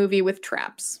horror movie with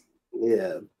traps.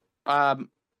 Yeah.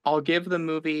 I'll give the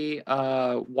movie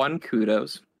one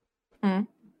kudos,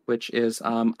 which is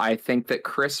I think that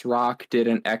Chris Rock did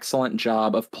an excellent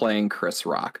job of playing Chris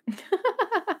Rock.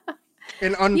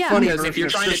 An unfunny because if you're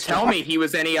trying to tell me he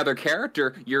was any other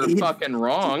character, you're fucking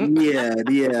wrong. Yeah.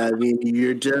 I mean,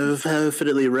 you're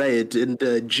definitely right.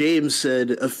 And James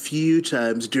said a few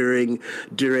times during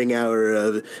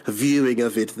our viewing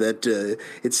of it that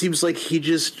it seems like he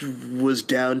just was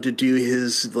down to do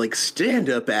his, like,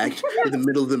 stand-up act in the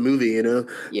middle of the movie, you know?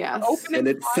 Yeah. And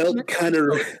it felt kind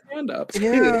of stand-up.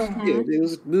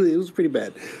 It was pretty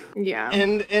bad. Yeah.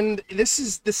 And this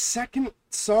is the second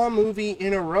Saw movie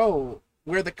in a row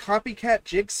where the copycat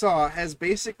Jigsaw has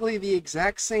basically the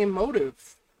exact same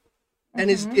motive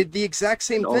and is the exact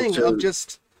same thing of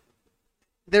just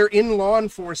they're in law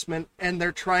enforcement and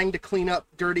they're trying to clean up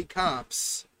dirty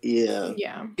cops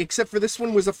Yeah. Except for this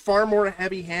one was a far more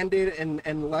heavy-handed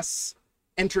and less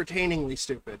entertainingly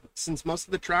stupid, since most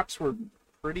of the traps were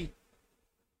pretty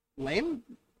lame.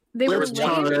 They were Let's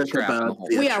talk lame. about the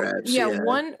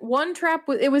traps. One trap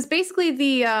was, it was basically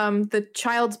the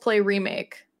Child's Play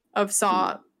remake of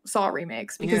Saw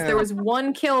remakes, because there was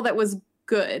one kill that was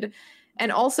good.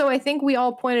 And also I think we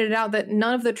all pointed out that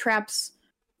none of the traps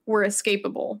were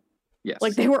escapable. Yes.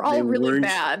 Like they were all really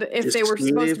bad if they were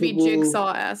supposed to be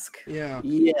Jigsaw-esque. Yeah.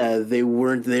 Yeah, they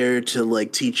weren't there to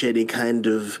like teach any kind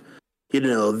of,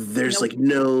 there's like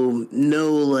no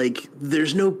like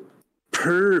there's no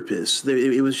purpose.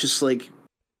 It was just like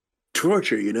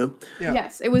torture, Yeah.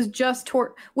 Yes, it was just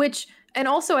which, and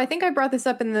also I think I brought this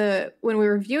up when we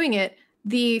were reviewing it.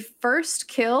 The first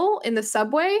kill in the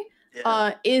subway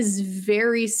is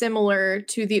very similar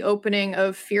to the opening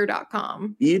of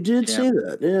Fear.com. You did say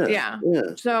that, yeah.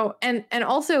 So and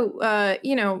also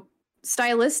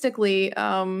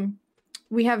stylistically,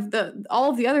 we have all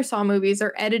of the other Saw movies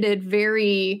are edited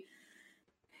very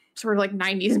sort of like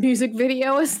 90s music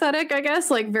video aesthetic, I guess,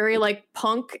 like very like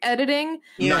punk editing.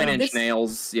 9 Inch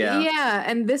Nails, yeah.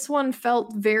 And this one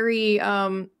felt very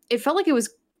it felt like it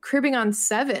was cribbing on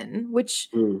Seven, which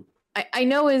I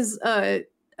know is a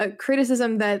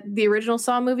criticism that the original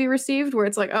Saw movie received, where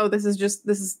it's like, oh, this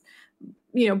is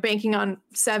banking on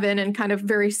Seven and kind of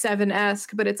very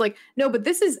Seven-esque, but it's like, no, but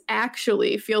this is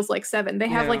actually feels like Seven. They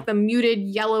have like the muted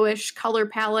yellowish color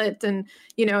palette, and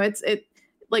it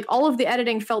like all of the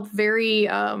editing felt very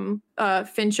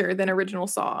Fincher than original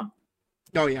Saw.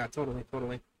 Oh yeah,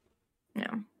 totally.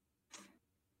 Yeah.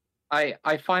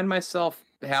 I find myself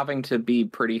having to be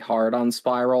pretty hard on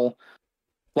Spiral,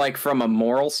 like from a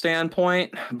moral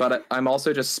standpoint, but I'm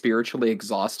also just spiritually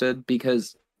exhausted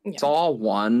because Saw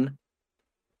 1,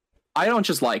 I don't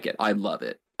just like it, I love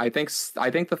it. I think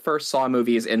the first Saw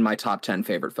movie is in my top 10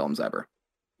 favorite films ever.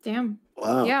 Damn.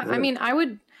 Wow. Yeah, I mean, I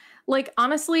would like,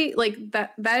 honestly, like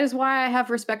that is why I have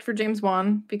respect for James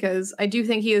Wan, because I do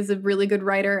think he is a really good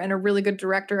writer and a really good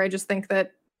director. I just think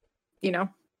that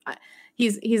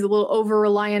he's a little over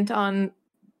reliant on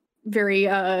very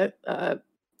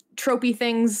tropey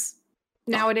things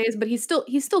nowadays, but he's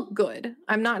still good.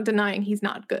 I'm not denying he's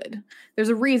not good. There's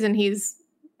a reason he's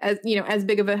as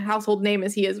big of a household name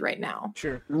as he is right now.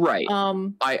 Sure. Right.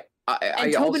 And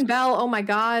Tobin Bell, oh my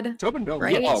god. Tobin Bell,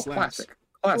 right? Classic.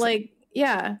 Like,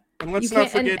 yeah. And let's not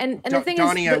forget the thing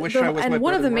Donnie, is, I wish I was my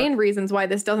one of brother the main Mark. reasons why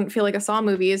this doesn't feel like a Saw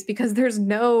movie is because there's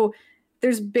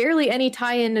barely any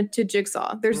tie-in to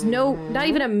Jigsaw. There's not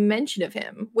even a mention of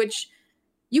him, which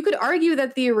you could argue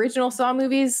that the original Saw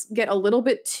movies get a little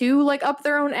bit too like up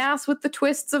their own ass with the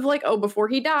twists of like, oh, before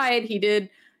he died, he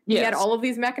had all of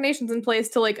these machinations in place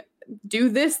to like do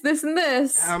this, and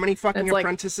this. How many fucking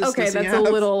apprentices okay, does he that's have?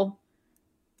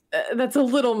 that's a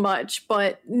little much,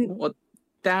 but well,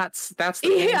 that's the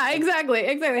yeah, exactly.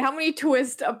 How many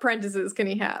twist apprentices can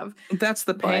he have? That's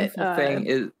the painful thing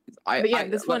is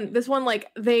this one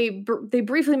like they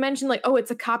briefly mentioned like, oh,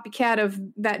 it's a copycat of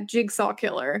that Jigsaw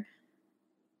killer.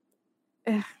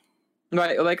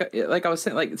 Right, like I was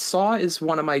saying, like Saw is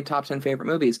one of my top 10 favorite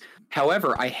movies.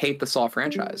 However, I hate the Saw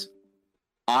franchise.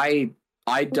 I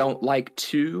don't like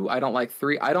 2, I don't like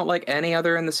 3, I don't like any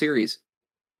other in the series.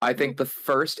 I think the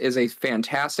first is a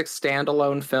fantastic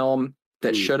standalone film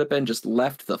that should have been just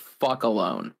left the fuck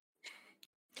alone.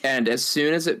 And as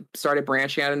soon as it started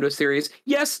branching out into a series,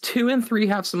 yes, 2 and 3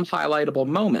 have some highlightable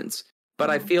moments,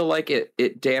 but I feel like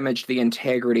it damaged the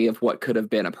integrity of what could have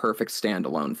been a perfect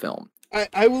standalone film.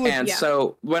 I will. And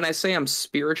so when I say I'm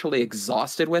spiritually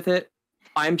exhausted with it,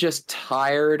 I'm just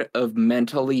tired of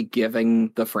mentally giving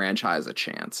the franchise a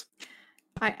chance.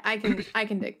 I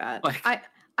can dig that. Like,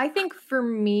 I think for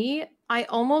me, I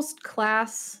almost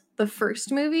class the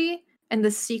first movie and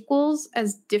the sequels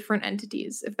as different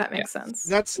entities, if that makes sense.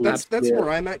 That's where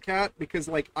I'm at, Kat, because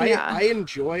like I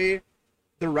enjoy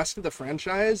the rest of the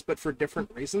franchise, but for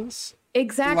different reasons.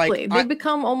 Exactly. They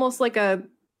become almost like a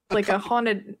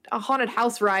haunted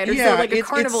house ride or so, like a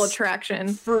carnival attraction.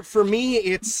 For me,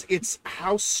 it's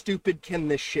how stupid can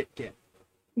this shit get?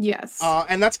 Yes.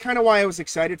 And that's kind of why I was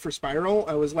excited for Spiral.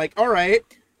 I was like, all right,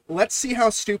 let's see how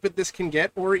stupid this can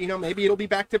get, or maybe it'll be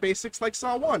back to basics like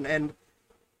Saw 1. And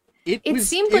it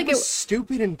seemed like it was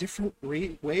stupid in different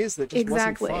ways that just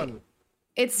wasn't fun.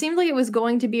 It seemed like it was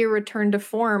going to be a return to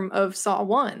form of Saw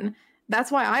 1.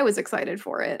 That's why I was excited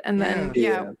for it. And then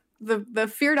the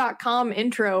Fear.com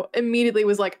intro immediately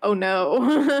was like, oh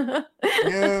no.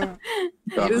 Yeah.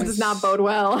 This does not bode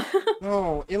well.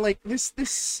 No, like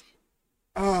this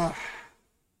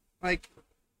like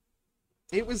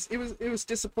it was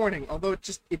disappointing, although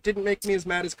it didn't make me as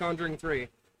mad as Conjuring 3.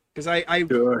 Because I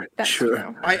That's sure.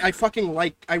 true.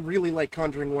 I really like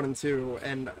Conjuring 1 and 2,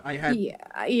 and I had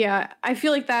Yeah. I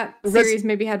feel like that series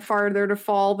maybe had farther to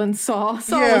fall than Saw.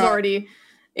 Saw was already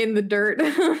in the dirt.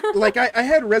 like I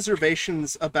had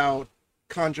reservations about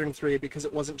Conjuring 3 because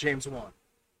it wasn't James Wan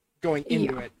going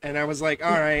into it, and I was like,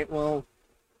 all right, well,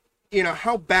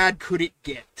 how bad could it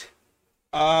get?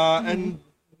 And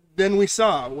then we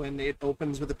saw when it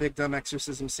opens with a big dumb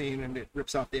exorcism scene and it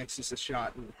rips off the exorcist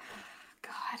shot and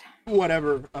God.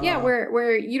 Whatever.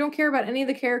 Where you don't care about any of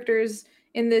the characters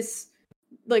in this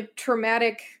like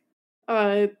traumatic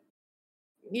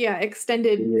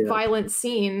extended violent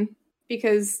scene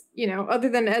because, other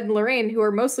than Ed and Lorraine, who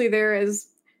are mostly there as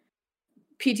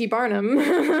P.T. Barnum.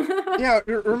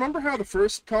 Remember how the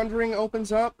first Conjuring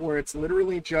opens up where it's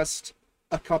literally just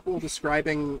a couple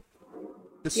describing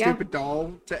the stupid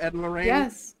doll to Ed and Lorraine?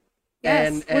 Yes.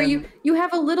 And where you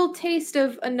have a little taste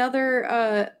of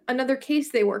another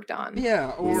case they worked on.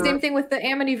 Yeah. Or same thing with the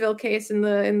Amityville case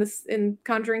in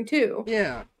Conjuring 2.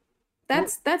 Yeah.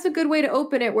 That's a good way to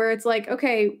open it, where it's like,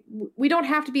 okay, we don't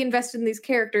have to be invested in these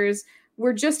characters.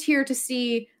 We're just here to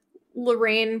see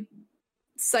Lorraine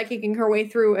psychicking her way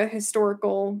through a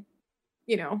historical,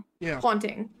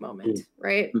 haunting moment,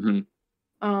 right?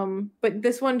 Mm-hmm. But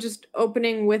this one just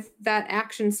opening with that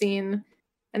action scene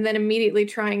and then immediately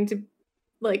trying to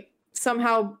like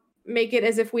somehow make it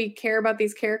as if we care about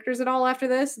these characters at all after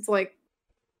this. It's like,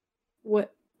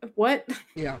 what?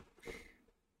 Yeah.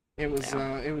 It was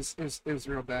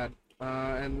real bad.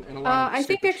 And a lot of I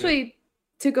think actually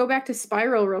to go back to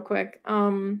Spiral real quick,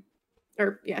 to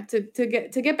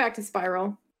get back to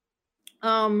Spiral,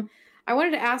 I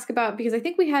wanted to ask about, because I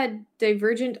think we had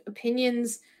divergent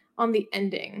opinions on the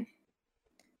ending.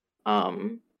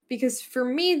 Because for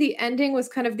me, the ending was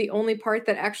kind of the only part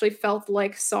that actually felt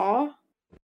like Saw.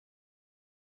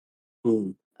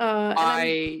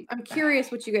 I'm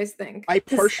curious what you guys think. I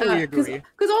partially agree.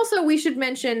 Because also we should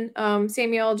mention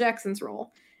Samuel L. Jackson's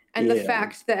role and the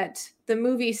fact that the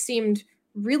movie seemed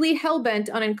really hell-bent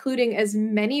on including as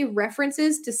many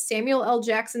references to Samuel L.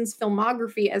 Jackson's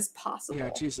filmography as possible. Yeah,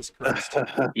 Jesus Christ.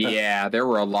 Yeah, there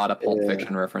were a lot of Pulp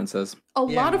Fiction references. A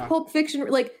lot of Pulp Fiction,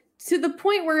 like to the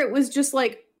point where it was just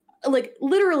like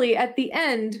literally at the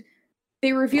end,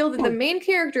 they revealed that the main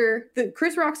character, the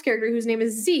Chris Rock's character, whose name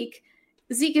is Zeke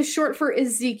is short for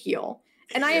Ezekiel.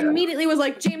 And I immediately was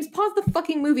like, James, pause the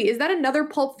fucking movie. Is that another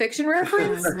Pulp Fiction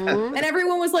reference? And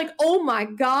everyone was like, oh my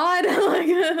God.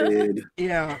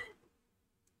 Yeah.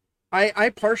 I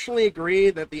partially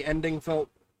agree that the ending felt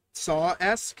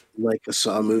Saw-esque. Like a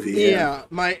Saw movie. Yeah.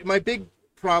 My big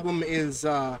problem is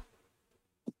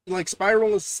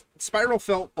Spiral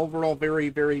felt overall very,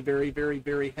 very, very, very,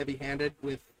 very heavy-handed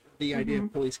with the idea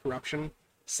of police corruption.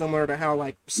 Similar to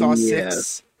how Saw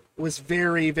 6 was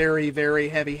very, very, very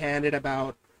heavy-handed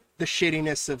about the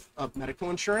shittiness of medical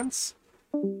insurance.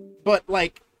 But,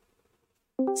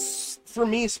 for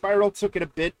me, Spiral took it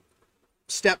a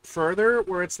step further,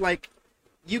 where it's like,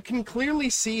 you can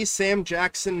clearly see Sam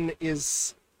Jackson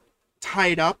is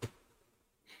tied up,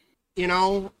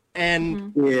 and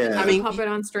I mean, puppet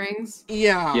on strings.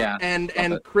 Yeah. And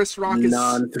Chris Rock is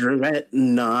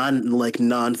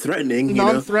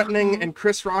non-threatening, and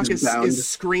Chris Rock is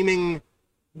screaming,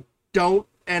 "Don't!"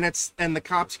 and the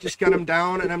cops just gun him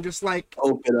down, and I'm just like,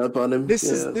 open up on him. This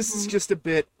is just a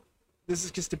bit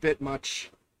much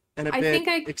and a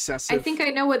bit excessive. I think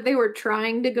I know what they were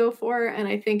trying to go for, and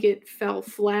I think it fell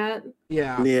flat.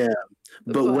 Yeah.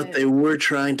 But what they were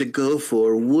trying to go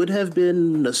for would have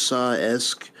been a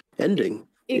Saw-esque ending.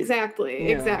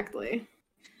 Exactly.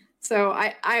 So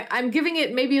I'm giving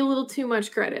it maybe a little too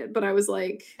much credit, but I was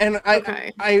like, and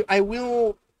okay. I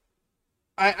will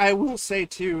say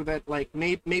too that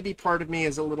maybe part of me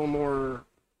is a little more.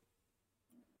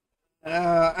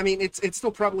 I mean, it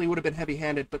still probably would have been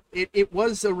heavy-handed, but it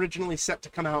was originally set to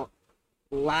come out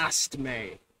last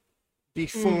May,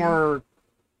 before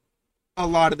a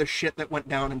lot of the shit that went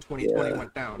down in 2020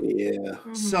 went down. Yeah.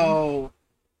 So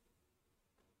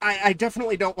I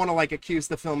definitely don't want to accuse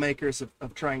the filmmakers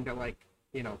of trying to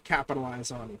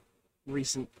capitalize on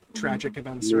recent tragic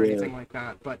events or anything like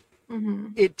that, but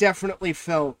it definitely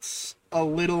felt a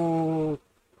little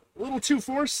too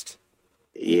forced.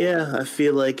 Yeah, I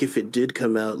feel like if it did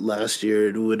come out last year,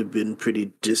 it would have been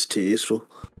pretty distasteful.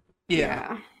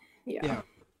 Yeah.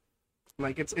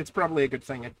 It's probably a good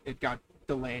thing it got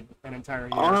delayed an entire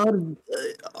year. On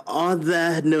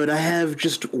that note, I have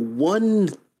just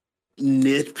one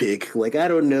nitpick. I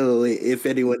don't know if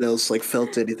anyone else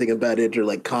felt anything about it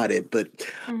or caught it, but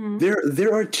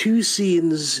there are two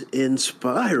scenes in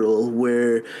Spiral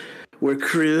where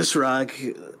Chris Rock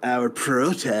our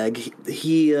protag,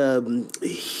 he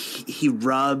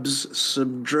robs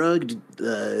some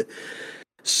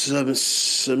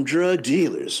some drug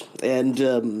dealers,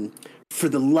 and for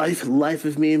the life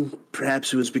of me,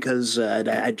 perhaps it was because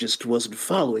I just wasn't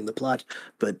following the plot,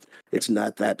 but it's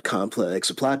not that complex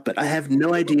a plot. But I have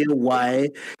no idea why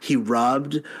he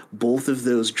robbed both of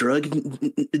those drug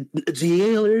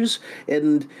dealers,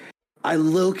 and I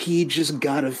low-key just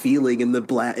got a feeling in the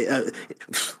black.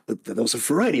 That was a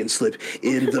Freudian slip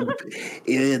in the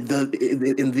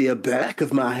back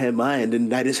of my mind,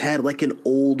 and I just had like an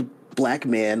old black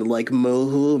man like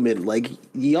Mohammed. Like,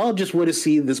 y'all just want to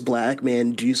see this black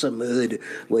man do some hood.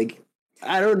 Like,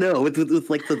 I don't know, with the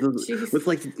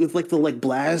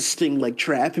blasting like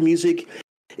trap music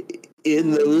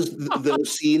in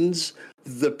those scenes.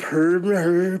 The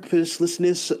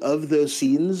purposelessness of those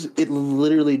scenes, it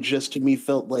literally just to me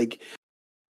felt like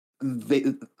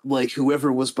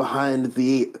whoever was behind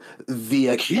the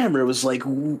camera was like,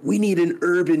 we need an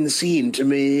urban scene to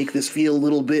make this feel a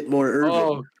little bit more urban.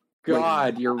 Oh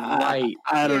God, you're right.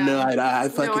 I don't know. I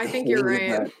think you're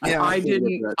right. Yeah, I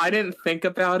didn't think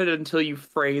about it until you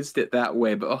phrased it that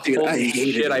way. But dude, holy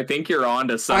shit, I think you're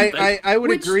onto something. I would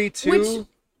agree too. Which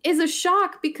is a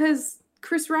shock because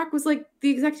Chris Rock was like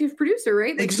the executive producer,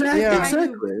 right? Like,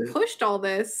 exactly. Pushed all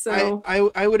this. So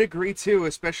I would agree too,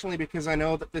 especially because I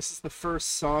know that this is the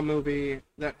first Saw movie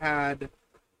that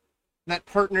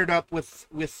partnered up with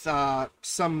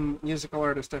some musical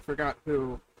artist, I forgot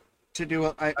who, to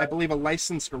do I believe a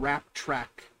licensed rap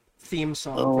track theme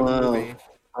song for the movie.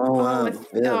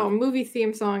 Movie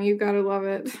theme song, you gotta love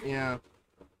it. Yeah.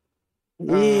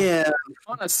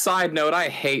 On a side note, I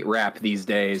hate rap these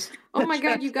days. Oh my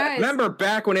God, you guys! Remember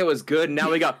back when it was good? And now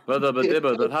we got. I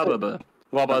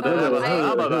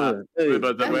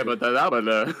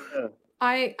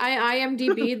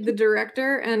IMDb'd the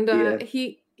director, and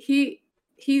he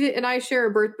and I share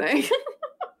a birthday.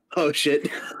 Oh shit!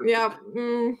 Yeah.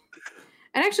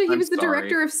 And actually, he was the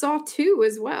director of Saw 2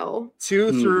 as well.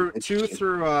 2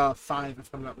 through 5, if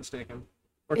I'm not mistaken.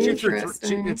 Or 2 through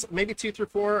 3, it's maybe 2 through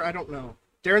 4. I don't know.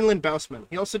 Darren Lynn Bousman.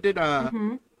 He also did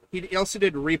he also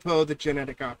did Repo, the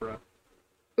Genetic Opera.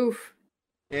 Oof.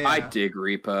 Yeah. I dig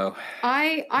Repo.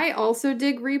 I also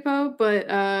dig Repo, but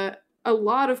a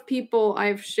lot of people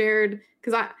I've shared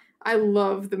because I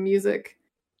love the music.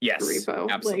 Yes, Repo.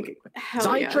 Absolutely. Like, hell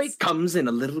Zydrate yes. comes in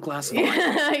a little glass of wine.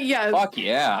 Yes. Fuck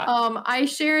yeah. I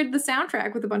shared the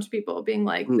soundtrack with a bunch of people, being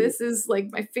like, "This is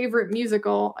like my favorite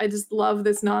musical. I just love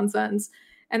this nonsense."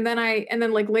 And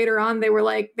then like later on, they were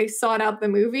like, they sought out the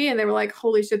movie, and they were like,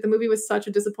 "Holy shit, the movie was such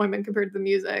a disappointment compared to the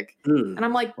music." And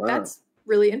I'm like, "That's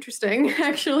really interesting,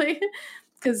 actually."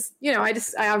 Because, you know, I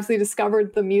obviously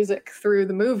discovered the music through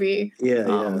the movie.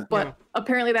 But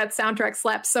apparently that soundtrack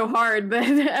slaps so hard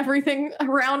that everything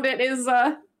around it is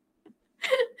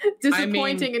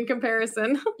disappointing in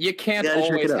comparison. You can't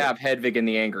always have Hedwig and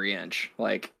the Angry Inch.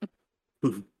 Like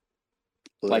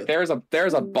there's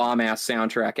a bomb ass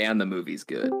soundtrack and the movie's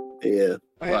good. Yeah.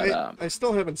 I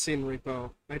still haven't seen Repo.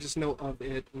 I just know of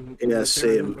it. And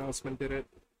same. Bousman did it.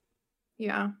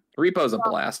 Yeah. Repo's a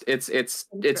blast. It's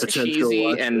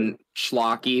cheesy and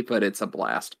schlocky, but it's a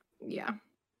blast. Yeah.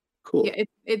 Cool. Yeah,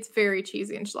 it's very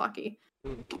cheesy and schlocky.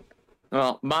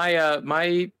 Well,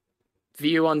 my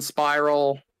view on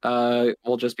Spiral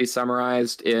will just be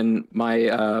summarized in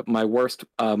my worst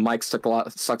Mike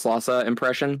Sucklasa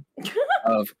impression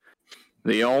of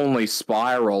the only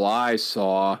spiral I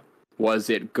saw was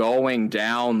it going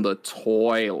down the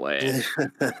toilet.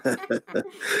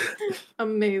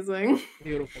 Amazing.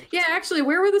 Beautiful. Yeah, actually,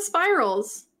 where were the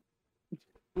spirals?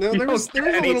 No, there was a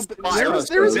couple spirals.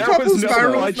 There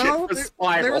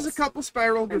was a couple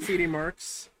spiral graffiti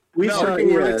marks.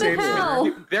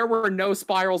 There were no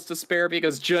spirals to spare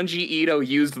because Junji Ito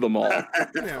used them all.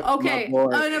 Okay,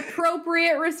 an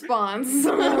appropriate response.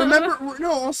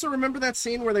 Also remember that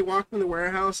scene where they walked in the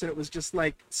warehouse and it was just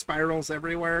like spirals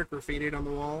everywhere, graffitied on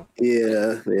the wall?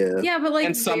 Yeah, but like,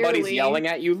 and somebody's yelling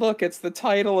at you, look, it's the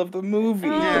title of the movie.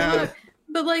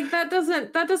 But like, that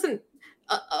doesn't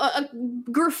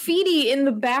graffiti in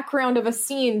the background of a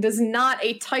scene does not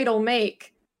a title make.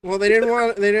 Well, they didn't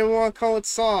want to call it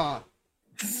Saw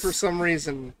for some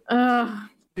reason.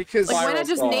 Because like, why not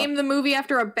just name the movie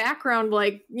after a background,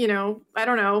 like, you know, I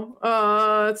don't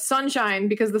know, sunshine,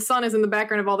 because the sun is in the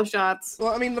background of all the shots.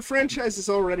 Well, I mean, the franchise is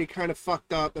already kind of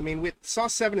fucked up. I mean, Saw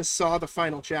 7 is Saw the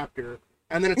final chapter,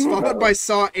 and then it's followed by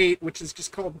Saw 8, which is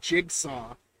just called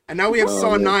Jigsaw, and now we have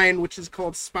Saw 9, which is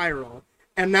called Spiral,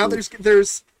 and now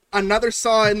there's another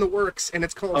Saw in the works, and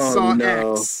it's called Saw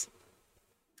X.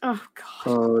 Oh, God.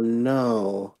 Oh,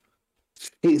 no.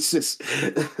 Jesus.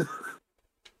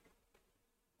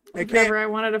 If ever I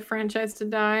wanted a franchise to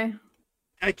die.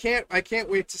 I can't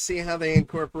wait to see how they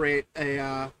incorporate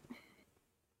a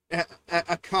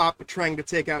cop trying to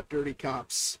take out dirty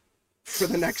cops for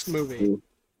the next movie.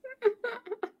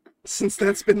 Since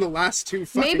that's been the last two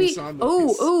fucking Saw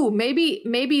movies.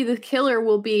 Maybe the killer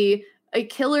will be a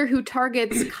killer who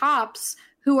targets cops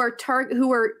who are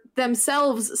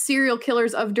themselves serial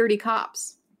killers of dirty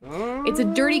cops. Oh. It's a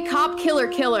dirty cop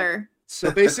killer. So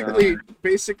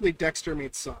basically Dexter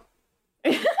meets Saw.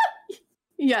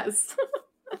 Yes.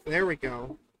 There we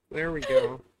go.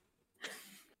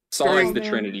 Saw is the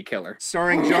Trinity killer.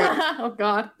 Starring John. Oh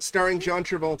God. Starring John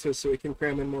Travolta, so we can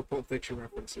cram in more Pulp Fiction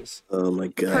references. Oh my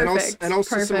God. And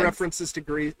also some references to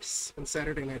Grease and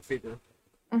Saturday Night Fever.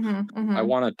 I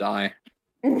want to die.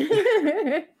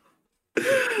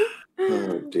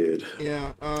 Oh, dude.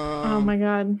 Yeah. Oh my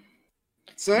God.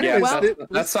 So anyways,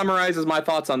 that summarizes my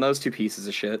thoughts on those two pieces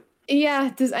of shit.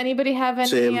 Yeah. Does anybody have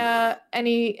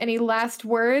any last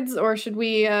words, or should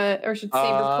we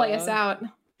Saber play us out?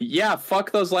 Yeah,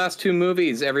 fuck those last two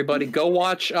movies, everybody. Go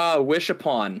watch Wish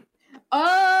Upon.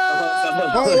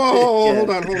 Oh,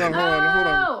 hold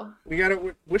on. We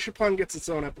gotta Wish Upon gets its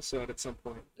own episode at some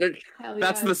point.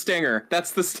 That's the stinger.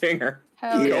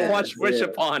 Go watch Wish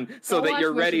Upon so that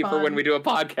you're ready for when we do a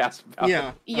podcast about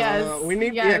it. Yes.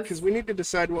 Because we need to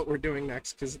decide what we're doing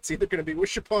next, because it's either gonna be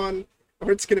Wish Upon,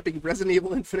 or it's gonna be Resident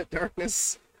Evil Infinite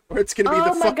Darkness, or it's gonna be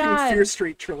the fucking Fear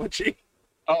Street trilogy.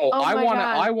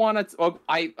 I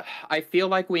feel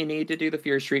like we need to do the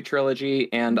Fear Street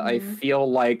trilogy, and I feel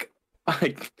like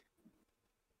I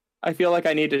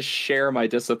need to share my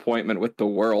disappointment with the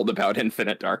world about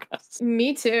Infinite Darkness.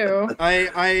 Me too. 1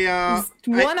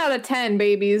 out of 10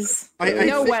 babies.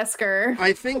 Wesker.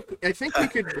 I think we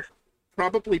could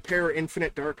probably pair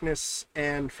Infinite Darkness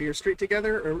and Fear Street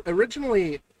together.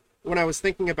 Originally, when I was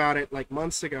thinking about it like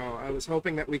months ago, I was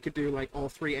hoping that we could do like all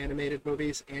 3 animated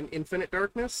movies and Infinite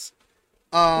Darkness.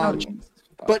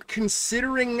 But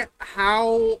considering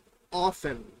how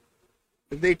often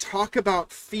they talk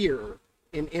about fear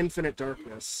in Infinite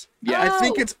Darkness, I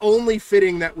think it's only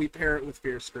fitting that we pair it with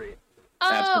Fear Street.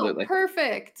 Absolutely.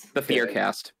 Perfect. The Fear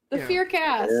Cast. Fear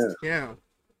Cast. Yeah.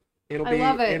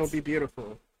 Love it. It'll be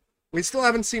beautiful. We still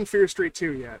haven't seen Fear Street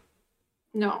 2 yet.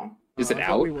 No. Is it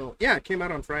out? We will. Yeah, it came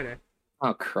out on Friday.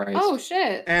 Oh, Christ. Oh,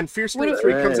 shit. And Fear Street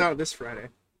 3 comes out this Friday.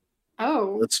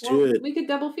 Oh. Let's do it. We could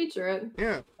double feature it.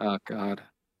 Yeah. Oh, God.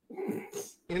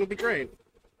 It'll be great.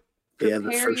 Yeah,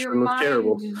 the first one was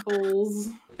terrible.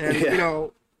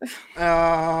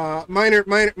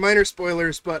 And, minor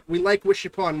spoilers, but we like Wish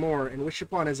Upon more, and Wish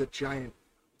Upon is a giant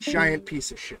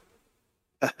piece of shit.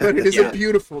 But it is a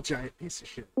beautiful giant piece of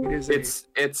shit.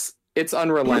 It's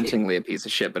unrelentingly a piece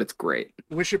of shit, but it's great.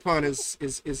 Wish Upon is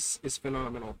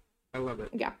phenomenal. I love it.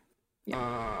 Yeah.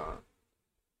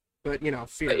 But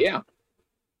Fear. But yeah.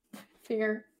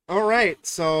 Fear. All right,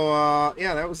 so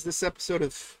that was this episode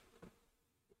of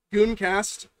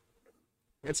Gooncast.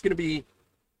 It's gonna be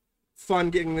fun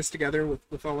getting this together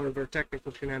with all of our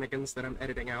technical shenanigans that I'm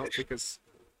editing out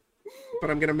but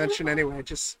I'm gonna mention anyway,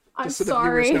 just so the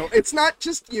viewers know. It's not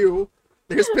just you.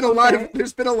 There's been a lot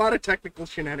of technical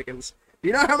shenanigans. Do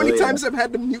you know how many times I've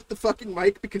had to mute the fucking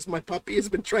mic because my puppy has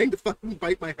been trying to fucking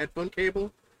bite my headphone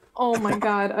cable? Oh my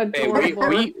God,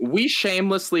 adorable. Hey, we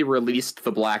shamelessly released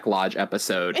the Black Lodge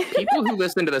episode. People who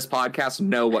listen to this podcast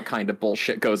know what kind of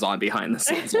bullshit goes on behind the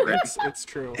scenes. It's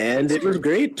true. And it was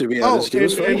great, to be honest. It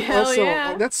was fun. Also,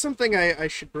 that's something I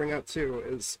should bring up too,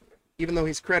 is even though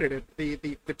he's credited, the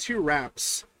 2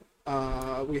 raps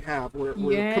we have were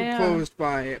composed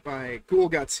by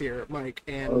Ghoulguts here, Mike,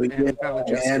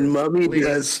 and Mummy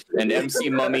Dust. And MC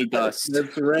Mummy Dust.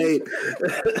 That's right.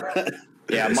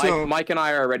 Yeah, Mike and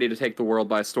I are ready to take the world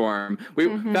by storm.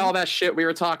 All that shit we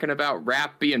were talking about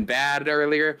rap being bad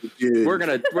earlier. Dude. We're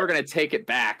gonna take it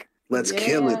back. Let's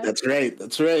kill it. That's right.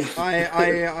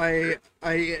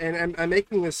 I'm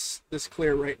making this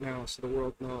clear right now so the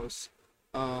world knows.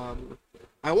 I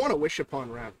want to Wish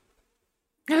Upon rap.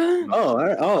 Yes.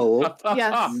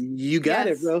 You got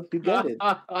it, bro. You got it.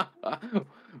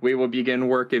 We will begin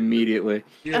work immediately.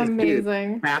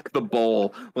 Amazing. Pack the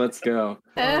bowl. Let's go.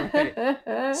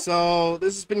 Okay. So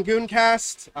this has been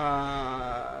Gooncast.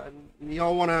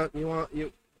 Y'all want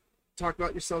you talk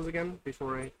about yourselves again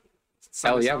before I?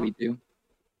 Hell yeah, we do.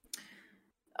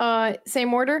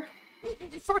 Same order.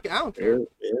 Fuck out. Yeah.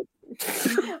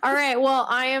 All right. Well,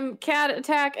 I am Cat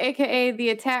Attack, aka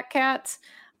the Attack Cat.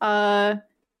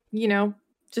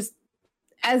 Just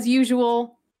as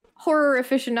usual. Horror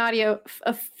aficionado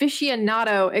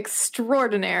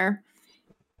extraordinaire.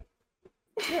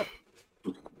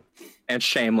 And And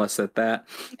shameless at that.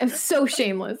 It's so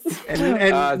shameless.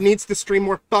 And needs to stream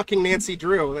more fucking Nancy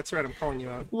Drew. That's right, I'm calling you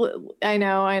out. I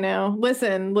know.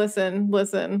 Listen.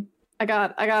 I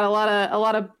got a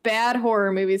lot of bad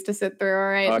horror movies to sit through. All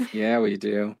right. Fuck yeah, we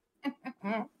do.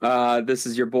 This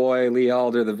is your boy Lee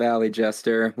Alder, the Valley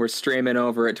Jester. We're streaming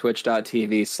over at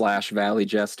twitch.tv/Valley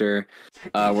Jester.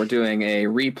 We're doing a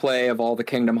replay of all the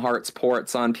Kingdom Hearts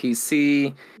ports on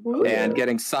PC. Ooh. And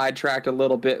getting sidetracked a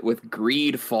little bit with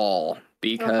Greedfall.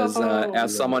 Because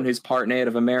as someone who's part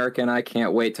Native American, I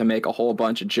can't wait to make a whole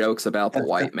bunch of jokes about the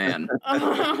white man.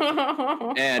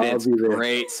 And it's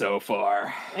great so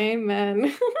far.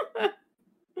 Amen.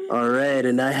 All right,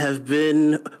 and I have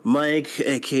been Mike,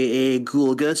 aka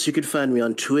Ghoulguts. You can find me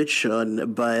on Twitch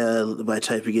by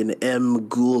typing in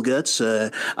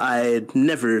mGhoulguts. I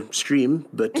never stream,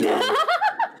 but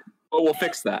Well, we'll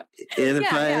fix that.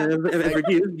 if I ever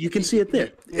do, you can see it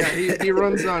there. Yeah, he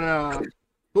runs on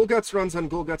Ghoulguts runs on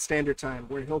Ghoulguts Standard Time,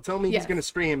 where he'll tell me he's going to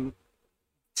stream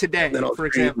today, for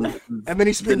example, and then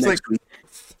he streams like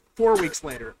 4 weeks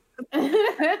later.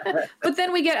 But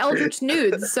then we get Eldritch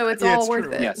nudes, so it's all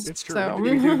worth it. Yes, it's true. So.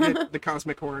 We do get the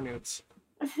cosmic horror nudes.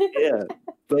 Yeah,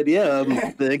 but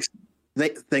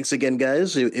thanks again,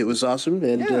 guys. It was awesome,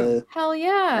 and hell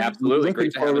yeah, absolutely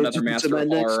great to have another master of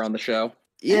horror on the show.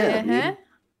 Yeah.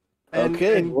 And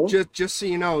just so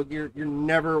you know, you're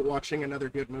never watching another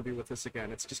good movie with us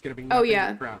again. It's just gonna be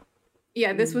crap.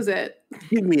 Yeah, this was it.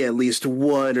 Give me at least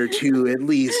one or two, at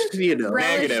least, Relish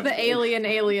Negative. the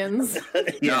aliens.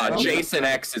 No, Jason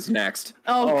X is next.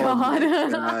 Oh God.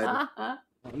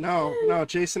 No,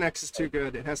 Jason X is too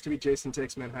good. It has to be Jason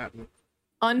Takes Manhattan.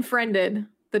 Unfriended,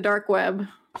 the dark web.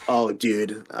 Oh,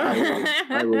 dude,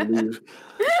 I will leave.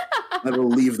 I will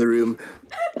leave the room.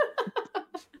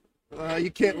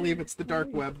 You can't leave. It's the dark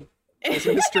web. It's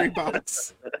a mystery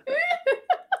box.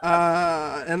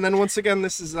 And then once again,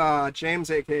 this is James,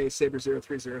 aka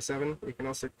Saber0307. You can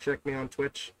also check me on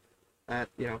Twitch at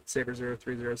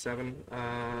Saber0307.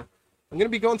 I'm gonna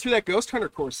be going through that Ghost Hunter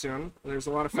course soon. There's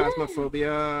a lot of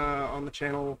phasmophobia on the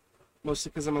channel, mostly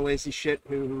because I'm a lazy shit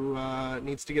who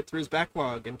needs to get through his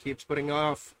backlog and keeps putting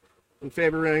off in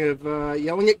favor of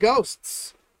yelling at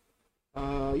ghosts.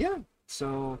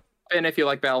 So. And if you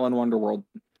like Balan Wonderworld,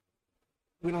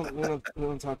 we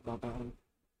don't talk about that one.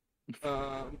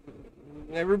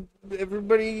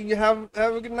 Everybody have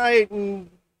a good night and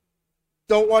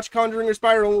don't watch Conjuring or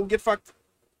Spiral. Get fucked.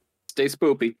 stay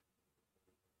spoopy.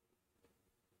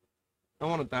 I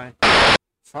want to die.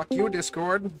 Fuck you,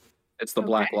 Discord. It's the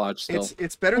Black Lodge still.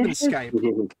 It's better than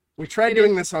Skype. We tried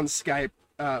doing this on Skype,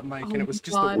 Mike, and it was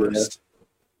just the worst.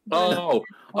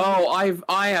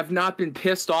 I have not been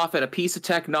pissed off at a piece of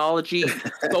technology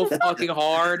so fucking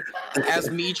hard as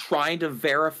me trying to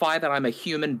verify that I'm a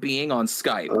human being on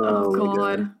Skype. Oh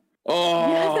God.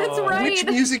 Oh, yes, that's right. Which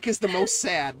music is the most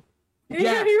sad?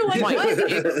 Yeah, you're like, Mike, what?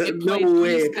 it played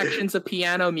three sections of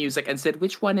piano music and said,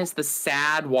 which one is the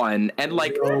sad one? And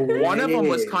like, one of them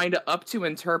was kind of up to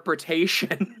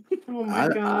interpretation. Oh my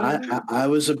God. I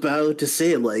was about to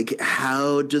say, like,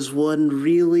 how does one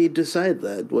really decide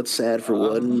that? What's sad for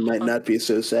one might not be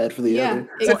so sad for the other.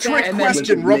 It's a trick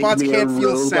question. Robots can't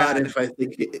feel sad. If I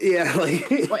think,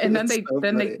 like, And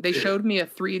then they showed me a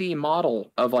 3D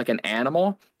model of like an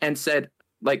animal and said,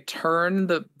 like, turn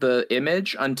the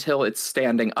image until it's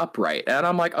standing upright. And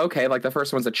I'm like, okay, like the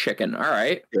first one's a chicken. All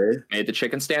right. Okay. Made the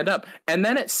chicken stand up. And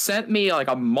then it sent me like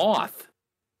a moth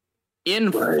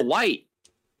in flight.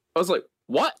 I was like,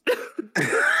 what?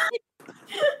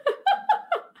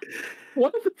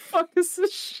 What the fuck is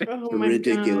this shit? Oh my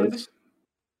ridiculous.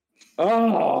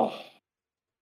 Oh.